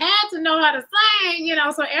to know how to sing, you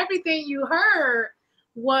know, so everything you heard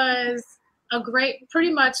was a great,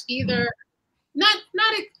 pretty much either when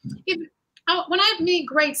I mean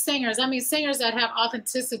great singers, I mean singers that have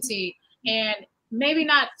authenticity and maybe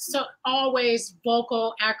not so always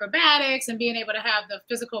vocal acrobatics and being able to have the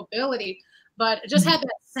physical ability, but just had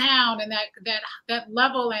that sound and that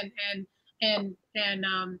level and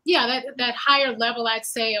that higher level, I'd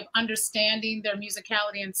say, of understanding their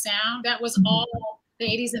musicality and sound. That was all the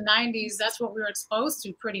 80s and 90s. That's what we were exposed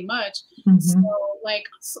to pretty much. So like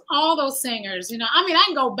all those singers, you know, I mean, I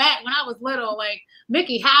can go back when I was little, like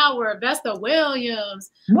Mickey Howard, Vesta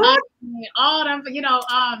Williams, all them, you know,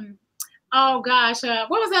 oh gosh, what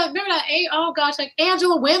was that? Remember that? Oh gosh, like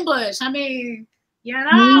Angela Winbush. I mean, you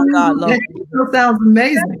know, God love that sounds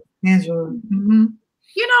amazing, Angela.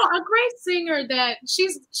 You know, a great singer that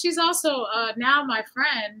she's also now my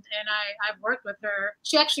friend, and I've worked with her.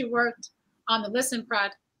 She actually worked on the Listen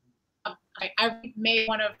project. I made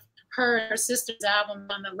one of her sister's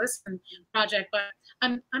albums on the Listen project. But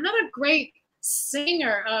another great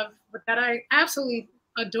singer that I absolutely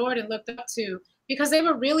adored and looked up to, because they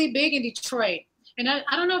were really big in Detroit. And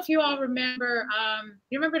I don't know if you all remember,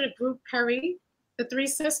 you remember the group Perry, the three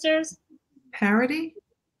sisters? Parody?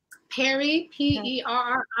 Perry,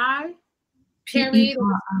 P-E-R-R-I. Perry.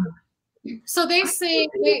 So they sing.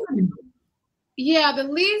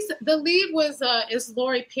 The lead was is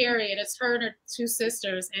Lori Perry, and it's her and her two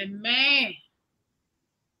sisters. And man,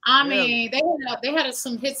 I mean, they had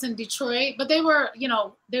some hits in Detroit, but they were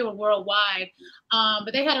worldwide.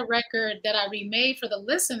 But they had a record that I remade for the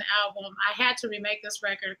Listen album. I had to remake this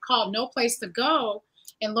record called No Place to Go,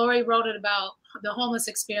 and Lori wrote it about the homeless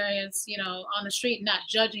experience, you know, on the street, not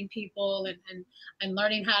judging people and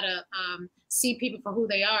learning how to see people for who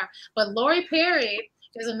they are. But Lori Perry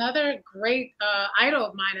is another great idol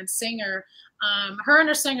of mine and singer. Her and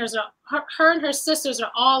her sisters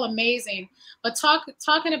are all amazing. But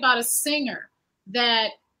talking about a singer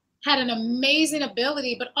that had an amazing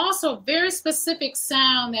ability, but also very specific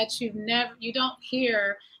sound that you don't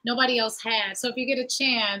hear, nobody else has. So if you get a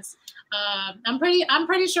chance, I'm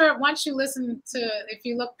pretty sure once you listen to, if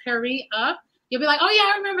you look Perry up, you'll be like, oh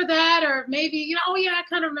yeah, I remember that, or maybe, you know, oh yeah, I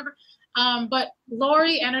kind of remember. But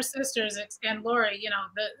Lori and her sisters, and Lori, you know,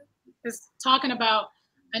 is talking about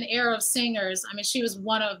an era of singers. I mean, she was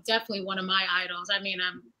definitely one of my idols. I mean,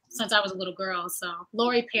 since I was a little girl. So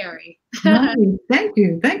Lori Perry. Nice. Thank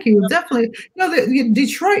you. Definitely. You know, the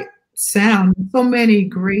Detroit sound, so many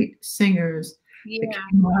great singers that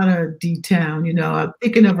came out of D-Town. You know, I'm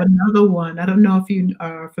thinking of another one. I don't know if you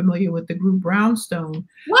are familiar with the group Brownstone.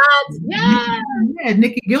 What? Yeah. Yeah,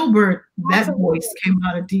 Nikki Gilbert, that voice came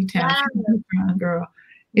out of D-Town. Yes. She's a brown girl.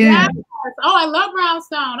 Yeah. Yes. Oh, I love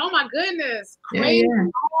Brownstone. Oh my goodness. Crazy. Yeah.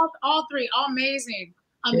 All three. Amazing.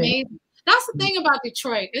 Amazing. Yeah. That's the thing about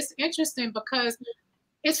Detroit. It's interesting because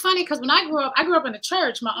it's funny because when I grew up in the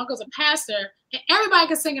church. My uncle's a pastor, and everybody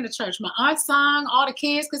could sing in the church. My aunt sung, all the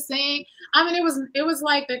kids could sing. I mean, it was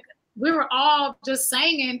like we were all just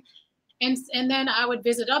singing, and then I would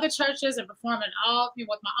visit other churches and perform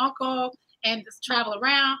with my uncle and just travel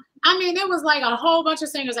around. I mean, it was like a whole bunch of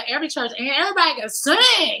singers at every church, and everybody could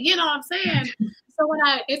sing. You know what I'm saying? So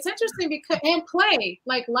it's interesting because and play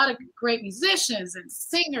like a lot of great musicians and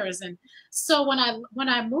singers, and so when I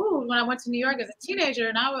went to New York as a teenager,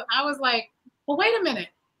 and I was like, well, wait a minute,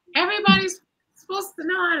 everybody's supposed to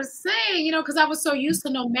know how to sing, you know, because I was so used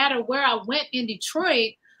to no matter where I went in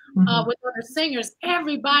Detroit with other singers,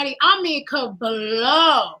 everybody, I mean, could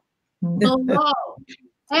blow,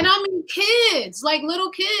 and I mean kids, like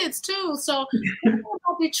little kids too. So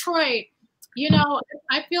Detroit. You know,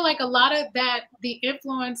 I feel like a lot of that, the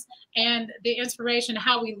influence and the inspiration,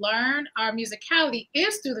 how we learn our musicality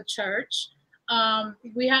is through the church.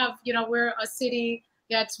 We have, you know, we're a city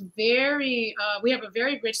that's we have a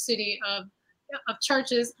very rich city of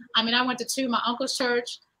churches. I mean, I went to two, my uncle's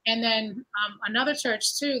church, and then another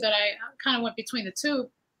church too, that I kind of went between the two.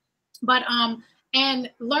 But,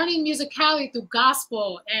 and learning musicality through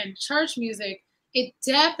gospel and church music, it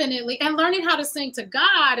definitely, and learning how to sing to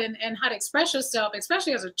God and how to express yourself,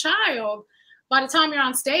 especially as a child, by the time you're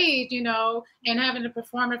on stage, you know, and having to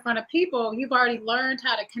perform in front of people, you've already learned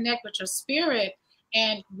how to connect with your spirit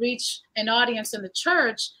and reach an audience in the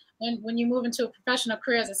church. When you move into a professional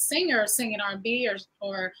career as a singer, singing R&B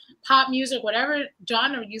or pop music, whatever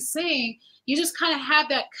genre you sing, you just kind of have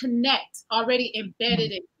that connect already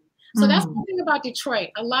embedded in you. So that's the thing about Detroit.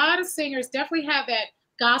 A lot of singers definitely have that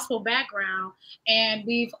gospel background, and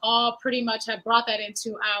we've all pretty much have brought that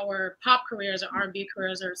into our pop careers or R&B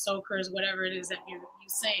careers or soul careers, whatever it is that you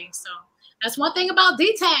sing. So that's one thing about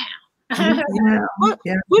D-Town.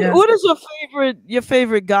 What is your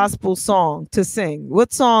favorite gospel song to sing?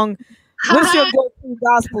 What's your go-to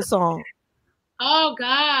gospel song? Oh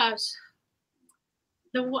gosh,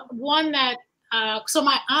 the one that so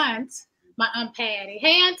my aunt Patty.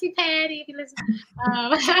 Hey, Auntie Patty, if you listen.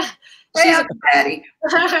 Patty.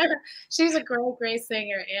 She's a great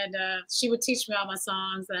singer, and she would teach me all my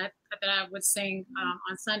songs that I would sing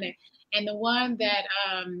on Sunday. And the one that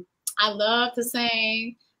I love to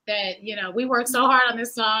sing, that, you know, we worked so hard on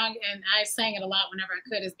this song, and I sang it a lot whenever I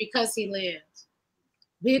could, is Because He Lives.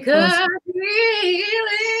 Because He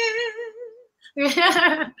lives,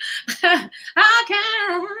 I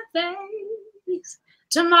can't face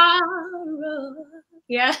tomorrow.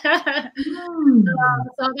 Yeah. So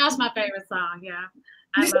that's my favorite song. Yeah.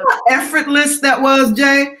 You see how effortless that was,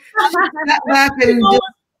 Jay?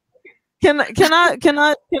 Can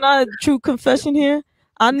I true confession here?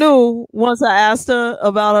 I knew once I asked her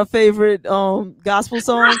about her favorite gospel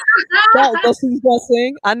song that she's gonna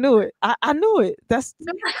sing. I knew it. I knew it. That's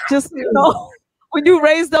just, you know, when you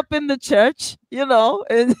raised up in the church, you know,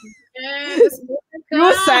 and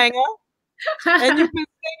you're a singer. And you've been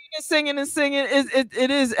singing.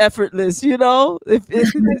 It is effortless, you know.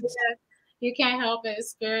 You can't help it.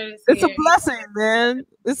 Spirit is it's here. A blessing, man.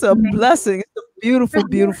 It's a blessing. It's a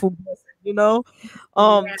beautiful blessing, you know.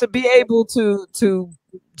 To be able to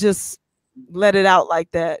just let it out like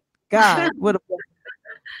that. God, what a blessing.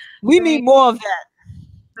 We need more of that.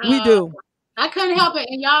 We do. I couldn't help it,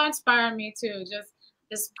 and y'all inspire me too. Just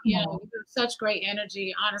you know, such great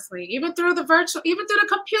energy, honestly. Even through the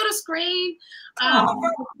computer screen.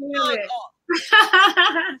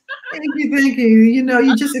 Thank you. You know,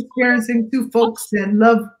 you're just experiencing two folks that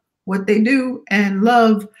love what they do and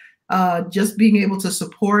love just being able to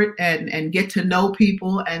support and get to know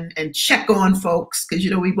people and check on folks, because,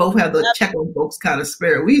 you know, we both have the check on folks kind of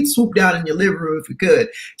spirit. We'd swoop down in your living room if we could,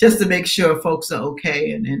 just to make sure folks are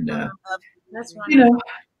okay. And that's right.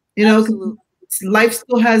 You know, life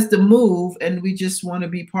still has to move, and we just want to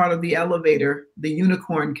be part of the elevator, the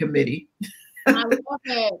unicorn committee. I love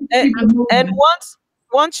it. And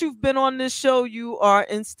once you've been on this show, you are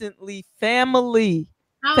instantly family.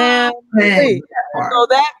 Family. So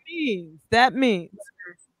that means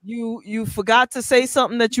you forgot to say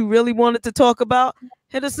something that you really wanted to talk about.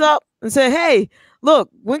 Hit us up and say, hey, look,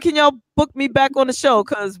 when can y'all book me back on the show?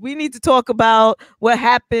 Because we need to talk about what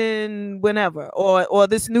happened whenever, or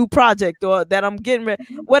this new project, or that I'm getting ready,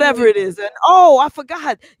 whatever it is. And oh, I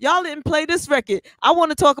forgot, y'all didn't play this record. I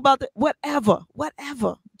want to talk about that. Whatever.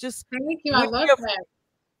 Just thank you. I love that.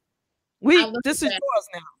 This is yours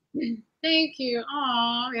now. Thank you.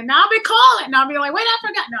 Oh, and now I'll be calling. And I'll be like, wait, I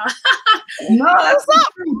forgot. No, no, that's not.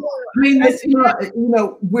 I mean, it's,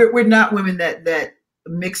 we're not women that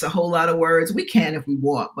mix a whole lot of words. We can if we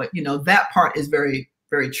want, but that part is very,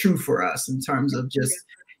 very true for us in terms of just,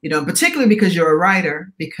 particularly because you're a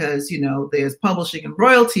writer, because there's publishing and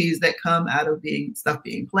royalties that come out of stuff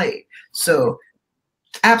being played. So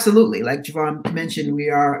absolutely, like JaVonne mentioned, we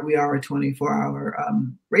are a 24-hour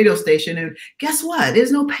radio station, and guess what?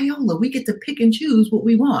 There's no payola. We get to pick and choose what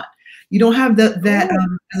we want. You don't have that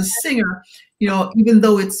as a singer, even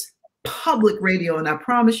though it's public radio, and I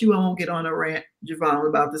promise you I won't get on a rant, JaVonne,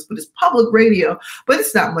 about this, but it's public radio, but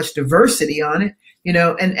it's not much diversity on it,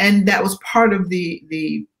 and that was part of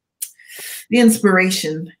the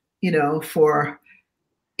inspiration, for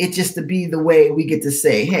it just to be the way we get to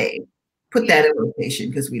say, hey, put that in rotation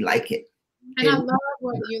because we like it. And I love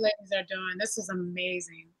what you ladies are doing. This is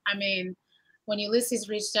amazing. I mean, when Ulysses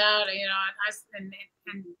reached out,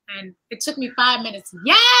 and it took me 5 minutes.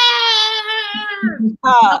 Yeah,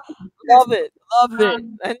 love it,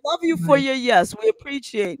 and love you for your yes. We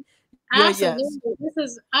appreciate your absolutely. Yes. This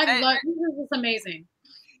is amazing.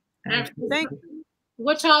 Thank you.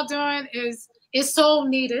 What y'all doing is so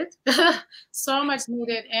needed, so much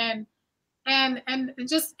needed, and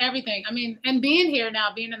just everything. I mean, and being here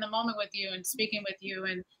now, being in the moment with you and speaking with you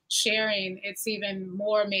and sharing, it's even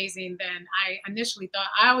more amazing than I initially thought.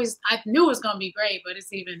 I knew it was going to be great, but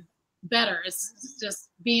it's even better. It's just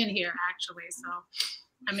being here, actually. So,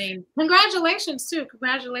 I mean, congratulations too.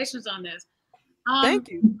 Congratulations on this. Thank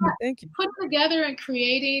you. Putting together and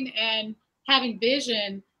creating and having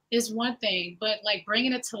vision is one thing, but like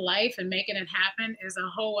bringing it to life and making it happen is a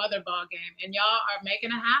whole other ball game. And y'all are making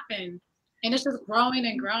it happen. And it's just growing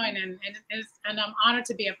and growing, and I'm honored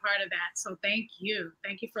to be a part of that. So thank you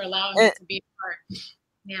for allowing me to be a part.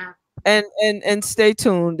 Yeah. And stay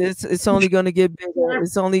tuned. It's only going to get bigger.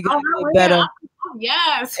 It's only going to get better.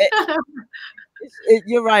 Yes.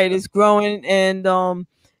 You're right. It's growing, and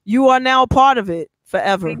you are now a part of it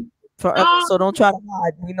forever. So don't try to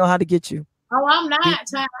hide. We know how to get you. Oh, I'm not.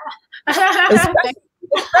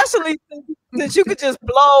 Especially since you could just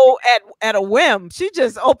blow at a whim. She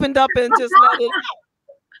just opened up and just let it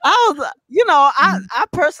out. I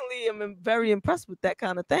personally am very impressed with that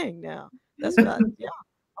kind of thing now. That's what I'm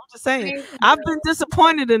just saying. I've been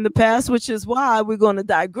disappointed in the past, which is why we're going to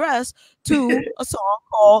digress to a song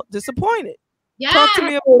called Disappointed. Yeah. Talk to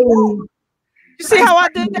me about that. You see how I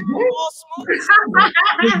did that? All smooth?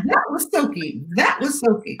 That was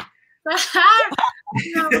Sophie.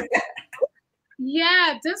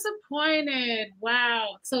 Yeah, Disappointed.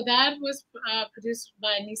 Wow. So that was produced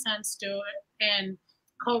by Nissan Stewart and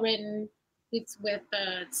co-written with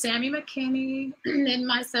Sammy McKinney and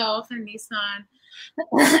myself and Nissan.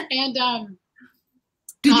 And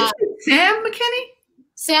did you say Sam McKinney?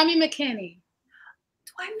 Sammy McKinney.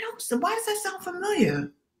 Do I know so? Why does that sound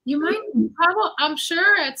familiar? You might probably, I'm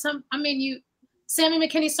sure at some, Sammy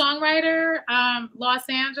McKinney, songwriter, Los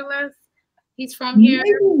Angeles. He's from here.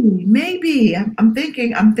 Maybe. I'm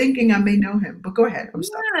thinking I may know him, but go ahead. I'm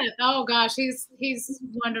sorry. Yeah. Oh gosh, he's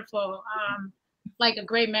wonderful. Like a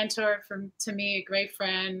great mentor to me, a great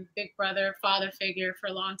friend, big brother, father figure for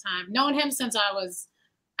a long time. Known him since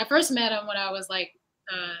I first met him when I was like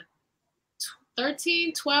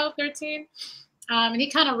 12, 13. And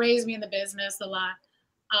he kind of raised me in the business a lot.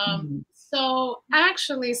 So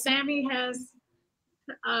actually, Sammy has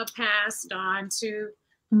passed on to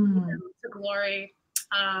glory.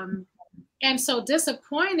 And so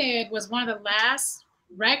Disappointed was one of the last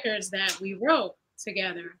records that we wrote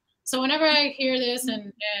together. So whenever I hear this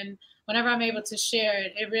and whenever I'm able to share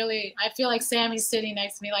it, I feel like Sammy's sitting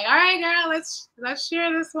next to me like, all right, girl, let's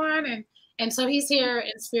share this one. And so he's here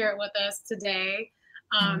in spirit with us today.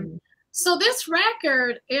 So this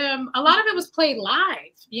record, a lot of it was played live,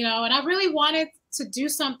 and I really wanted to do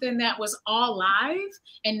something that was all live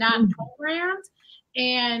and not programmed.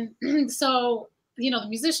 And so, the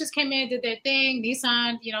musicians came in, did their thing.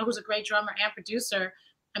 Nissan, who's a great drummer and producer.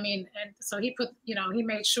 And so he he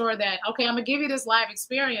made sure that, okay, I'm gonna give you this live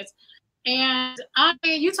experience. And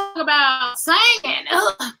you talk about singing.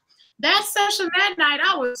 that session that night,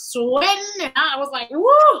 I was sweating and I was like,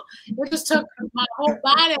 woo! It just took my whole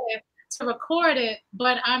body to record it.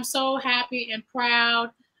 But I'm so happy and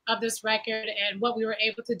proud of this record and what we were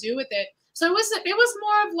able to do with it. So it was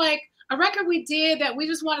more of like a record we did that we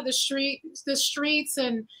just wanted the streets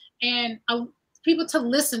and people to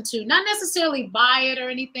listen to, not necessarily buy it or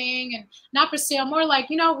anything, and not for sale. More like,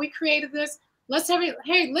 you know, we created this. Let's have a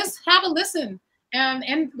listen.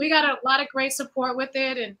 And we got a lot of great support with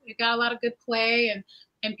it, and it got a lot of good play,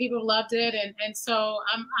 and people loved it, and so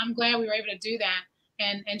I'm glad we were able to do that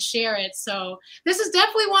and share it. So this is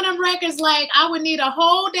definitely one of them records like I would need a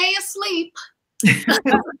whole day of sleep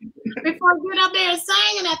before I get up there and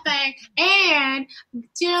singing that thing. And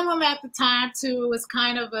dealing at the time too was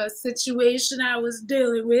kind of a situation I was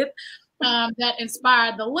dealing with that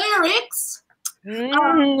inspired the lyrics.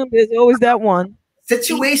 There's always that one.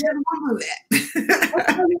 Situation.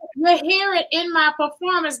 You hear it in my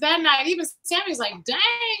performance that night. Even Sammy's like, dang,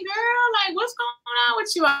 girl, like, what's going on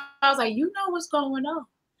with you? I was like, you know what's going on.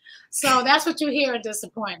 So that's what you hear in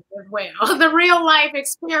Disappointed as well. The real life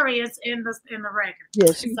experience in the record.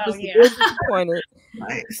 Yeah, she was disappointed.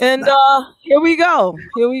 Nice. And here we go.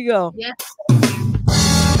 Yes.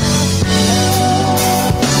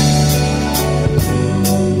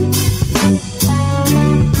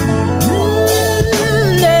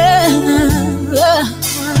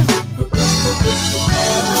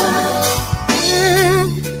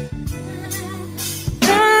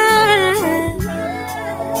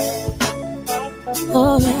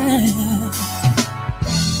 Oh yeah,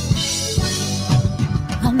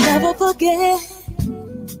 I'll never forget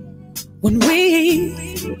when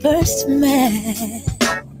we first met.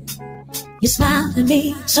 You smiled at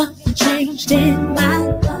me, something changed in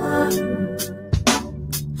my heart.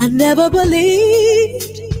 I never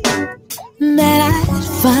believed that I'd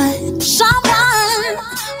find someone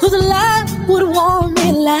whose love would warm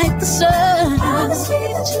me like the sun.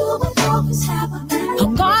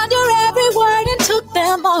 I'm gone your every word and took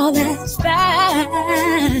them all as fact.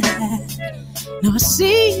 Now I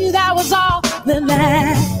see that was all that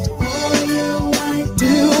mattered. I'd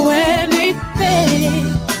do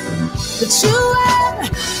anything, but you were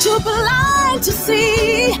too blind to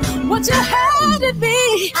see what you had in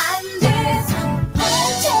me. I'm disappointed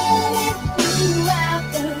in you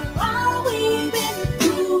after all we've been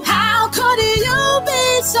through. How could you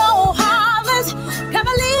be so heartless,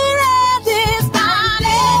 cavalier and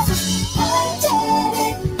dishonest? Disappointed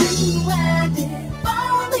in you, and if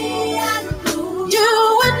only I knew you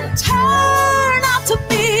wouldn't turn out to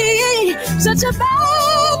be such a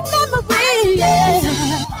bad memory. Yeah.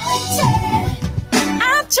 I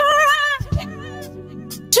tried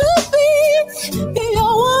to be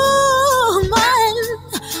your woman,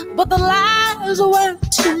 but the lies were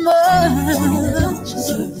too much.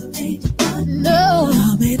 No, I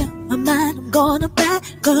made up my mind, I'm gonna back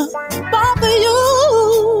up for you.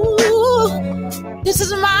 This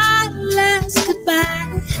is my last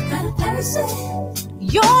goodbye.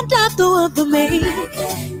 You're not the one for me.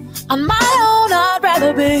 On my own, I'd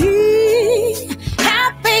rather be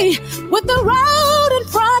happy with the road in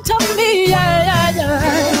front of me.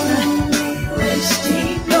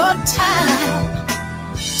 Wasting your time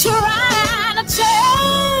trying to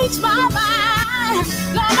change my mind.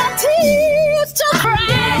 Got my tears to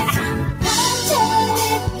cry.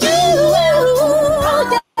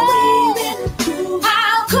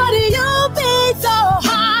 How could you be so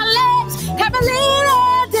heartless, cavalier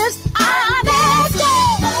and dishonest?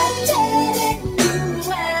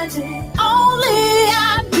 Only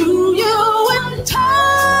I knew you would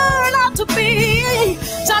turn out to be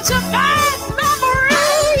such a bad memory.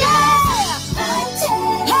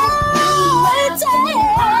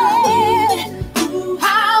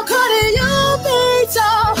 How could you be so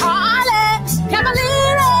heartless,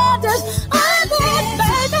 cavalier and dishonest,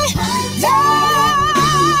 baby?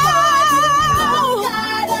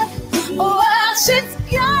 What she's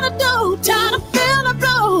gonna do, trying to feel the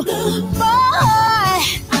blue. Boy,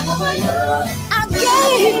 I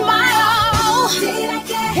gave my all.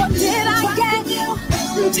 What did I get?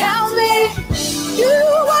 Tell me. You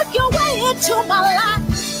work your way into my life.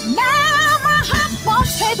 Now my heart won't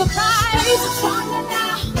pay the price.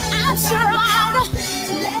 I'm strong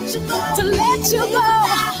to let you go.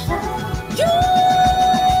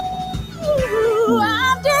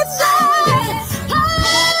 I'm deserving.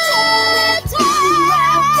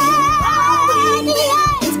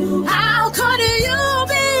 How could you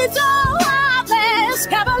be so heartless,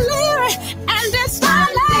 cavalier and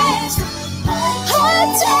dishonest?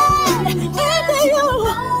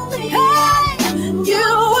 You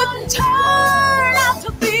wouldn't turn out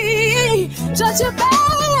to be such a bad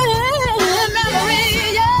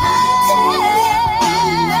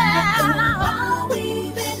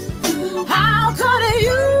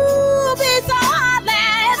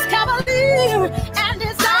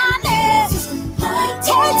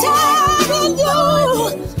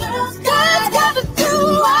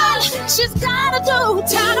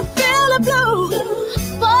Time to feel the blue.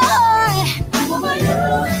 Boy,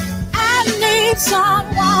 I need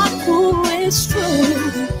someone who is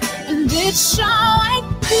true. And it's sure ain't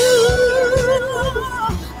you.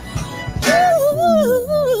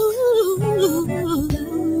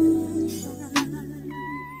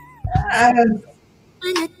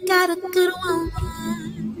 When you got a good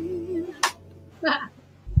woman,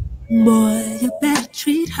 boy, you better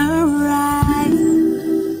treat her right.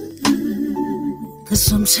 'Cause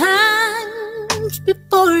sometimes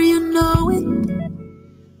before you know it,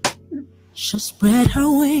 she'll spread her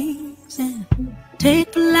wings and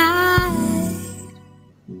take flight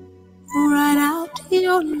right out to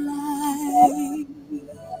your life.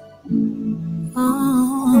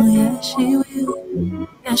 Oh, yeah, she will.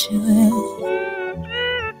 Yeah, she will.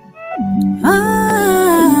 Ah.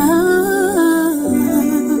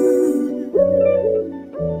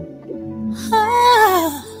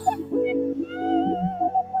 Ah.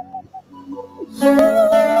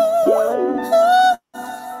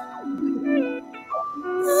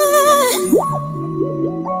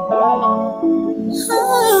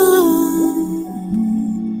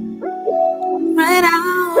 Right out.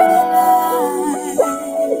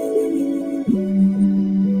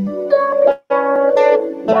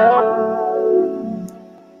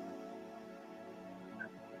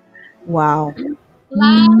 Wow.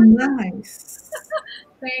 Nice.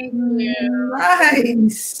 Thank you.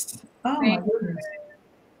 Nice. Oh my Thank goodness.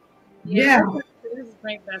 you. Yeah. This is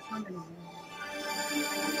great. That's something.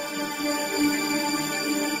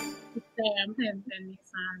 Sam and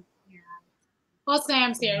Nissan. Yeah. Well,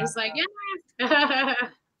 Sam's here. He's like, yeah.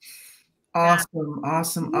 Awesome.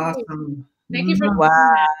 Awesome. Awesome. Thank you for doing Wow.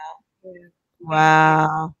 that.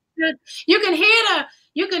 Wow. You can hear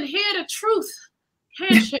the truth.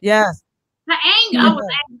 Yes. The anger.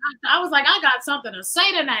 I was like, I got something to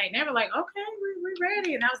say tonight. And they were like, okay, we're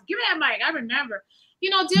ready. And I was, give me that mic. I remember,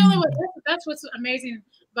 dealing with that's what's amazing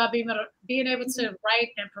about being able to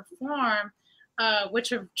write and perform what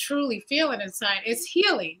you're truly feeling inside. It's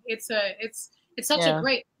healing. It's such a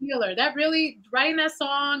great healer. That really, writing that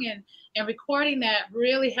song and recording that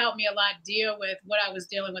really helped me a lot deal with what I was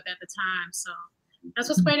dealing with at the time. So that's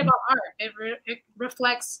what's great about art. It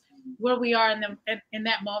reflects where we are in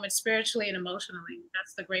that moment, spiritually and emotionally.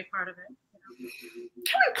 That's the great part of it.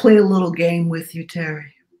 Can we play a little game with you,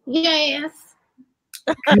 Terry? Yes.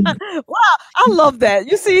 Wow, I love that.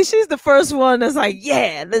 You see, she's the first one that's like,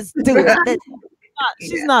 yeah, let's do it.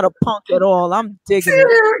 She's not a punk at all. I'm digging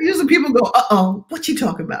it. Usually people go, uh-oh, what you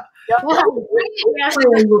talking about? Yeah.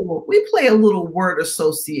 We play a little word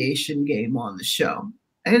association game on the show,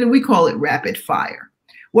 and we call it rapid fire.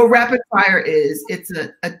 What rapid fire is, it's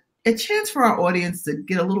a chance for our audience to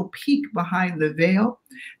get a little peek behind the veil.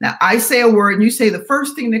 Now, I say a word, and you say the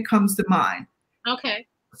first thing that comes to mind. Okay.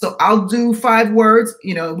 So I'll do 5 words,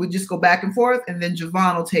 we just go back and forth, and then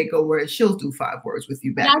JaVonne will take over and she'll do 5 words with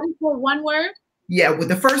you back. Now just for one word? Yeah, with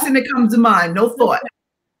the first thing that comes to mind, no thought.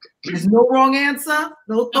 There's no wrong answer,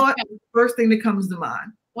 no thought. Okay. First thing that comes to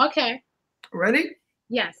mind. Okay. Ready?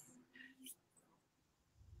 Yes.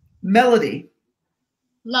 Melody.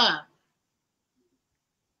 Love.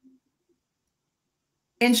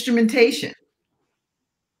 Instrumentation.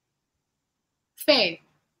 Faith.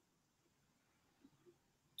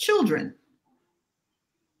 Children.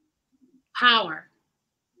 Power.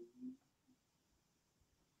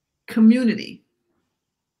 Community.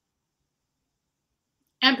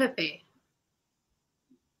 Empathy.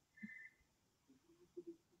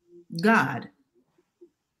 God.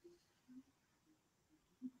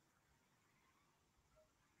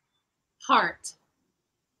 Heart.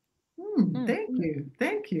 Thank you.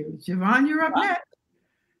 Thank you. JaVonne, you're up next.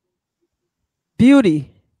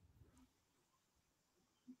 Beauty.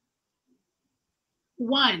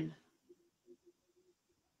 One.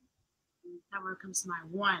 That word comes to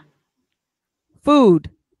mind. One. Food.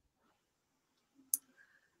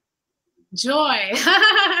 Joy.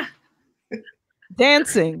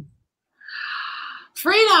 Dancing.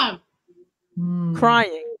 Freedom.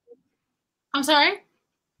 Crying. I'm sorry?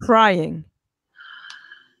 Crying.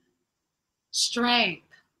 Strength.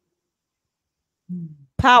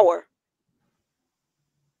 Power.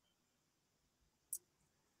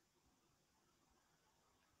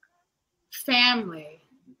 Family.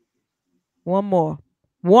 One more.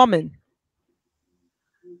 Woman.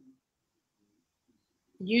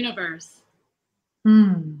 Universe.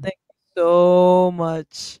 Thank you so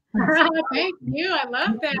much. Thank you. I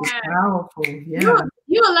love that. Powerful. Yeah.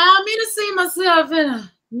 You allowed me to see myself in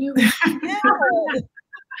a new way.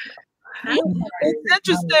 It's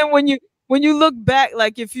interesting when you look back,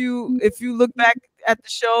 like if you look back at the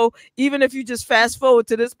show, even if you just fast forward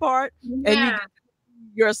to this part and you just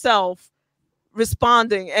yourself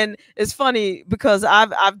responding. And it's funny because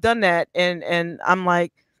I've done that, and I'm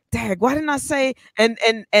like, dang, why didn't I say? And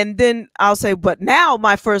then I'll say, but now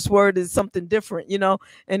my first word is something different, you know.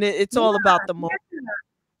 And it's all about the moment.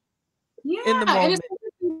 Yeah, in the moment.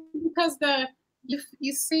 Because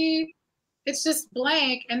you see, it's just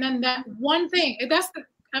blank, and then that one thing. That's the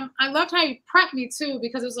I loved how you prepped me too,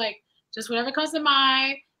 because it was like just whatever comes to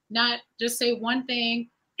mind, not just say one thing.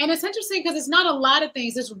 And it's interesting because it's not a lot of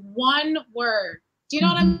things. It's one word. Do you know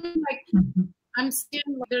what I mean? Like I'm seeing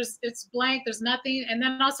it's blank. There's nothing, and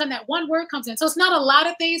then all of a sudden that one word comes in. So it's not a lot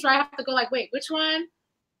of things where I have to go like, wait, which one?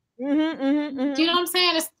 Do you know what I'm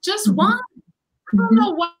saying? It's just one. I don't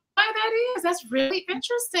know why that is. That's really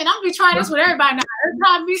interesting. I'm gonna be trying this with everybody now. Every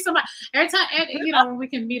time I meet somebody, you know, when we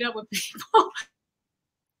can meet up with people.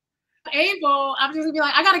 I'm just gonna be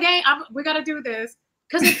like, I got a game. We gotta do this,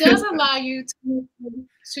 because it does allow you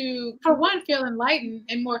to, for one, feel enlightened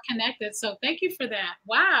and more connected. So thank you for that.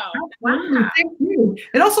 Wow. Thank you.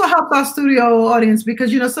 It also helps our studio audience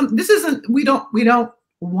because, you know, we don't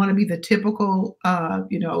want to be the typical,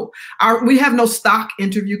 you know, we have no stock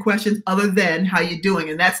interview questions other than how you doing,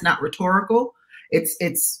 and that's not rhetorical.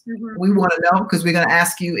 We want to know because we're going to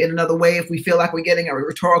ask you in another way if we feel like we're getting a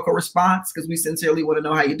rhetorical response, because we sincerely want to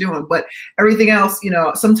know how you're doing. But everything else, you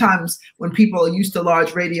know, sometimes when people are used to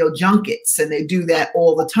large radio junkets and they do that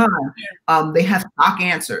all the time, they have stock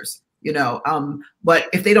answers, you know, but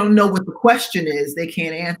if they don't know what the question is, they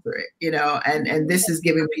can't answer it, you know, and this is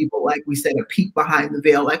giving people, like we said, a peek behind the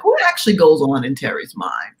veil, like what actually goes on in Terry's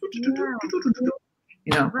mind, you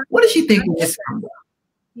know, what is she thinking this time about?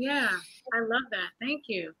 Yeah, I love that. Thank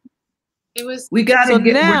you. It was. We got to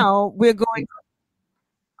get now. We're going.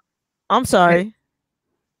 I'm sorry.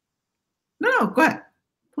 No, go ahead,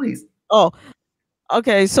 please. Oh,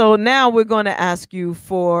 okay. So now we're going to ask you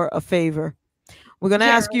for a favor. We're going to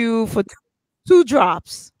ask you for 2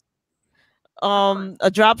 drops. A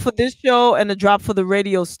drop for this show and a drop for the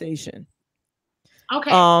radio station.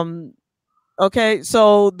 Okay. Okay.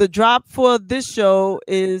 So the drop for this show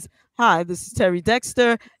is, hi, this is Terry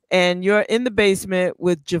Dexter, and you're in the basement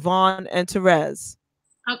with JaVonne and Terez.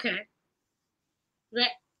 Okay.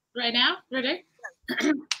 Right now? Ready?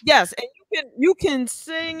 Yes, and you can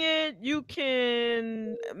sing it, you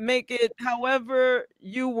can make it however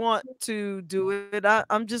you want to do it.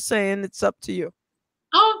 I'm just saying it's up to you.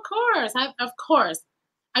 Oh, of course. Of course.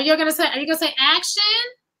 Are you gonna say action?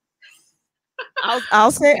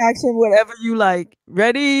 I'll say action, whatever you like.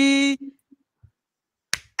 Ready?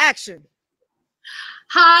 Action.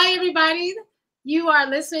 Hi, everybody. You are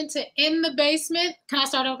listening to In the Basement. Can I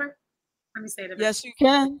start over? Let me say it. Yes, you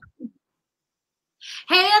can.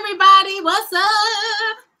 Hey, everybody. What's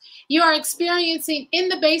up? You are experiencing In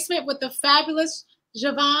the Basement with the fabulous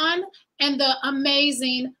JaVonne and the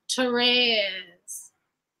amazing Terez.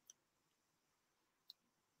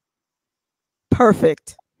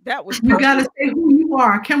 Perfect. That was perfect. You got to say who you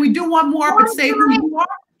are. Can we do one more but say who you are?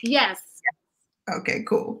 Yes. Okay,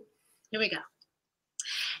 cool. Here we go.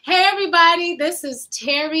 Hey, everybody, this is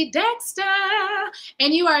Terry Dexter,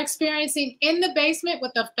 and you are experiencing In the Basement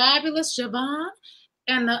with the fabulous JaVonne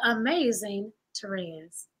and the amazing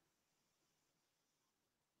Terez.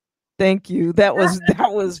 Thank you. That was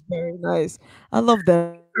very nice. I love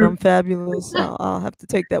that. I'm fabulous. I'll have to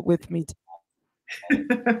take that with me.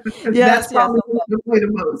 That's probably the play the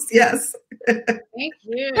most. Yes. Thank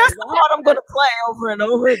you. That's the part I'm going to play over and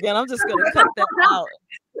over again. I'm just going to cut that out.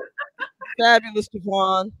 Fabulous,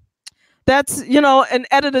 JaVonne. That's, you know, an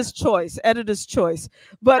editor's choice.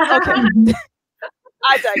 But okay.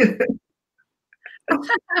 I digress.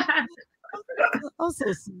 I'm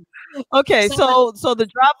so sweet. Okay, so the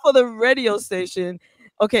drop for the radio station.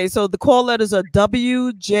 Okay, so the call letters are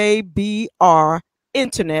WJBR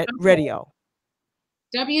Internet Radio.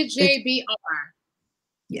 WJBR.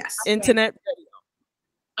 Yes. Internet Radio.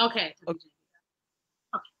 Okay.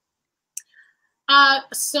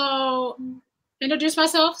 So introduce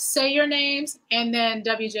myself, say your names, and then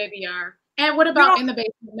WJBR. And what about In the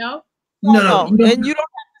Basement? No? No. And you don't have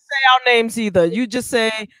to say our names either. You just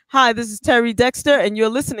say, hi, this is Terry Dexter, and you're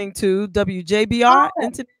listening to WJBR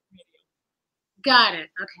Internet Radio. Got it.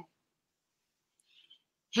 Okay.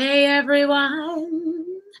 Hey, everyone.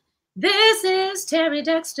 This is Terry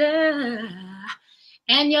Dexter,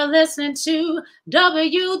 and you're listening to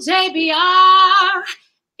WJBR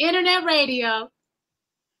Internet Radio.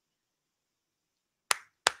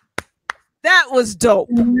 That was dope.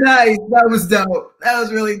 Nice. That was dope. That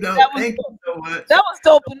was really dope. Thank you so much. That was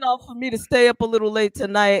dope enough for me to stay up a little late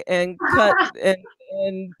tonight and cut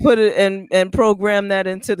and put it and program that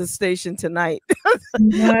into the station tonight.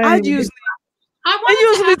 Nice. It usually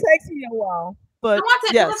takes me a while, but I want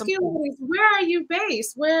to ask you, where are you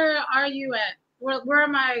based? Where are you at? Where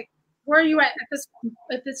am I? Where are you at this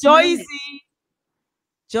Jersey. moment?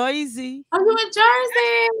 Jersey. Are you in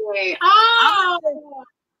Jersey? Oh,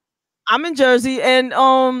 I'm in Jersey, and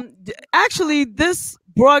actually, this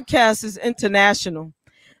broadcast is international,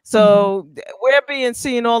 so we're being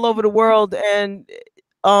seen all over the world, and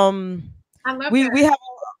I love we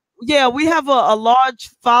have a large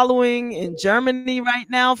following in Germany right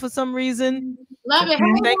now for some reason. Love it.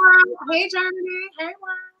 Hey Germany. Hey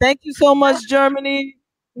world. Thank you so much, Germany.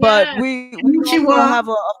 But we also have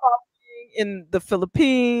a following in the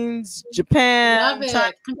Philippines, Japan,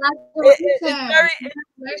 China. It's very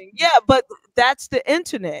interesting. Yeah, but that's the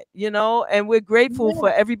internet, and we're grateful for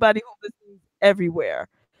everybody who listens everywhere.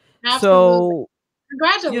 Absolutely. So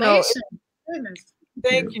congratulations. Goodness.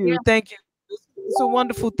 Thank you. Thank you. It's a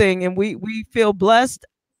wonderful thing, and we feel blessed.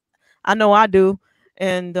 I know I do.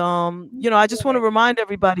 And I just want to remind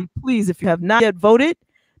everybody, please, if you have not yet voted,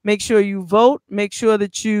 make sure you vote. Make sure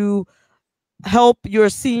that you help your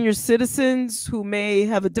senior citizens who may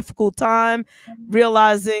have a difficult time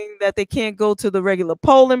realizing that they can't go to the regular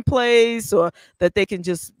polling place, or that they can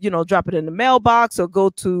just, drop it in the mailbox, or go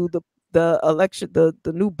to the election, the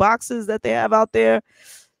new boxes that they have out there.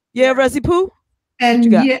 Yeah, Resi Pooh?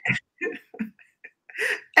 And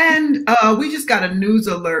and we just got a news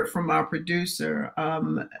alert from our producer,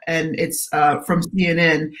 and it's from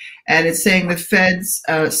CNN, and it's saying the feds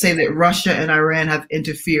say that Russia and Iran have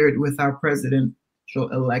interfered with our presidential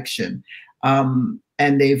election, and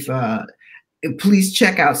they've please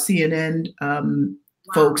check out CNN,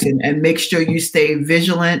 folks, and make sure you stay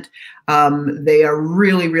vigilant. They are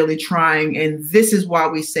really, really trying, and this is why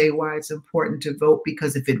we say why it's important to vote,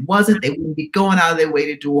 because if it wasn't, they wouldn't be going out of their way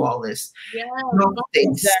to do all this. Yeah,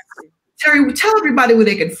 exactly. Terry, tell everybody where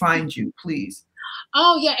they can find you, please.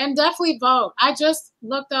 Oh yeah, and definitely vote. I just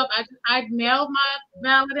looked up. I mailed my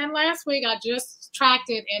ballot in last week. I just tracked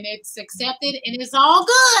it, and it's accepted, and it's all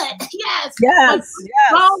good. Yes. Yes.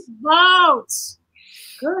 Vote.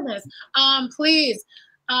 Goodness. Please.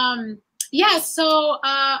 Yes, so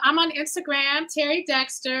I'm on Instagram, Terry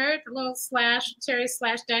Dexter,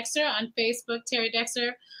 /Terry/Dexter, on Facebook, Terry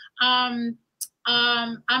Dexter. I'm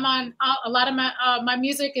on a lot of my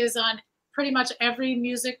music is on pretty much every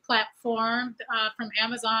music platform, from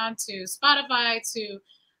Amazon to Spotify to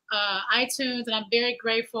iTunes, and I'm very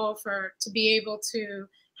grateful to be able to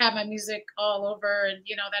have my music all over, and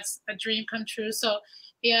that's a dream come true. So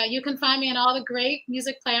yeah, you can find me on all the great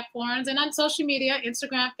music platforms and on social media,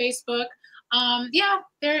 Instagram, Facebook.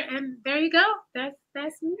 There you go.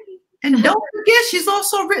 That's me. And don't forget, she's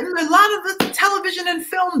also written a lot of the television and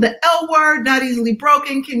film, The L Word, Not Easily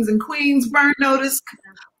Broken, Kings and Queens, Burn Notice,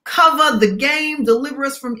 Cover, The Game, Deliver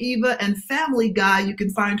Us from Eva, and Family Guy. You can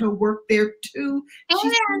find her work there too. And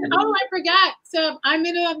I forgot. So I'm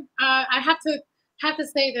in I have to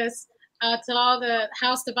say this to all the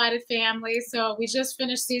House Divided family. So we just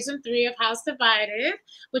finished season 3 of House Divided,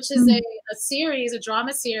 which is a series, a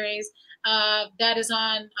drama series that is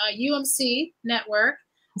on UMC Network.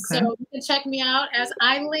 Okay. So you can check me out as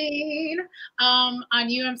Eileen on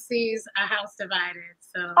UMC's House Divided.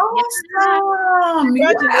 So awesome!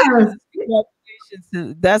 Congratulations!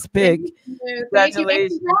 That's big.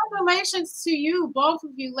 Congratulations! Congratulations to you, both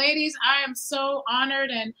of you ladies. I am so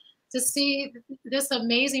honored and to see this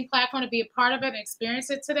amazing platform, to be a part of it and experience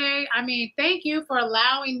it today. I mean, thank you for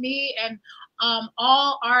allowing me and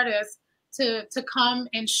all artists to come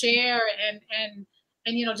and share and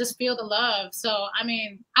just feel the love. So, I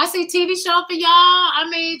mean, I see TV show for y'all. I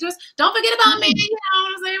mean, just don't forget about me. You know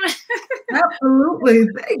what I'm saying? Absolutely.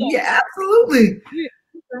 Absolutely.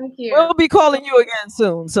 Thank you. We'll be calling you again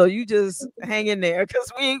soon. So you just hang in there, because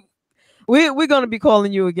we're going to be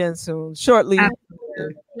calling you again soon, shortly.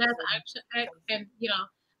 Absolutely. Yes, and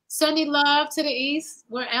sending love to the East.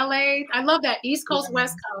 We're LA. I love that. East Coast,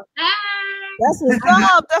 West Coast. Hey! That's what's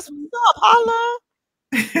up. That's what's up. Holla.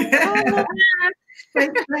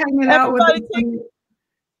 Thanks for hanging out with us.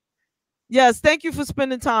 Yes, thank you for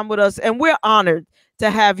spending time with us, and we're honored to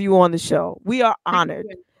have you on the show. We are honored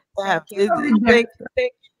to have you. Thank you.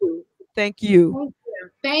 Thank you.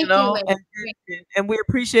 And we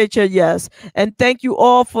appreciate your yes. And thank you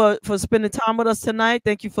all for spending time with us tonight.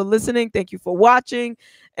 Thank you for listening. Thank you for watching.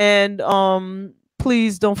 And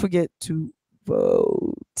please don't forget to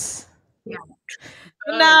vote. Yeah.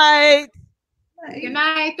 Good night. Good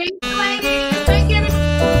night. Thank you, ladies. Thank you, everybody.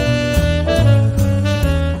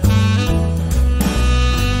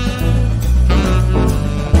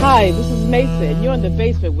 Hi, this is Mason. You're in the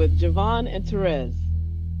basement with JaVonne and Terez.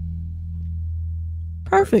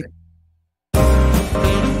 Perfect.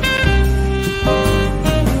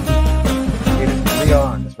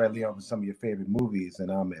 Leon, that's right, Leon, for some of your favorite movies, and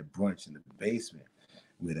I'm at brunch in the basement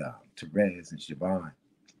with Terez and JaVonne.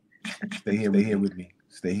 Stay here with me.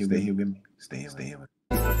 Stay here with me. Stay here with me.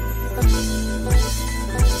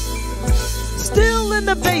 Still in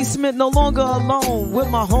the basement, no longer alone, with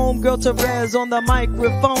my homegirl Terez on the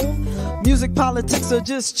microphone. Music politics are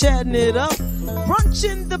just chatting it up. Brunch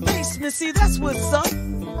in the basement, see that's what's up.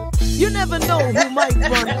 You never know who might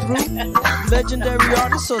run through. Legendary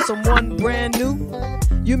artist or someone brand new.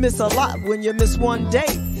 You miss a lot when you miss one day.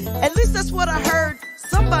 At least that's what I heard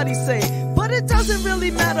somebody say. But it doesn't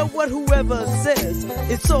really matter what whoever says.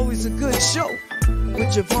 It's always a good show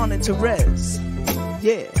with JaVonne and Terez.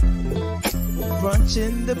 Yeah. Brunch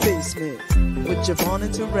in the basement with JaVonne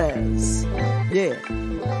and Terez. Yeah.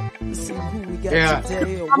 Let's see who we got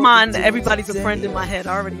today. Come on, everybody's a friend in my head.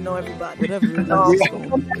 I already know everybody. Whatever it is, it's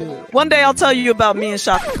gonna be good. One day I'll tell you about me and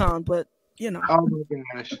Shaka Khan, but you know. Oh my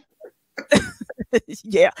gosh.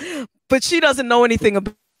 Yeah, but she doesn't know anything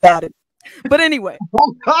about it. But anyway.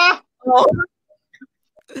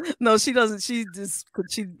 No, she doesn't. She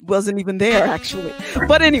wasn't even there actually.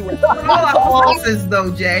 But anyway. All our bosses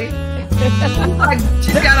though, Jay. Like,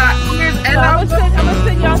 she's got our ears and I'm gonna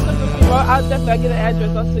send y'all some. I'll definitely get an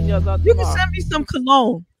address. I'll send y'all out. You can send me some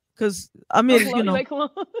cologne, cause I mean, you know.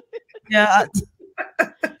 Yeah.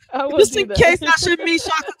 Just in case I should meet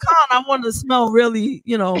Shaka Khan, I want to smell really,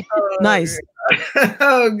 you know, nice.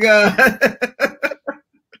 Oh God.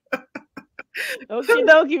 Okie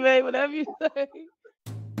dokie, babe. Whatever you say.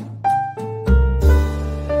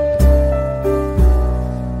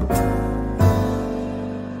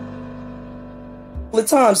 The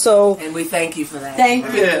time, so and we thank you for that. Thank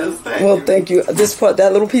you. Yes, thank you. This part,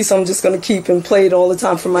 that little piece, I'm just gonna keep and play it all the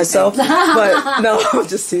time for myself. But no, I'm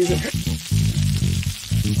just teasing.